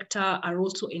 private sector are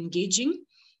also engaging,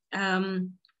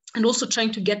 and also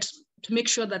trying to make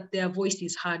sure that their voice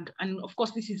is heard. And of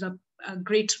course, this is a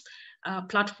great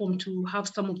platform to have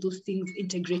some of those things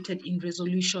integrated in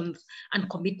resolutions and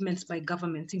commitments by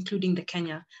governments, including the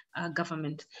Kenya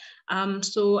government.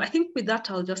 So I think with that,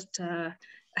 I'll just,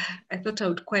 I thought I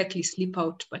would quietly slip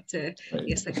out, but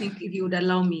yes, I think if you would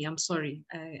allow me, I'm sorry.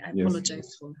 I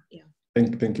apologize for, yeah.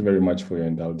 Thank you very much for your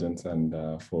indulgence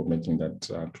and for making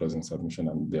that closing submission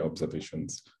and the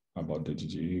observations about the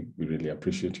GGE. We really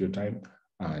appreciate your time,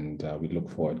 and we look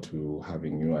forward to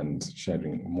having you and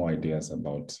sharing more ideas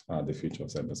about the future of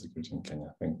cybersecurity in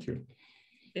Kenya. Thank you.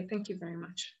 Okay, thank you very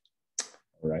much.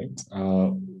 All right.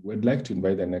 We'd like to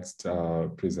invite the next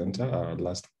presenter, our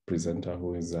last presenter,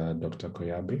 who is Dr.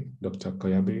 Koyabe. Dr.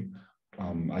 Koyabe,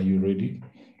 are you ready?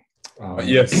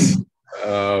 Yes.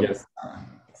 Yes.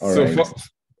 All so right.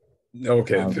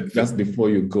 Okay. Just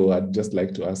before you go, I'd just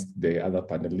like to ask the other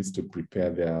panelists to prepare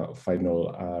their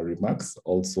final remarks.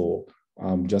 Also,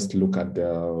 just look at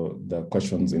the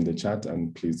questions in the chat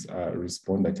and please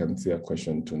respond. I can see a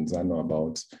question to Nzano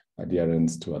about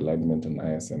adherence to alignment on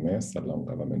ISMS along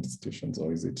government institutions,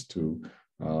 or is it to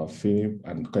Philip,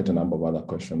 and quite a number of other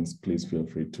questions. Please feel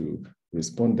free to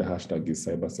respond. The hashtag is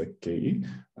CybersecKE.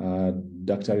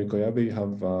 Dr. Koyabe, you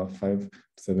have 5 to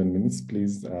 7 minutes.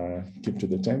 Please keep to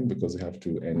the time because we have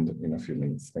to end in a few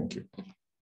minutes. Thank you.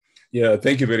 Yeah,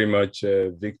 thank you very much,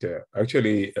 Victor.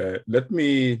 Actually, let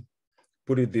me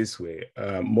put it this way.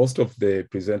 Most of the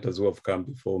presenters who have come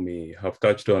before me have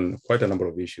touched on quite a number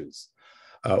of issues.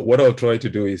 What I'll try to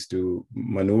do is to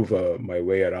maneuver my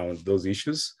way around those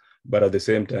issues, but at the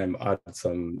same time, add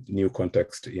some new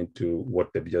context into what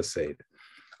they've just said.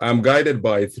 I'm guided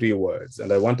by 3 words,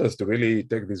 and I want us to really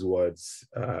take these words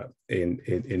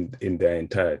in their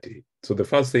entirety. So the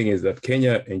first thing is that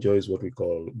Kenya enjoys what we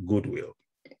call goodwill.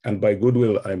 And by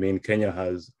goodwill, I mean Kenya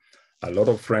has a lot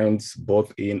of friends,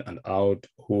 both in and out,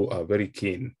 who are very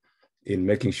keen in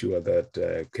making sure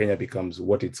that Kenya becomes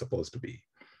what it's supposed to be.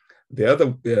 The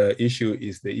other issue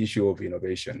is the issue of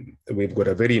innovation. We've got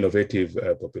a very innovative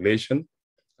population.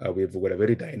 We've got a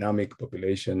very dynamic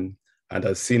population. And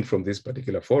as seen from this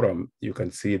particular forum, you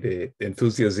can see the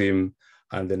enthusiasm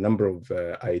and the number of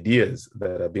ideas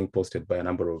that are being posted by a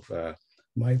number of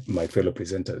my fellow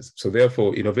presenters. So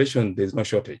therefore, innovation, there's no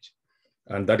shortage.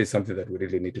 And that is something that we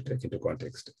really need to take into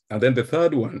context. And then the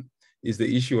third one is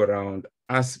the issue around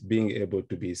us being able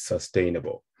to be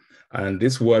sustainable. And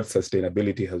this word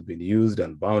sustainability has been used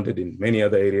and bounded in many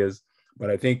other areas, but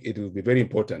I think it will be very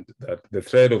important that the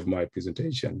thread of my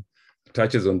presentation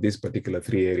touches on these particular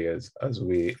 3 areas as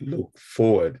we look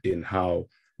forward in how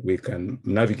we can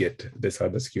navigate the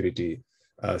cybersecurity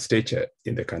stature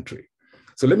in the country.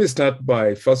 So let me start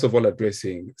by, first of all,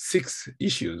 addressing 6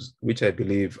 issues, which I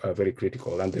believe are very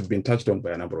critical, and they've been touched on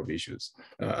by a number of issues,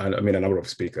 a number of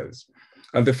speakers.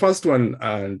 And the first one,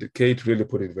 and Kate really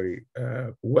put it very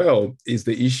well, is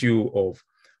the issue of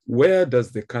where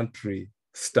does the country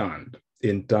stand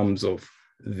in terms of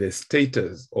the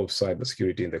status of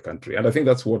cybersecurity in the country? And I think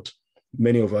that's what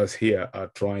many of us here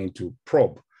are trying to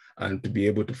probe and to be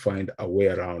able to find a way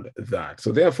around that.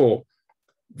 So therefore,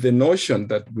 the notion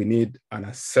that we need an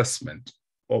assessment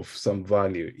of some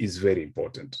value is very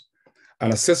important.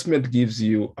 An assessment gives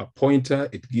you a pointer.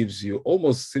 It gives you,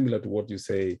 almost similar to what you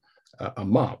say, a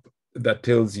map that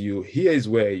tells you here is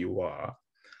where you are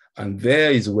and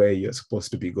there is where you're supposed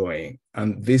to be going.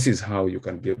 And this is how you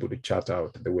can be able to chart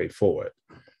out the way forward.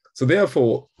 So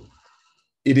therefore,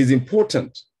 it is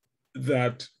important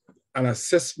that an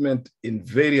assessment in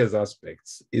various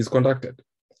aspects is conducted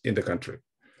in the country.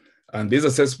 And these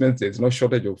assessments, there's no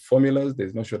shortage of formulas,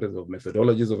 there's no shortage of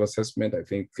methodologies of assessment. I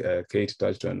think Kate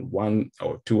touched on 1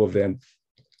 or 2 of them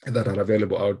that are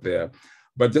available out there.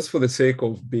 But just for the sake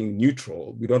of being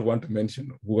neutral, we don't want to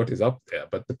mention what is up there.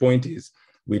 But the point is,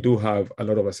 we do have a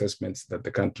lot of assessments that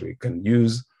the country can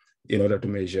use in order to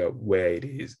measure where it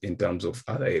is in terms of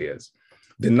other areas.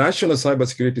 The national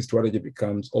cybersecurity strategy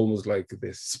becomes almost like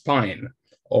the spine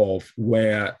of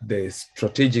where the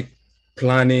strategic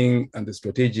planning and the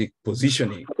strategic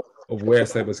positioning of where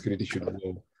cybersecurity should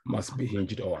go must be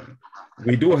hinged on.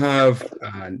 We do have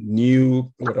a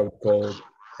new, what I would call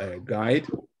a guide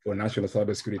for national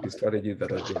cybersecurity strategy that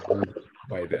has been moved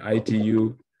by the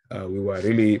ITU. We were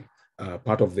really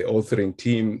part of the authoring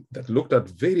team that looked at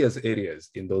various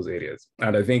areas in those areas.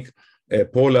 And I think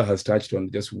Paula has touched on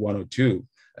just 1 or 2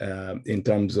 in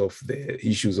terms of the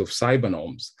issues of cyber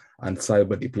norms and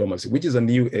cyber diplomacy, which is a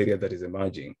new area that is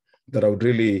emerging that I would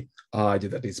really urge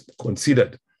that is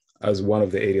considered as one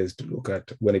of the areas to look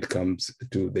at when it comes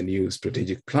to the new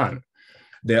strategic plan.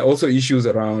 There are also issues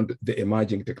around the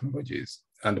emerging technologies.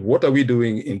 And what are we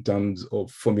doing in terms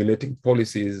of formulating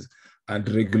policies and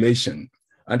regulation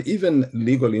and even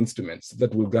legal instruments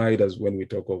that will guide us when we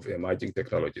talk of emerging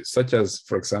technologies, such as,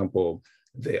 for example,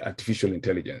 the artificial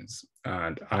intelligence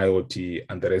and IoT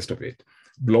and the rest of it.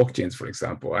 Blockchains, for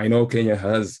example. I know Kenya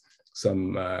has some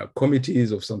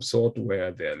committees of some sort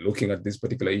where they're looking at these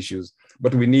particular issues,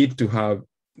 but we need to have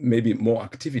maybe more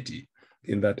activity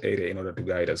in that area in order to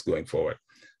guide us going forward.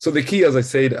 So the key, as I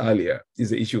said earlier, is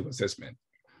the issue of assessment.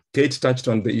 Kate touched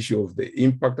on the issue of the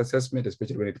impact assessment,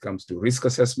 especially when it comes to risk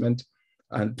assessment,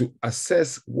 and to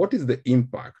assess what is the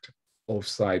impact of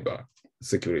cyber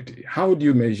security. How do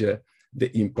you measure the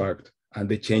impact and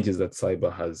the changes that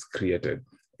cyber has created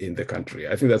in the country?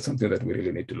 I think that's something that we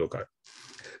really need to look at.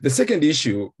 The second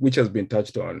issue, which has been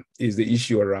touched on, is the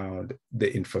issue around the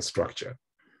infrastructure.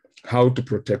 How to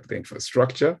protect the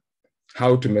infrastructure,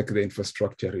 how to make the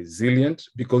infrastructure resilient,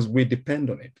 because we depend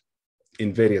on it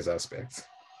in various aspects.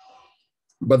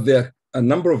 But there are a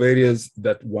number of areas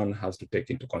that one has to take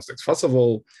into context. First of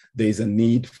all, there is a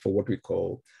need for what we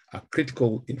call a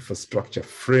critical infrastructure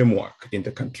framework in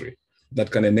the country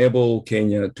that can enable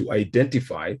Kenya to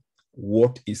identify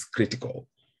what is critical.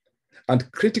 And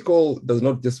critical does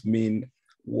not just mean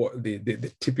what the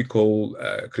typical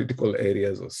critical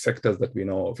areas or sectors that we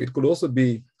know of. It could also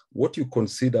be what you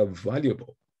consider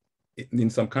valuable. In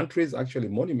some countries, actually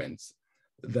monuments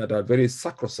that are very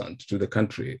sacrosanct to the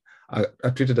country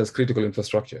are treated as critical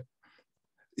infrastructure.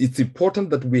 It's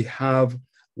important that we have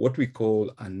what we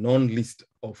call a non-list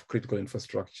of critical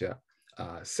infrastructure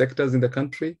sectors in the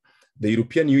country. The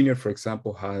European Union, for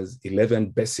example, has 11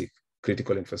 basic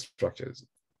critical infrastructures.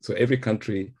 So every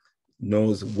country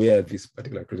knows where these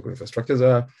particular critical infrastructures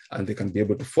are, and they can be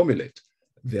able to formulate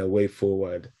their way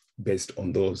forward based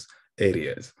on those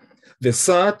areas. The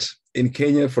CERT in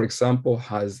Kenya, for example,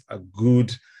 has a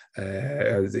good,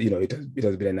 it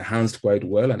has been enhanced quite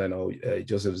well. And I know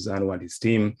Joseph Zanu and his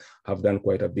team have done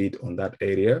quite a bit on that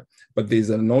area. But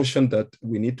there's a notion that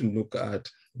we need to look at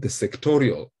the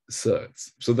sectorial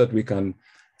certs so that we can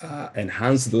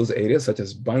enhance those areas, such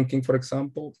as banking, for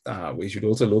example. We should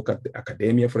also look at the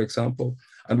academia, for example,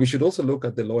 and we should also look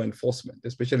at the law enforcement,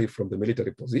 especially from the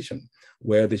military position,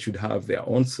 where they should have their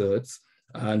own certs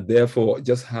and therefore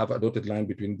just have a dotted line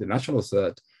between the national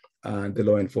cert and the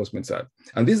law enforcement cert.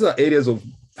 And these are areas of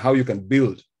how you can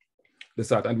build the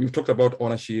cert. And we've talked about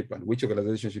ownership and which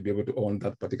organization should be able to own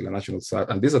that particular national cert.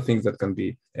 And these are things that can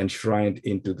be enshrined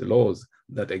into the laws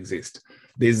that exist.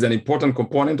 There's an important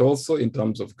component also in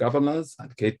terms of governance,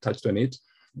 and Kate touched on it,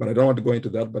 but I don't want to go into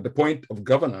that. But the point of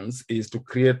governance is to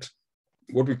create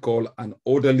what we call an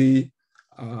orderly,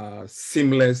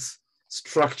 seamless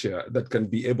structure that can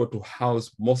be able to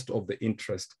house most of the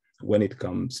interest when it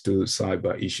comes to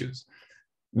cyber issues.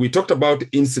 We talked about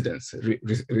incidents,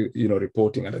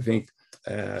 reporting, and I think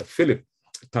Phil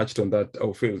touched on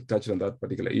that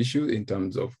particular issue in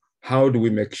terms of how do we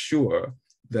make sure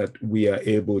that we are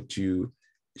able to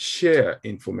share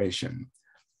information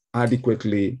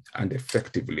adequately and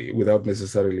effectively without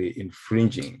necessarily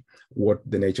infringing what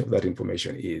the nature of that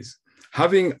information is.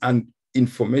 Having an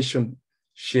information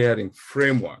sharing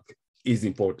framework is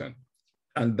important.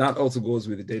 And that also goes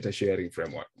with the data sharing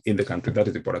framework in the country. That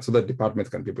is important, so that departments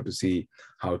can be able to see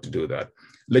how to do that.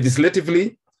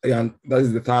 Legislatively, and that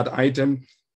is the third item,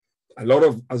 a lot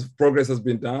of progress has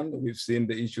been done. We've seen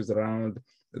the issues around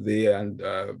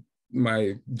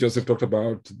Joseph talked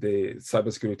about the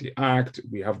Cybersecurity Act.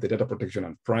 We have the Data Protection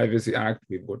and Privacy Act.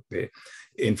 We've got the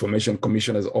Information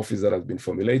Commissioner's Office that has been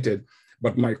formulated.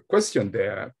 But my question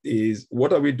there is,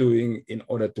 what are we doing in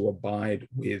order to abide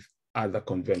with other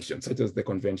conventions, such as the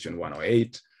Convention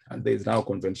 108, and there's now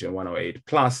Convention 108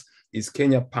 plus? Is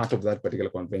Kenya part of that particular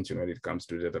convention when it comes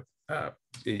to data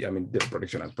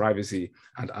protection and privacy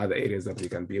and other areas that we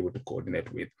can be able to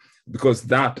coordinate with? Because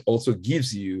that also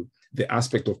gives you the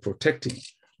aspect of protecting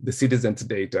the citizens'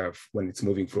 data when it's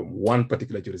moving from one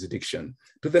particular jurisdiction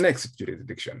to the next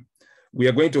jurisdiction. We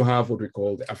are going to have what we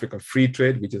call the Africa Free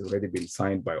Trade, which has already been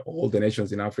signed by all the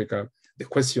nations in Africa. The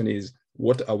question is,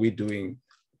 what are we doing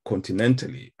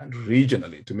continentally and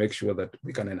regionally to make sure that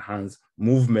we can enhance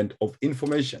movement of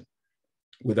information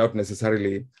without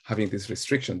necessarily having this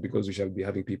restriction, because we shall be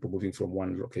having people moving from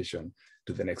one location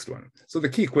to the next one. So the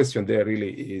key question there really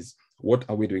is, what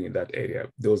are we doing in that area?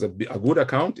 There was a good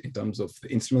account in terms of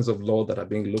the instruments of law that are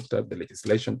being looked at, the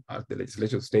legislation at the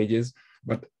legislative stages,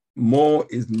 but more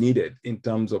is needed in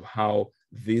terms of how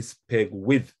this peg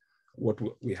with what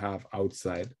we have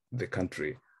outside the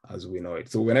country as we know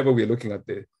it. So whenever we're looking at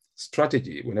the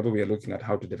strategy, whenever we are looking at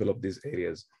how to develop these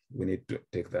areas, we need to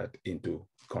take that into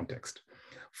context.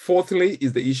 Fourthly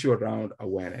is the issue around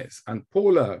awareness. And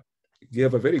Paula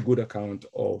gave a very good account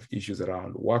of issues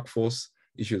around workforce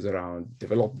issues around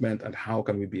development, and how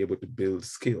can we be able to build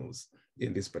skills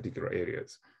in these particular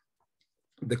areas.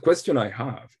 The question I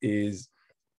have is,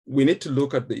 we need to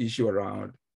look at the issue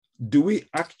around, do we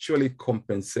actually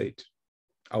compensate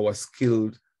our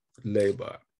skilled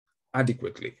labor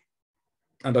adequately?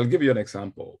 And I'll give you an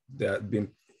example. There have been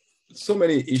so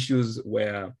many issues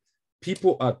where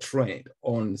people are trained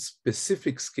on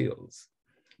specific skills,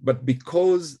 but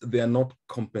because they are not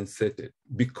compensated,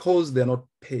 because they're not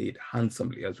paid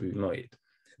handsomely as we know it,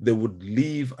 they would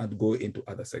leave and go into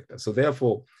other sectors. So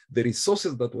therefore, the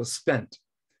resources that were spent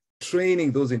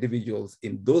training those individuals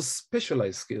in those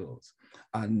specialized skills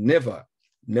are never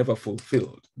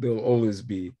fulfilled. They'll always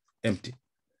be empty.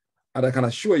 And I can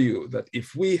assure you that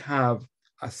if we have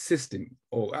a system,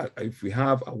 or if we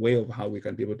have a way of how we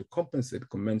can be able to compensate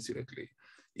commensurately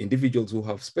individuals who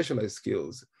have specialized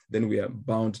skills, then we are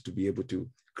bound to be able to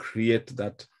create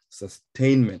that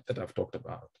sustainment that I've talked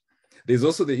about. There's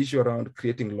also the issue around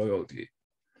creating loyalty.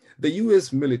 The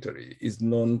US military is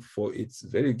known for its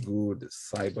very good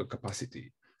cyber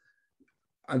capacity.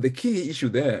 And the key issue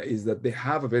there is that they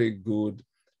have a very good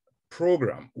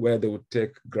program where they would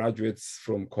take graduates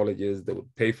from colleges, they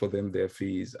would pay for them their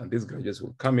fees, and these graduates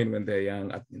will come in when they're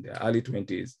young, in their early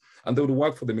 20s, and they would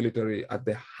work for the military at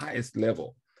the highest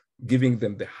level, giving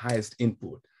them the highest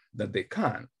input that they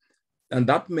can. And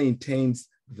that maintains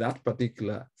that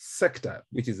particular sector,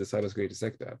 which is the cybersecurity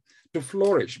sector, to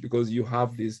flourish, because you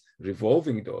have this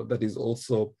revolving door that is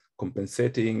also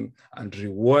compensating and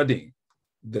rewarding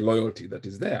the loyalty that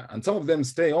is there. And some of them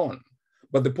stay on.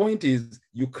 But the point is,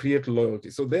 you create loyalty.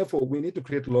 So therefore, we need to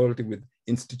create loyalty with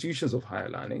institutions of higher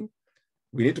learning.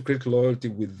 We need to create loyalty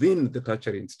within the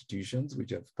tertiary institutions,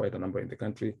 which have quite a number in the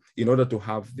country, in order to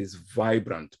have this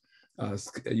vibrant,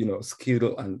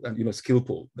 skill and skill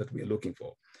pool that we are looking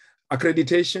for.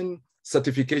 Accreditation,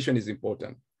 certification is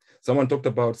important. Someone talked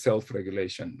about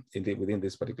self-regulation within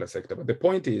this particular sector. But the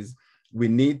point is, we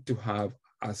need to have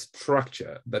a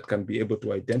structure that can be able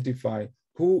to identify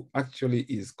who actually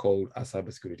is called a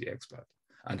cybersecurity expert,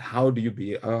 and how are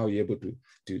you able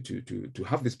to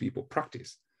have these people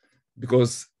practice?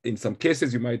 Because in some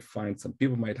cases, you might find some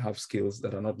people might have skills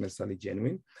that are not necessarily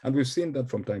genuine, and we've seen that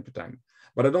from time to time.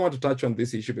 But I don't want to touch on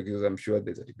this issue because I'm sure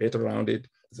there's a debate around it.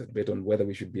 There's a debate on whether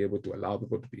we should be able to allow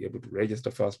people to be able to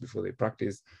register first before they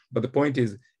practice. But the point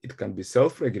is, it can be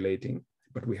self-regulating,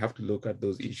 but we have to look at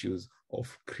those issues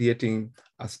of creating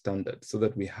a standard so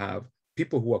that we have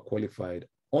people who are qualified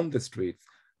on the streets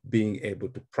being able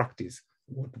to practice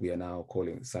what we are now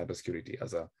calling cybersecurity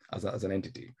as an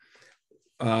entity.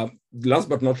 Last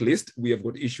but not least, we have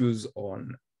got issues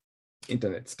on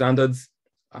internet standards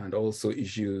and also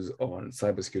issues on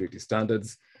cybersecurity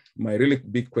standards. My really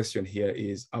big question here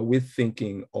is, are we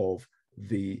thinking of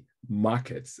the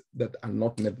markets that are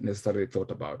not necessarily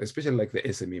thought about, especially like the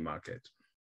SME market?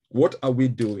 What are we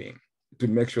doing to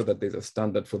make sure that there's a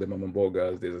standard for the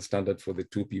mamambogas, there's a standard for the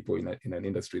two people in an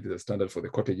industry, there's a standard for the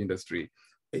cottage industry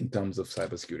in terms of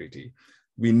cybersecurity?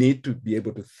 We need to be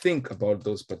able to think about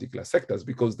those particular sectors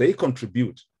because they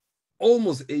contribute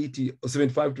almost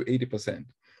 75 to 80%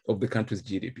 of the country's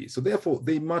GDP. So therefore,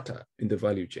 they matter in the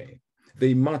value chain.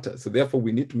 They matter. So therefore,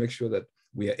 we need to make sure that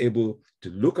we are able to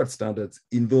look at standards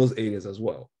in those areas as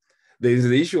well. There is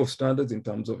the issue of standards in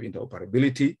terms of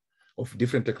interoperability of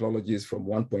different technologies from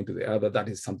one point to the other. That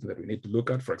is something that we need to look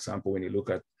at. For example, when you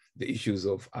look at the issues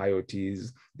of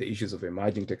IoTs, the issues of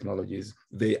emerging technologies,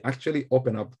 they actually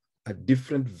open up a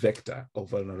different vector of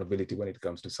vulnerability when it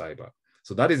comes to cyber.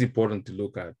 So that is important to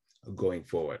look at going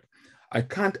forward. I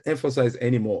can't emphasize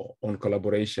any more on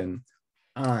collaboration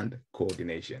and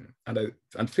coordination.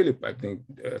 And Philip, I think,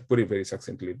 put it very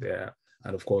succinctly there.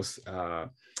 And of course,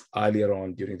 earlier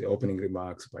on during the opening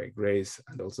remarks by Grace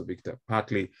and also Victor,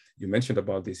 partly you mentioned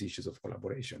about these issues of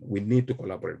collaboration. We need to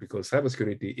collaborate because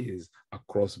cybersecurity is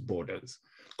across borders.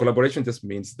 Collaboration just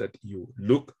means that you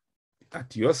look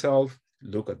at yourself,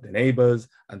 look at the neighbors,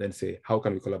 and then say, how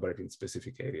can we collaborate in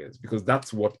specific areas? Because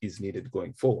that's what is needed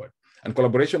going forward. And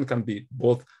collaboration can be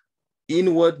both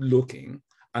inward looking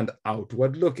and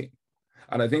outward looking.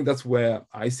 And I think that's where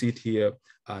I sit here.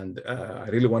 And I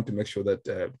really want to make sure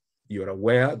that you're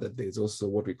aware that there's also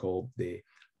what we call the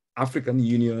African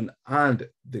Union and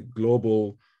the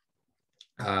global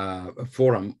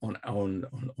forum on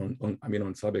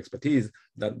cyber expertise,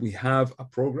 that we have a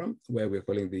program where we're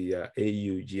calling the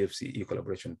AU GFCE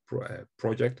collaboration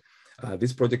project.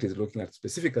 This project is looking at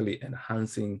specifically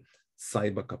enhancing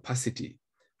cyber capacity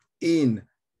in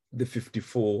the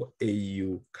 54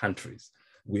 AU countries.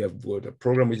 We have got a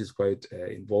program which is quite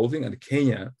involving, and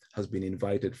Kenya has been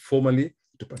invited formally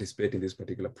to participate in this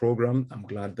particular program. I'm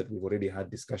glad that we've already had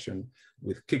discussion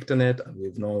with KICTANET, and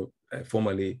we've now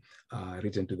formally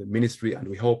written to the ministry, and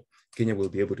we hope Kenya will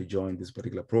be able to join this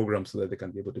particular program so that they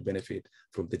can be able to benefit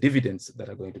from the dividends that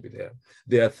are going to be there.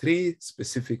 There are 3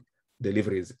 specific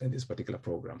deliveries in this particular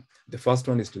program. The first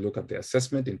one is to look at the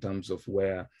assessment in terms of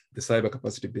where the cyber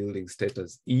capacity building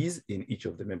status is in each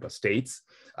of the member states.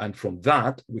 And from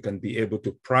that, we can be able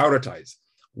to prioritize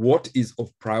what is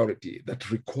of priority that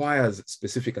requires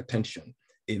specific attention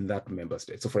in that member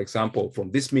state. So for example, from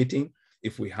this meeting,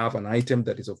 if we have an item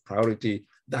that is of priority,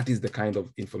 that is the kind of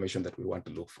information that we want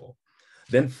to look for.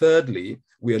 Then thirdly,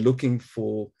 we are looking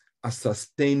for a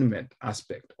sustainment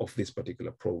aspect of this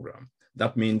particular program.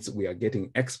 That means we are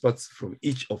getting experts from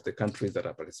each of the countries that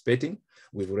are participating.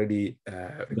 We've already-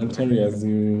 Sorry, as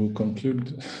you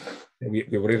conclude.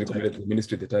 We've already recommended to the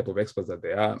ministry the type of experts that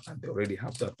they are, and they already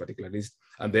have that particular list.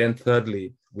 And then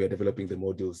thirdly, we are developing the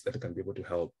modules that can be able to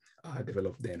help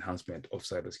develop the enhancement of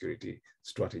cybersecurity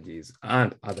strategies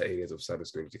and other areas of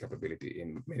cybersecurity capability in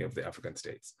many of the African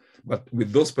states. But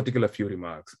with those particular few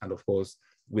remarks, and of course,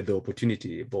 with the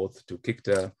opportunity both to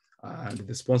KICTA and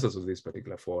the sponsors of this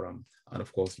particular forum, and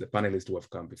of course, the panelists who have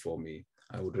come before me,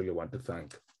 I would really want to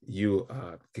thank you,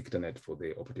 KICTANET, for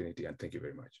the opportunity, and thank you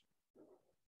very much.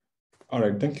 All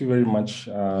right, thank you very much,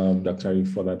 Dr. Ari,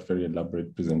 for that very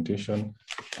elaborate presentation.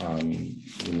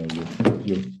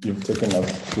 You've taken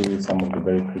us through some of the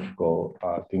very critical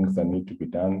things that need to be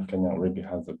done. Kenya already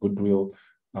has a goodwill,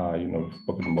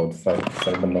 spoken about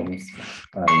cyber norms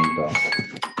and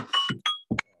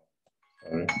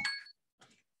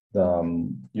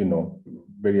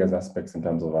various aspects in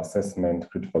terms of assessment,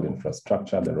 critical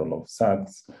infrastructure, the role of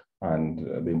SATs, and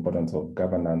the importance of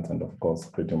governance, and of course,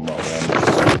 creating more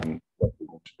awareness and what we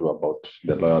need to do about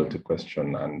the loyalty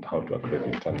question and how to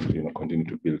accredit and continue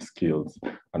to build skills,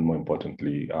 and more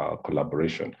importantly,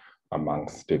 collaboration among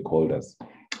stakeholders.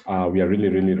 We are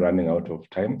really running out of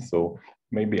time, so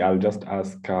maybe I'll just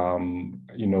ask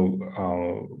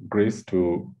Grace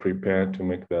to prepare to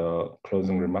make the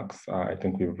closing remarks. I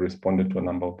think we've responded to a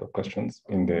number of the questions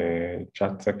in the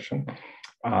chat section.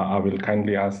 I will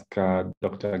kindly ask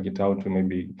Dr. Gitau to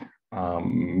maybe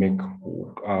make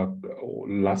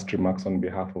last remarks on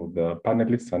behalf of the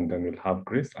panelists, and then we'll have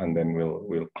Grace, and then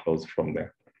we'll close from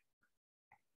there.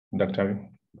 Dr. Ari.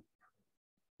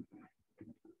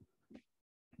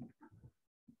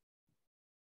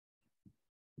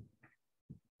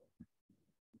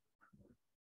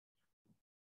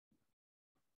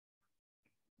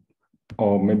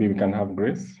 Or maybe we can have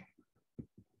Grace.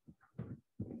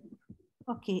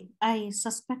 Okay, I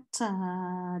suspect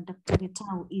Dr.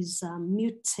 Gitau is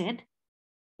muted.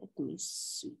 Let me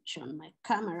switch on my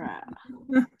camera.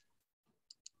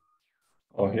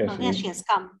 Here she has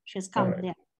come. She has come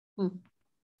there.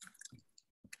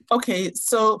 Okay,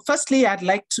 so firstly, I'd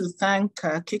like to thank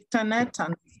KICTANET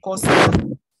and of course,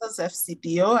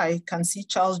 FCDO. I can see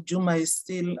Charles Juma is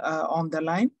still on the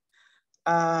line.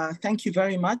 Thank you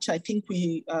very much. I think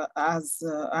we, as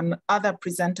other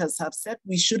presenters have said,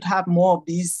 we should have more of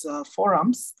these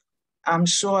forums. I'm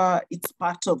sure it's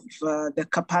part of the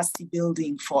capacity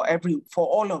building for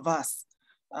all of us,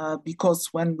 because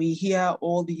when we hear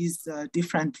all these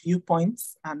different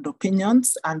viewpoints and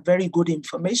opinions and very good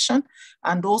information,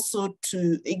 and also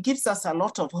it gives us a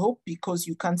lot of hope, because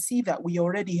you can see that we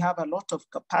already have a lot of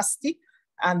capacity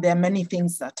and there are many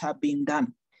things that are being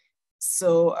done.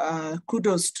 So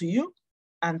kudos to you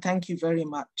and thank you very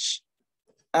much.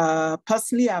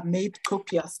 Personally, I've made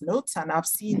copious notes and I've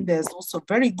seen there's also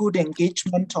very good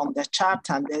engagement on the chat,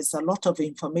 and there's a lot of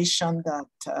information that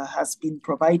has been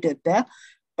provided there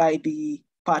by the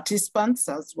participants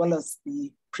as well as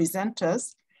the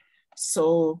presenters.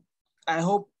 So I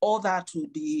hope all that will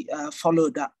be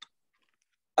followed up.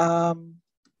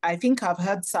 I think I've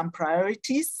heard some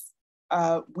priorities.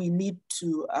 We need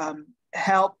to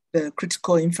help the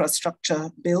critical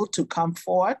infrastructure bill to come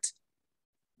forward.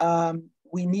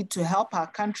 We need to help our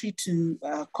country to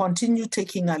continue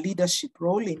taking a leadership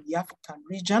role in the African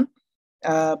region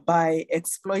by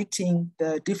exploiting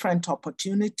the different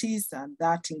opportunities, and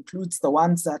that includes the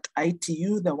ones at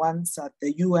ITU, the ones at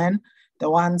the UN, the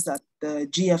ones at the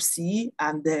GFC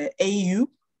and the AU.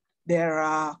 There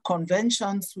are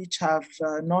conventions which have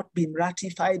not been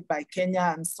ratified by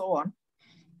Kenya and so on.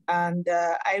 And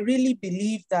I really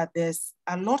believe that there's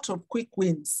a lot of quick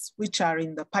wins which are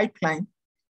in the pipeline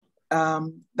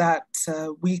that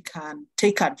we can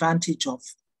take advantage of.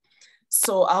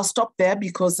 So I'll stop there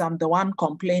because I'm the one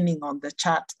complaining on the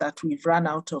chat that we've run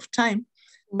out of time.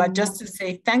 But just to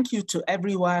say thank you to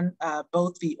everyone,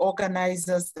 both the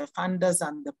organizers, the funders,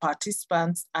 and the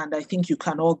participants. And I think you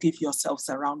can all give yourselves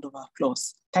a round of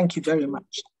applause. Thank you very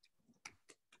much.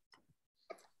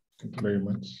 Thank you very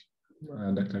much.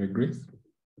 Dr. Grace?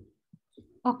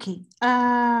 Okay.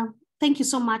 Thank you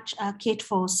so much, Kate,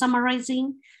 for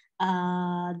summarizing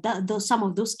some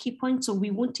of those key points. So we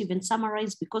won't even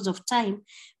summarize because of time,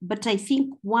 but I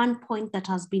think one point that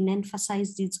has been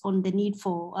emphasized is on the need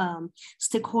for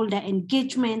stakeholder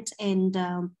engagement and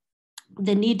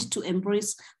the need to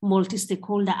embrace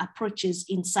multi-stakeholder approaches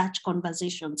in such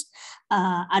conversations.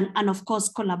 And of course,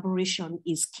 collaboration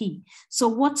is key. So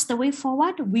what's the way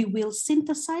forward? We will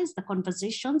synthesize the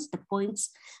conversations, the points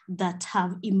that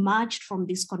have emerged from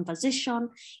this conversation,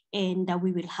 and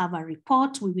we will have a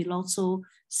report. We will also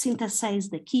synthesize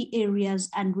the key areas,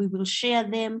 and we will share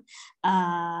them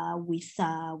with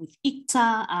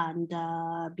ICTA,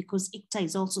 and because ICTA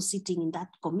is also sitting in that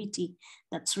committee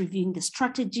that's reviewing the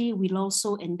strategy, we'll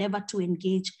also endeavor to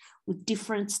engage with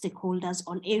different stakeholders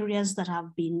on areas that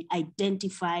have been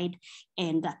identified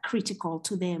and are critical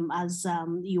to them. As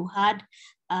you heard,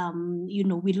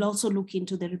 we'll also look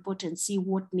into the report and see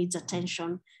what needs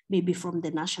attention, maybe from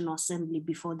the National Assembly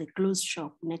before the close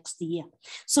shop next year.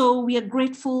 So we are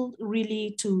grateful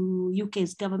really to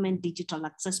UK's Government Digital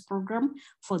Access Program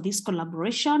for this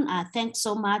collaboration. Thanks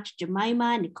so much,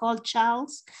 Jemima, Nicole,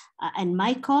 Charles, and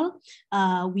Michael.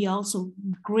 We are also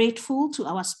grateful to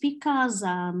our speakers,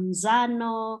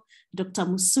 Zano, Dr.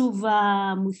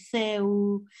 Musuva,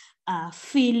 Mutheu,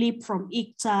 Philip from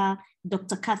ICTA,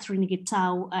 Dr. Catherine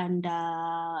Gitau, and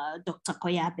Dr.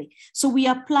 Koyabe. So we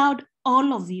applaud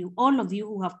all of you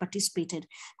who have participated.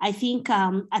 I think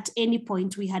at any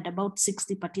point we had about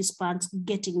 60 participants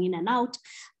getting in and out,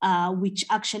 which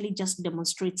actually just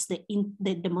demonstrates the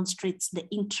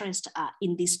interest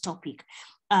in this topic.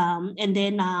 And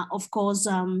then of course,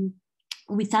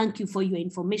 we thank you for your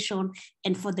information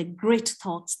and for the great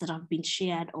thoughts that have been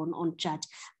shared on chat.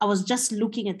 I was just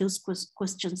looking at those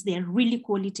questions. They are really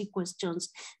quality questions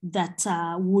that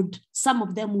some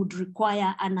of them would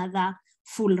require another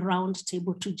full round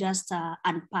table to just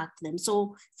unpack them.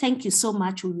 So thank you so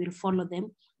much. We will follow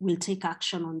them. We'll take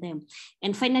action on them.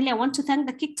 And finally, I want to thank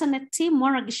the KICTANET team,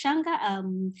 Maura Gishanga,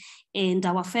 and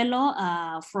our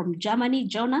fellow from Germany,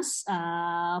 Jonas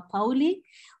Pauli.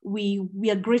 We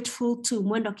are grateful to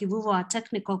Mwendo Kivuva, our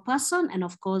technical person, and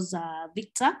of course,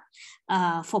 Victor,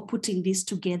 for putting this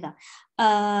together.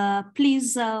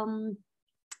 Please,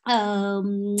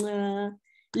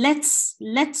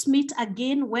 let's meet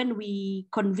again when we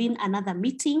convene another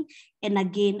meeting. And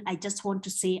again, I just want to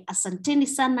say asanteni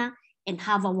sana and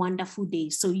have a wonderful day.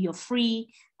 So you're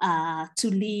free to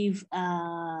leave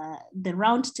the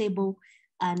round table,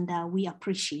 and we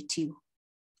appreciate you.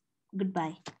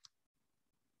 Goodbye.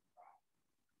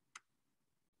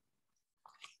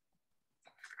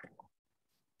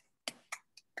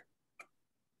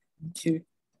 Thank you.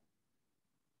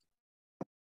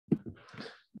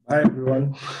 Bye,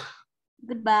 everyone.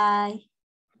 Goodbye.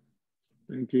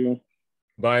 Thank you.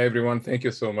 Bye, everyone. Thank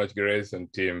you so much, Grace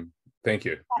and team. Thank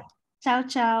you. Ciao,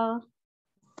 ciao.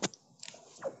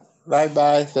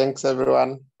 Bye-bye. Thanks,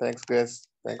 everyone. Thanks, Grace.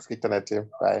 Thanks, KICTANET team.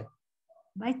 Bye.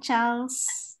 Bye, Charles.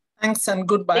 Thanks and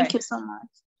goodbye. Thank you so much.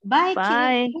 Bye,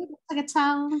 Bye. Kate.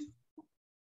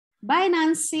 Bye,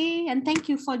 Nancy. And thank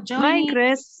you for joining. Bye,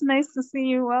 Grace. Nice to see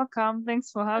you. Welcome.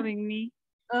 Thanks for having me.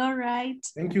 All right.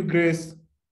 Thank you, Grace.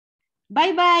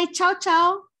 Bye-bye. Ciao,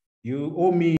 ciao. You owe me